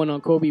gonna do one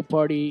on Kobe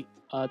Party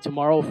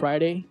tomorrow,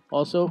 Friday,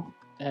 also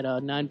at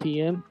 9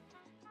 p.m.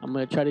 I'm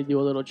gonna try to do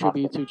a little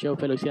tribute to Cheo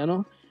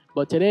Feliciano.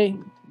 But today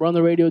we're on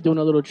the radio doing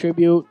a little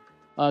tribute.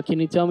 Can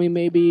you tell me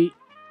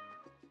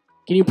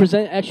can you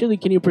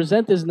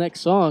present this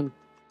next song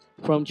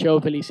from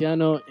Cheo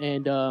Feliciano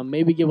and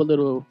maybe give a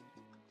little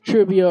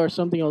trivia or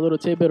something, a little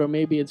tidbit, or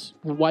maybe it's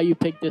why you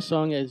picked this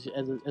song as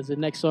the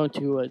next song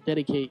to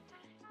dedicate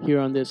here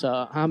on this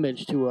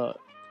homage to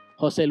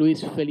Jose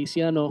Luis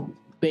Feliciano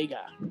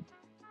Vega.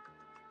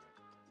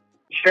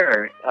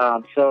 Sure.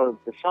 So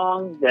the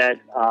song that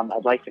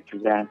I'd like to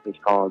present is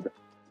called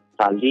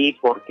Salí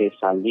porque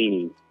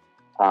salí.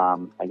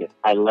 I guess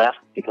I left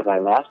because I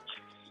left.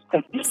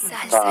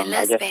 Salsa en I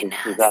las guess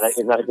venas. is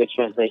that a good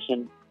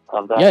translation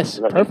of that? Yes,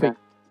 Does that make sense?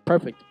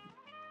 perfect.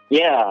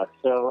 Yeah.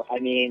 So I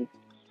mean,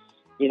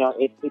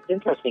 it's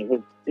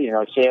interesting.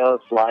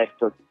 Cheo's life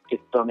took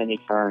so many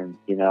turns,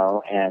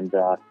 and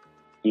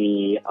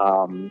he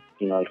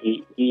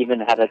even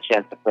had a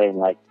chance to play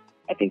in I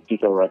think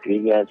Tito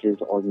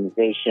Rodriguez's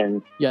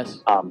organization.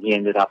 Yes. He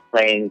ended up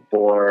playing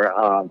for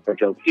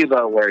Joe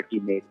Cuba, where he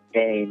made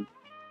fame.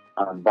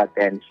 But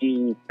then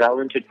he fell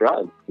into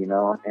drugs,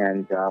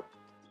 and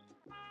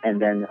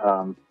then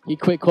he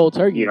quit cold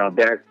turkey.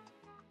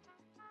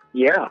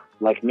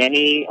 Like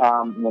many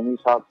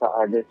salsa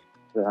artists,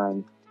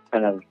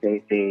 kind of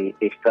they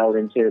fell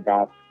into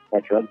that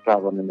drug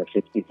problem in the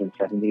 60s and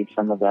 70s.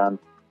 Some of them,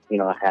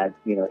 had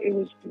it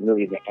was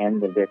really the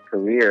end of their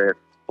career,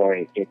 or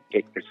it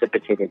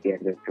precipitated the end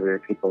of their career.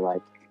 People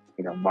like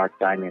Mark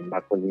Diamond,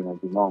 Marcolino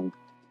Dumont.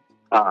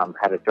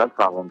 Had a drug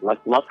problem.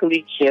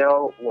 Luckily,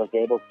 Cheo was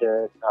able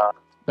to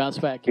bounce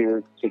back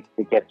to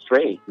get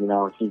straight. He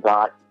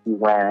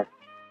went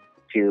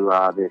to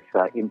this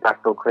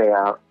Impacto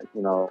Crea,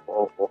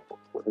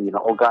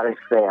 Hogares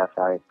Crea,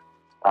 sorry,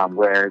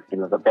 where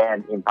the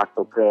band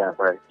Impacto Crea,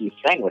 where he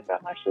sang with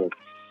them actually.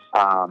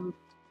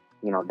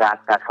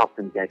 That helped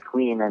him get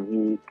clean, and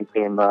he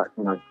became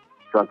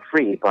drug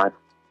free. But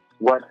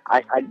what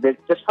it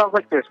just felt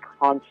like there's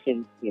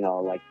constant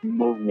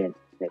movement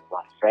in his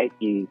life, right?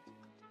 He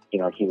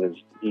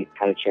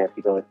had a chance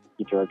to go with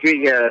Tito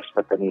Rodriguez,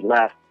 but then he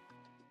left.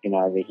 He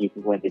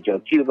went to Joe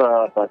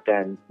Cuba, but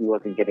then he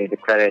wasn't getting the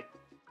credit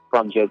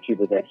from Joe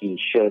Cuba that he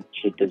should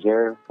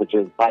deserve, which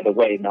is, by the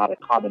way, not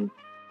an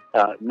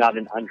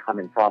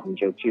uncommon problem.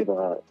 Joe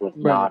Cuba was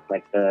not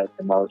the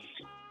most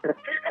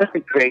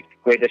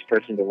greatest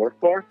person to work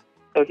for,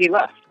 so he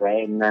left,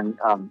 right? And then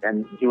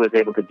and he was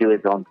able to do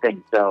his own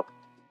thing. So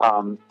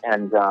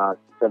the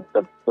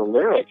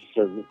lyrics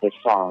of this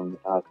song,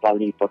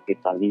 "Salí porque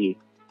salí."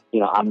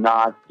 I'm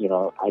not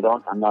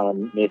a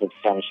native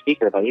Spanish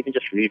speaker, but even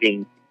just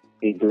reading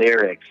these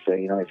lyrics,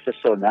 it's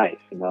just so nice.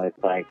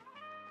 It's like,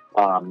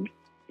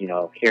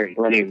 here,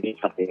 let me read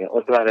something.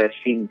 Otra vez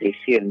sin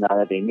decir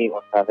nada de mí,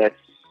 otra vez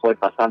voy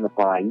pasando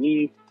por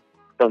allí,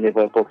 donde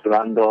voy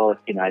postulando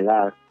sin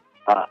hallar,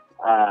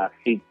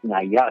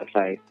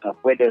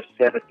 puede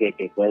ser que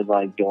te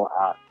vuelva yo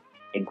a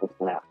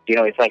encontrar.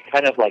 It's like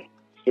kind of like,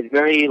 it's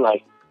very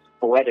like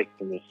poetic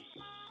to me.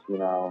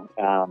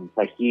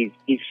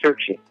 He's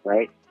searching,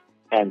 right?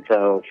 And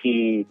so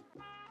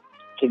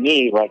to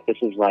me, this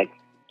is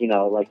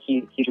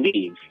he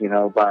leaves,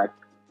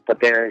 but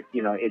there,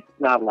 it's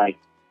not like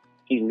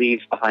he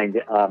leaves behind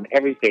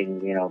everything,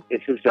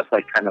 this is just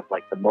kind of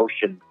the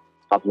motion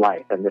of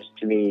life. And this,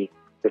 to me,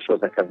 this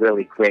was a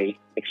really great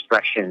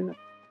expression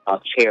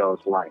of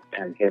Cheo's life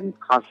and him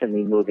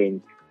constantly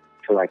moving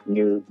to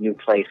new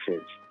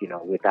places,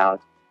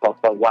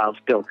 but while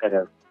still kind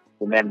of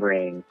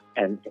remembering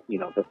and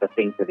the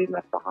things that he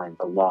left behind,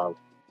 the love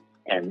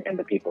and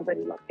the people that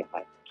he left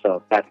behind.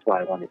 So that's why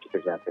I wanted to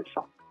present this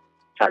song.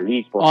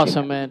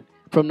 Awesome, man.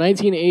 From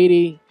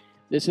 1980,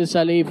 this is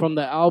Salí from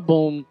the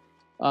album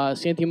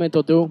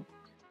Sentimiento Tu.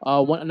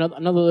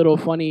 Another little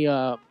funny,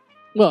 well,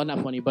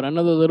 not funny, but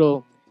another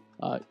little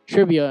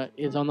trivia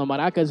is on the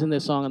maracas in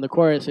this song. In the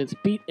chorus, it's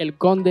Pete El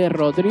Conde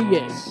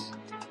Rodriguez.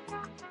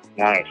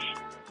 Nice.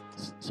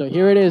 So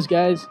here it is,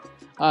 guys.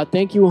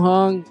 Thank you,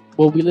 Hong.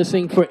 We'll be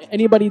listening for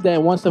anybody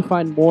that wants to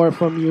find more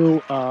from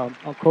you on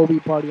Kobe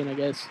Party, and I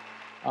guess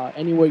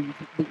anywhere.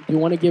 Do you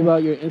want to give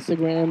out your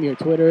Instagram, your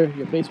Twitter,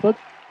 your Facebook?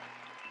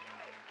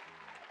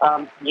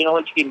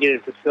 What you can do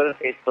is just go to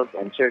Facebook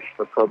and search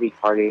for Kobe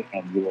Party,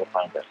 and you will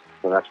find us.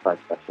 So that's my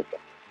specific.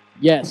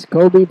 Yes,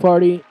 Kobe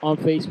Party on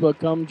Facebook.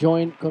 Come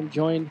join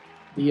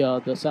the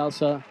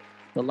salsa,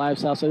 the live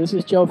salsa. This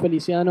is Cheo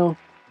Feliciano.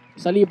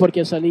 Salí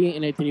porque salí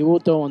in a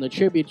tributo on the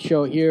tribute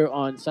show here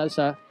on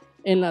Salsa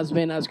en Las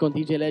Venas con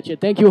DJ Leche.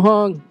 Thank you,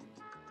 Hong.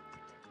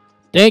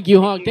 Thank you,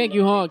 Hong. Thank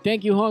you, Hong.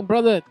 Thank you, Hong,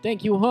 brother.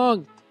 Thank you,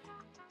 Hong.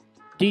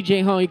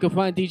 DJ Hong. You can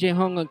find DJ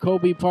Hong on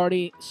Kobe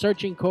Party.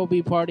 Searching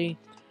Kobe Party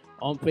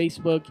on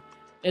Facebook.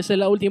 Esa es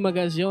la última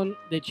canción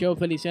de Cheo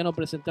Feliciano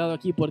presentado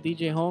aquí por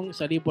DJ Hong.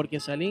 Salí porque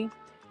salí.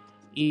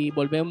 Y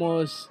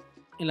volvemos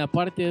en la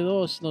parte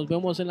 2. Nos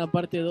vemos en la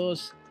parte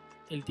 2.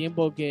 El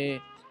tiempo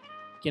que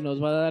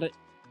nos va a dar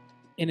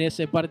en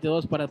esa parte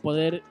 2 para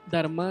poder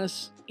dar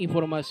más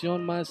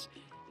información, más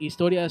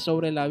historias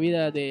sobre la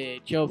vida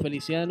de Cheo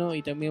Feliciano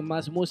y también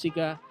más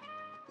música.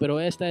 Pero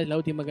esta es la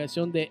última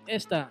canción de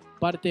esta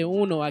parte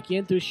 1 aquí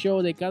en tu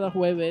show de cada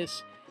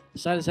jueves,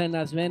 Salsa en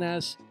las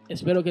Venas.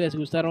 Espero que les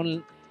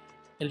gustaron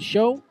el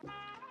show.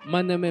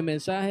 Mándenme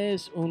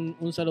mensajes.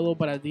 Un saludo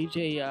para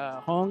DJ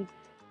Hong,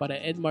 para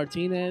Ed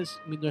Martínez,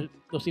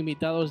 los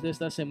invitados de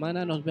esta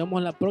semana. Nos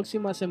vemos la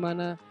próxima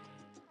semana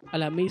a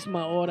la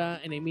misma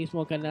hora en el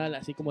mismo canal,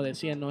 así como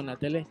decían, ¿no?, en la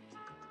tele.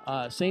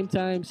 Same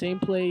time, same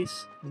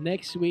place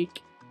next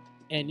week.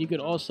 And you could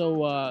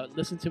also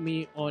listen to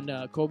me on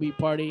Kobe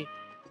Party.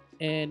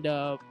 And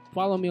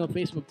follow me on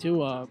Facebook too,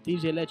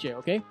 DJ Leche,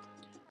 okay?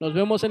 Nos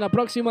vemos en la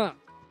próxima.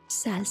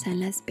 Salsa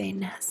en las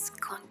venas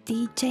con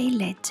DJ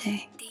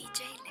Leche.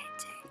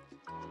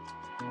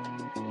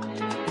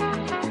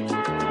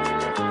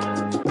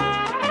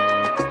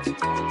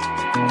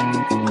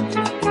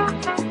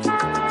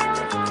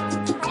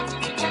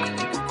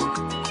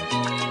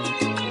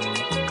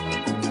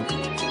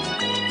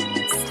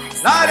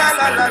 La la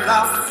la la la,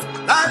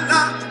 la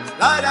la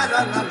la la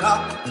la la la,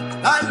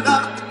 la la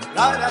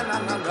la la la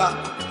la la,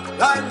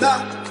 la la,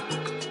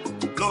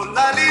 lo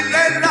la li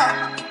le la,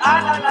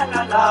 la la la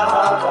la la,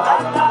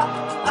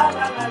 la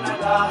la la la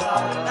la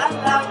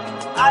la,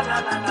 la la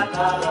la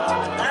la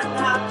la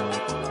la.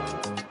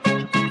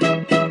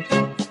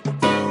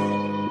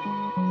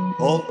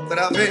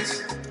 Otra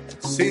vez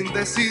sin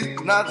decir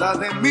nada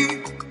de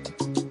mí,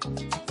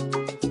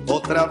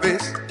 otra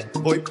vez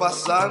voy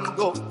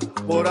pasando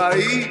por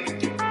ahí,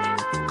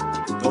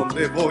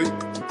 donde voy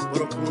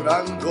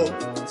procurando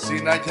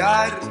sin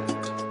hallar.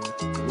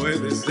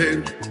 Puede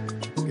ser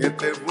que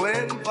te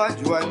vuelva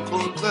yo a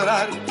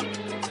encontrar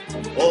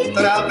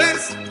otra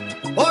vez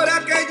por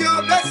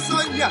aquello de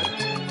soñar.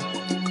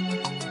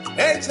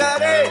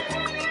 Echaré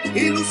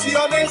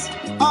ilusiones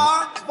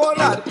a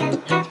volar,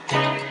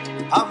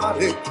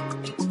 amaré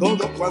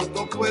todo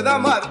cuanto pueda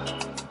amar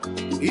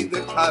y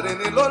dejar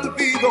en el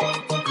olvido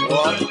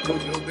cuanto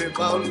yo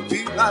deba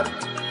olvidar.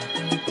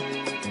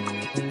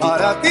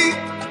 Para ti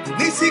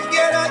ni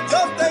siquiera yo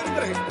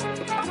tendré,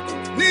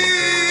 ni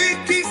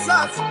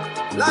quizás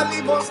la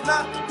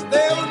limosna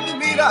de un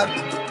mirar.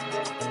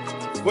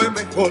 Fue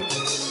mejor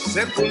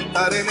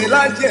sepultar en el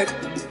ayer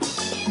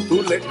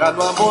tu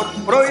lejano amor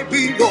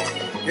prohibido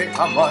que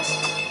jamás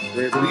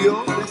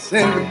debió de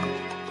ser.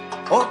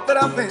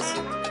 Otra vez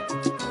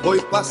voy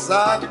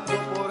pasando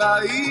por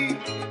ahí,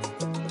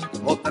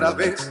 otra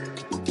vez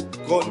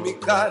con mi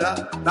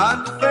cara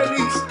tan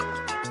feliz.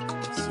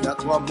 Si a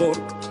tu amor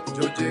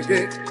yo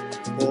llegué,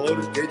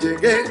 porque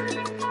llegué,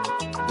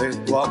 de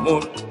tu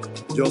amor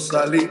yo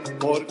salí,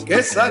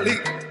 porque salí.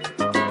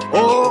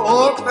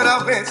 Oh, otra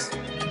vez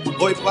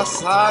voy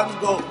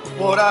pasando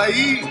por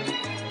ahí,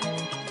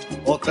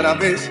 otra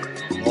vez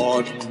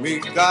con mi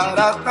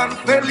cara tan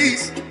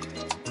feliz.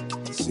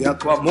 Si a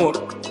tu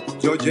amor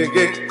yo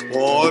llegué,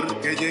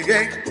 porque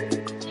llegué,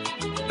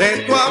 de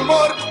tu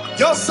amor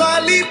yo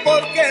salí,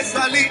 porque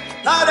salí.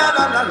 La la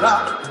la la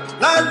la,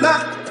 la la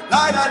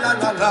la la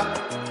la la la,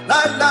 la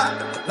la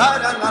la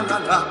la la la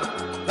la,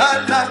 la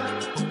la,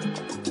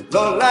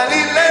 lo la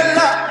li le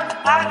la,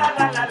 la la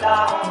la la la,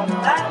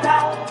 la la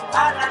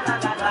la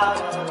la la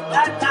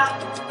la, la la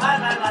la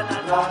la la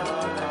la,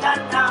 la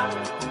la.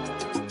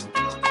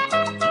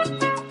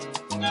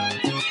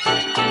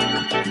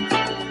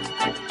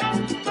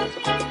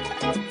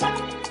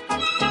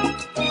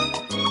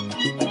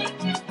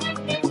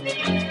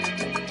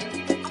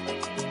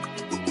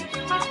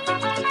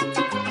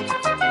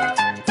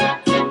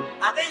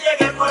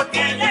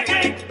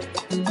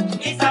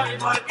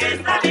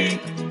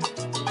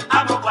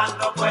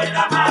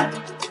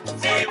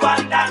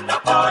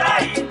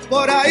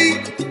 Por ahí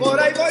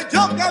voy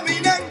yo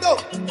caminando,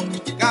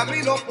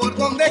 camino por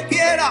donde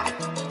quiera.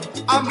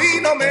 A mí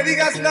no me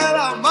digas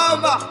nada,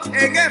 mamá,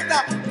 en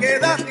esta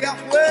quédate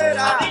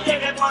afuera. A mí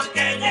llegué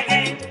porque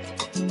llegué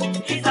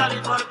y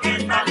salí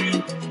porque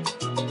salí.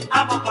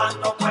 Amo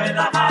cuando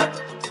pueda amar,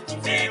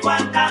 sigo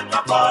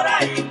andando por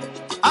ahí.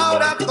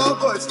 Ahora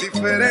todo es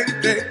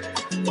diferente,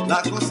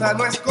 la cosa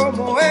no es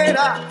como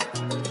era.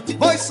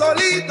 Voy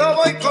solito,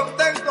 voy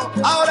contento,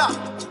 ahora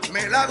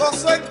me la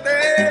gozo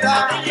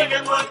entera. A mí llegué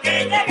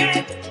porque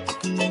llegué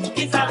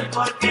y salí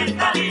porque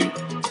salí.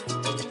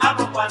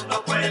 Amo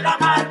cuando pueda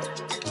amar,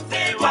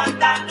 sigo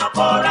andando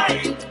por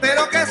ahí.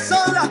 Pero que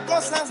son las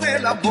cosas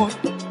del amor,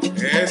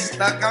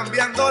 está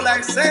cambiando la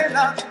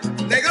escena.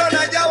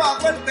 Negrona ya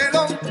bajo el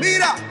telón,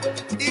 mira,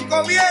 y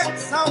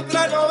comienza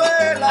otra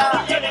novela.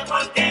 A mí llegué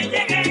porque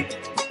llegué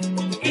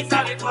y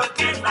salí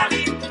porque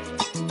salí.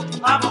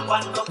 Amo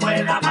cuando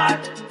pueda amar,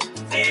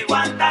 sigo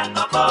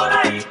andando por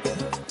ahí.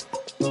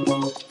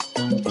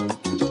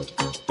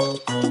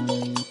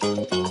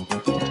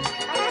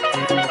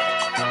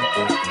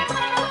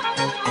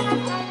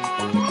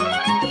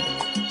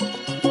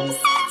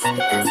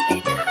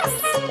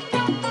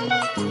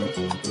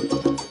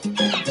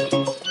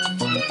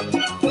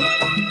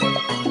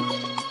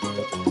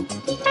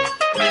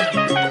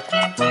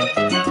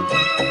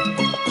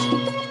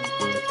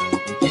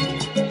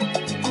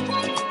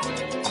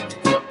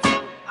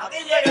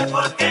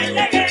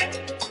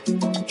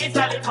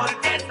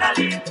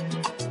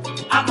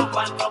 Amo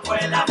cuando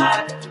pueda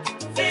amar,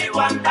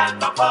 sigo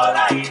andando por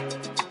ahí.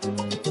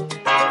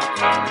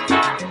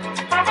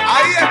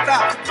 Ahí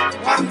está,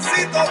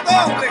 Juancito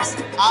Torres,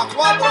 a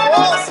 4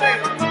 voces.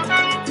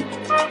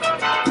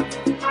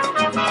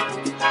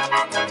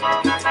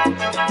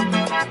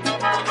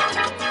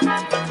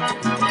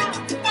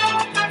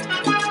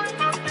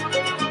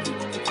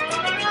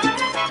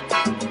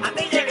 A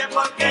mí llegué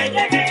porque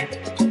llegué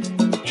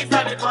y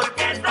salí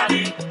porque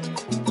salí.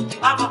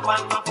 Amo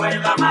cuando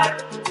pueda amar,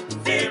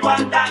 sigo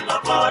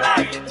andando por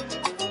ahí.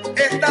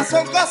 Estas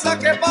son cosas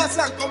que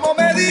pasan, como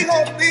me dijo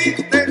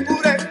Tite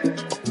Curé.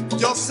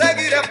 Yo Yo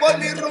seguiré por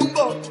mi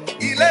rumbo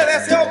y le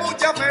deseo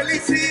mucha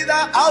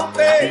felicidad a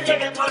usted.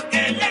 Llegué porque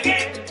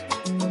llegué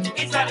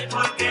y salí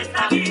porque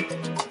salí.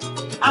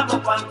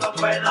 Amo cuando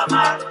puedo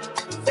amar,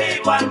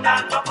 sigo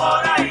andando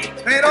por ahí.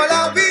 Pero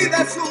la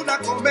vida es una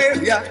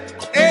comedia,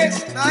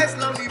 esta es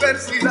la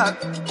universidad.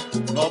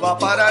 No va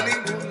para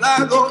ningún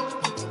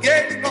lado,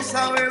 quien no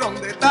sabe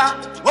dónde está.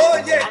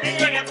 Oye,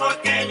 llegué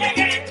porque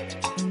llegué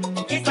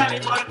y salí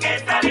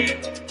porque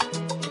salí.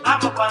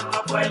 Amo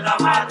cuando puedo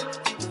amar,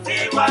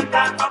 sigo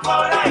andando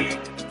por ahí.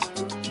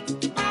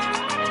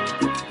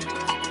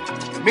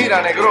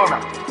 mira, negrona,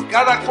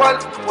 cada cual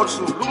por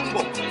su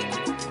rumbo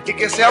y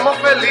que seamos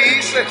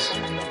felices.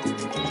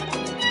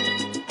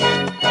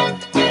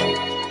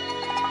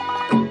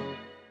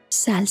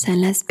 Salsa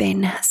en las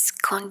venas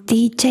con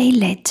DJ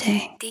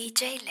Leche.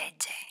 DJ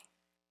Leche.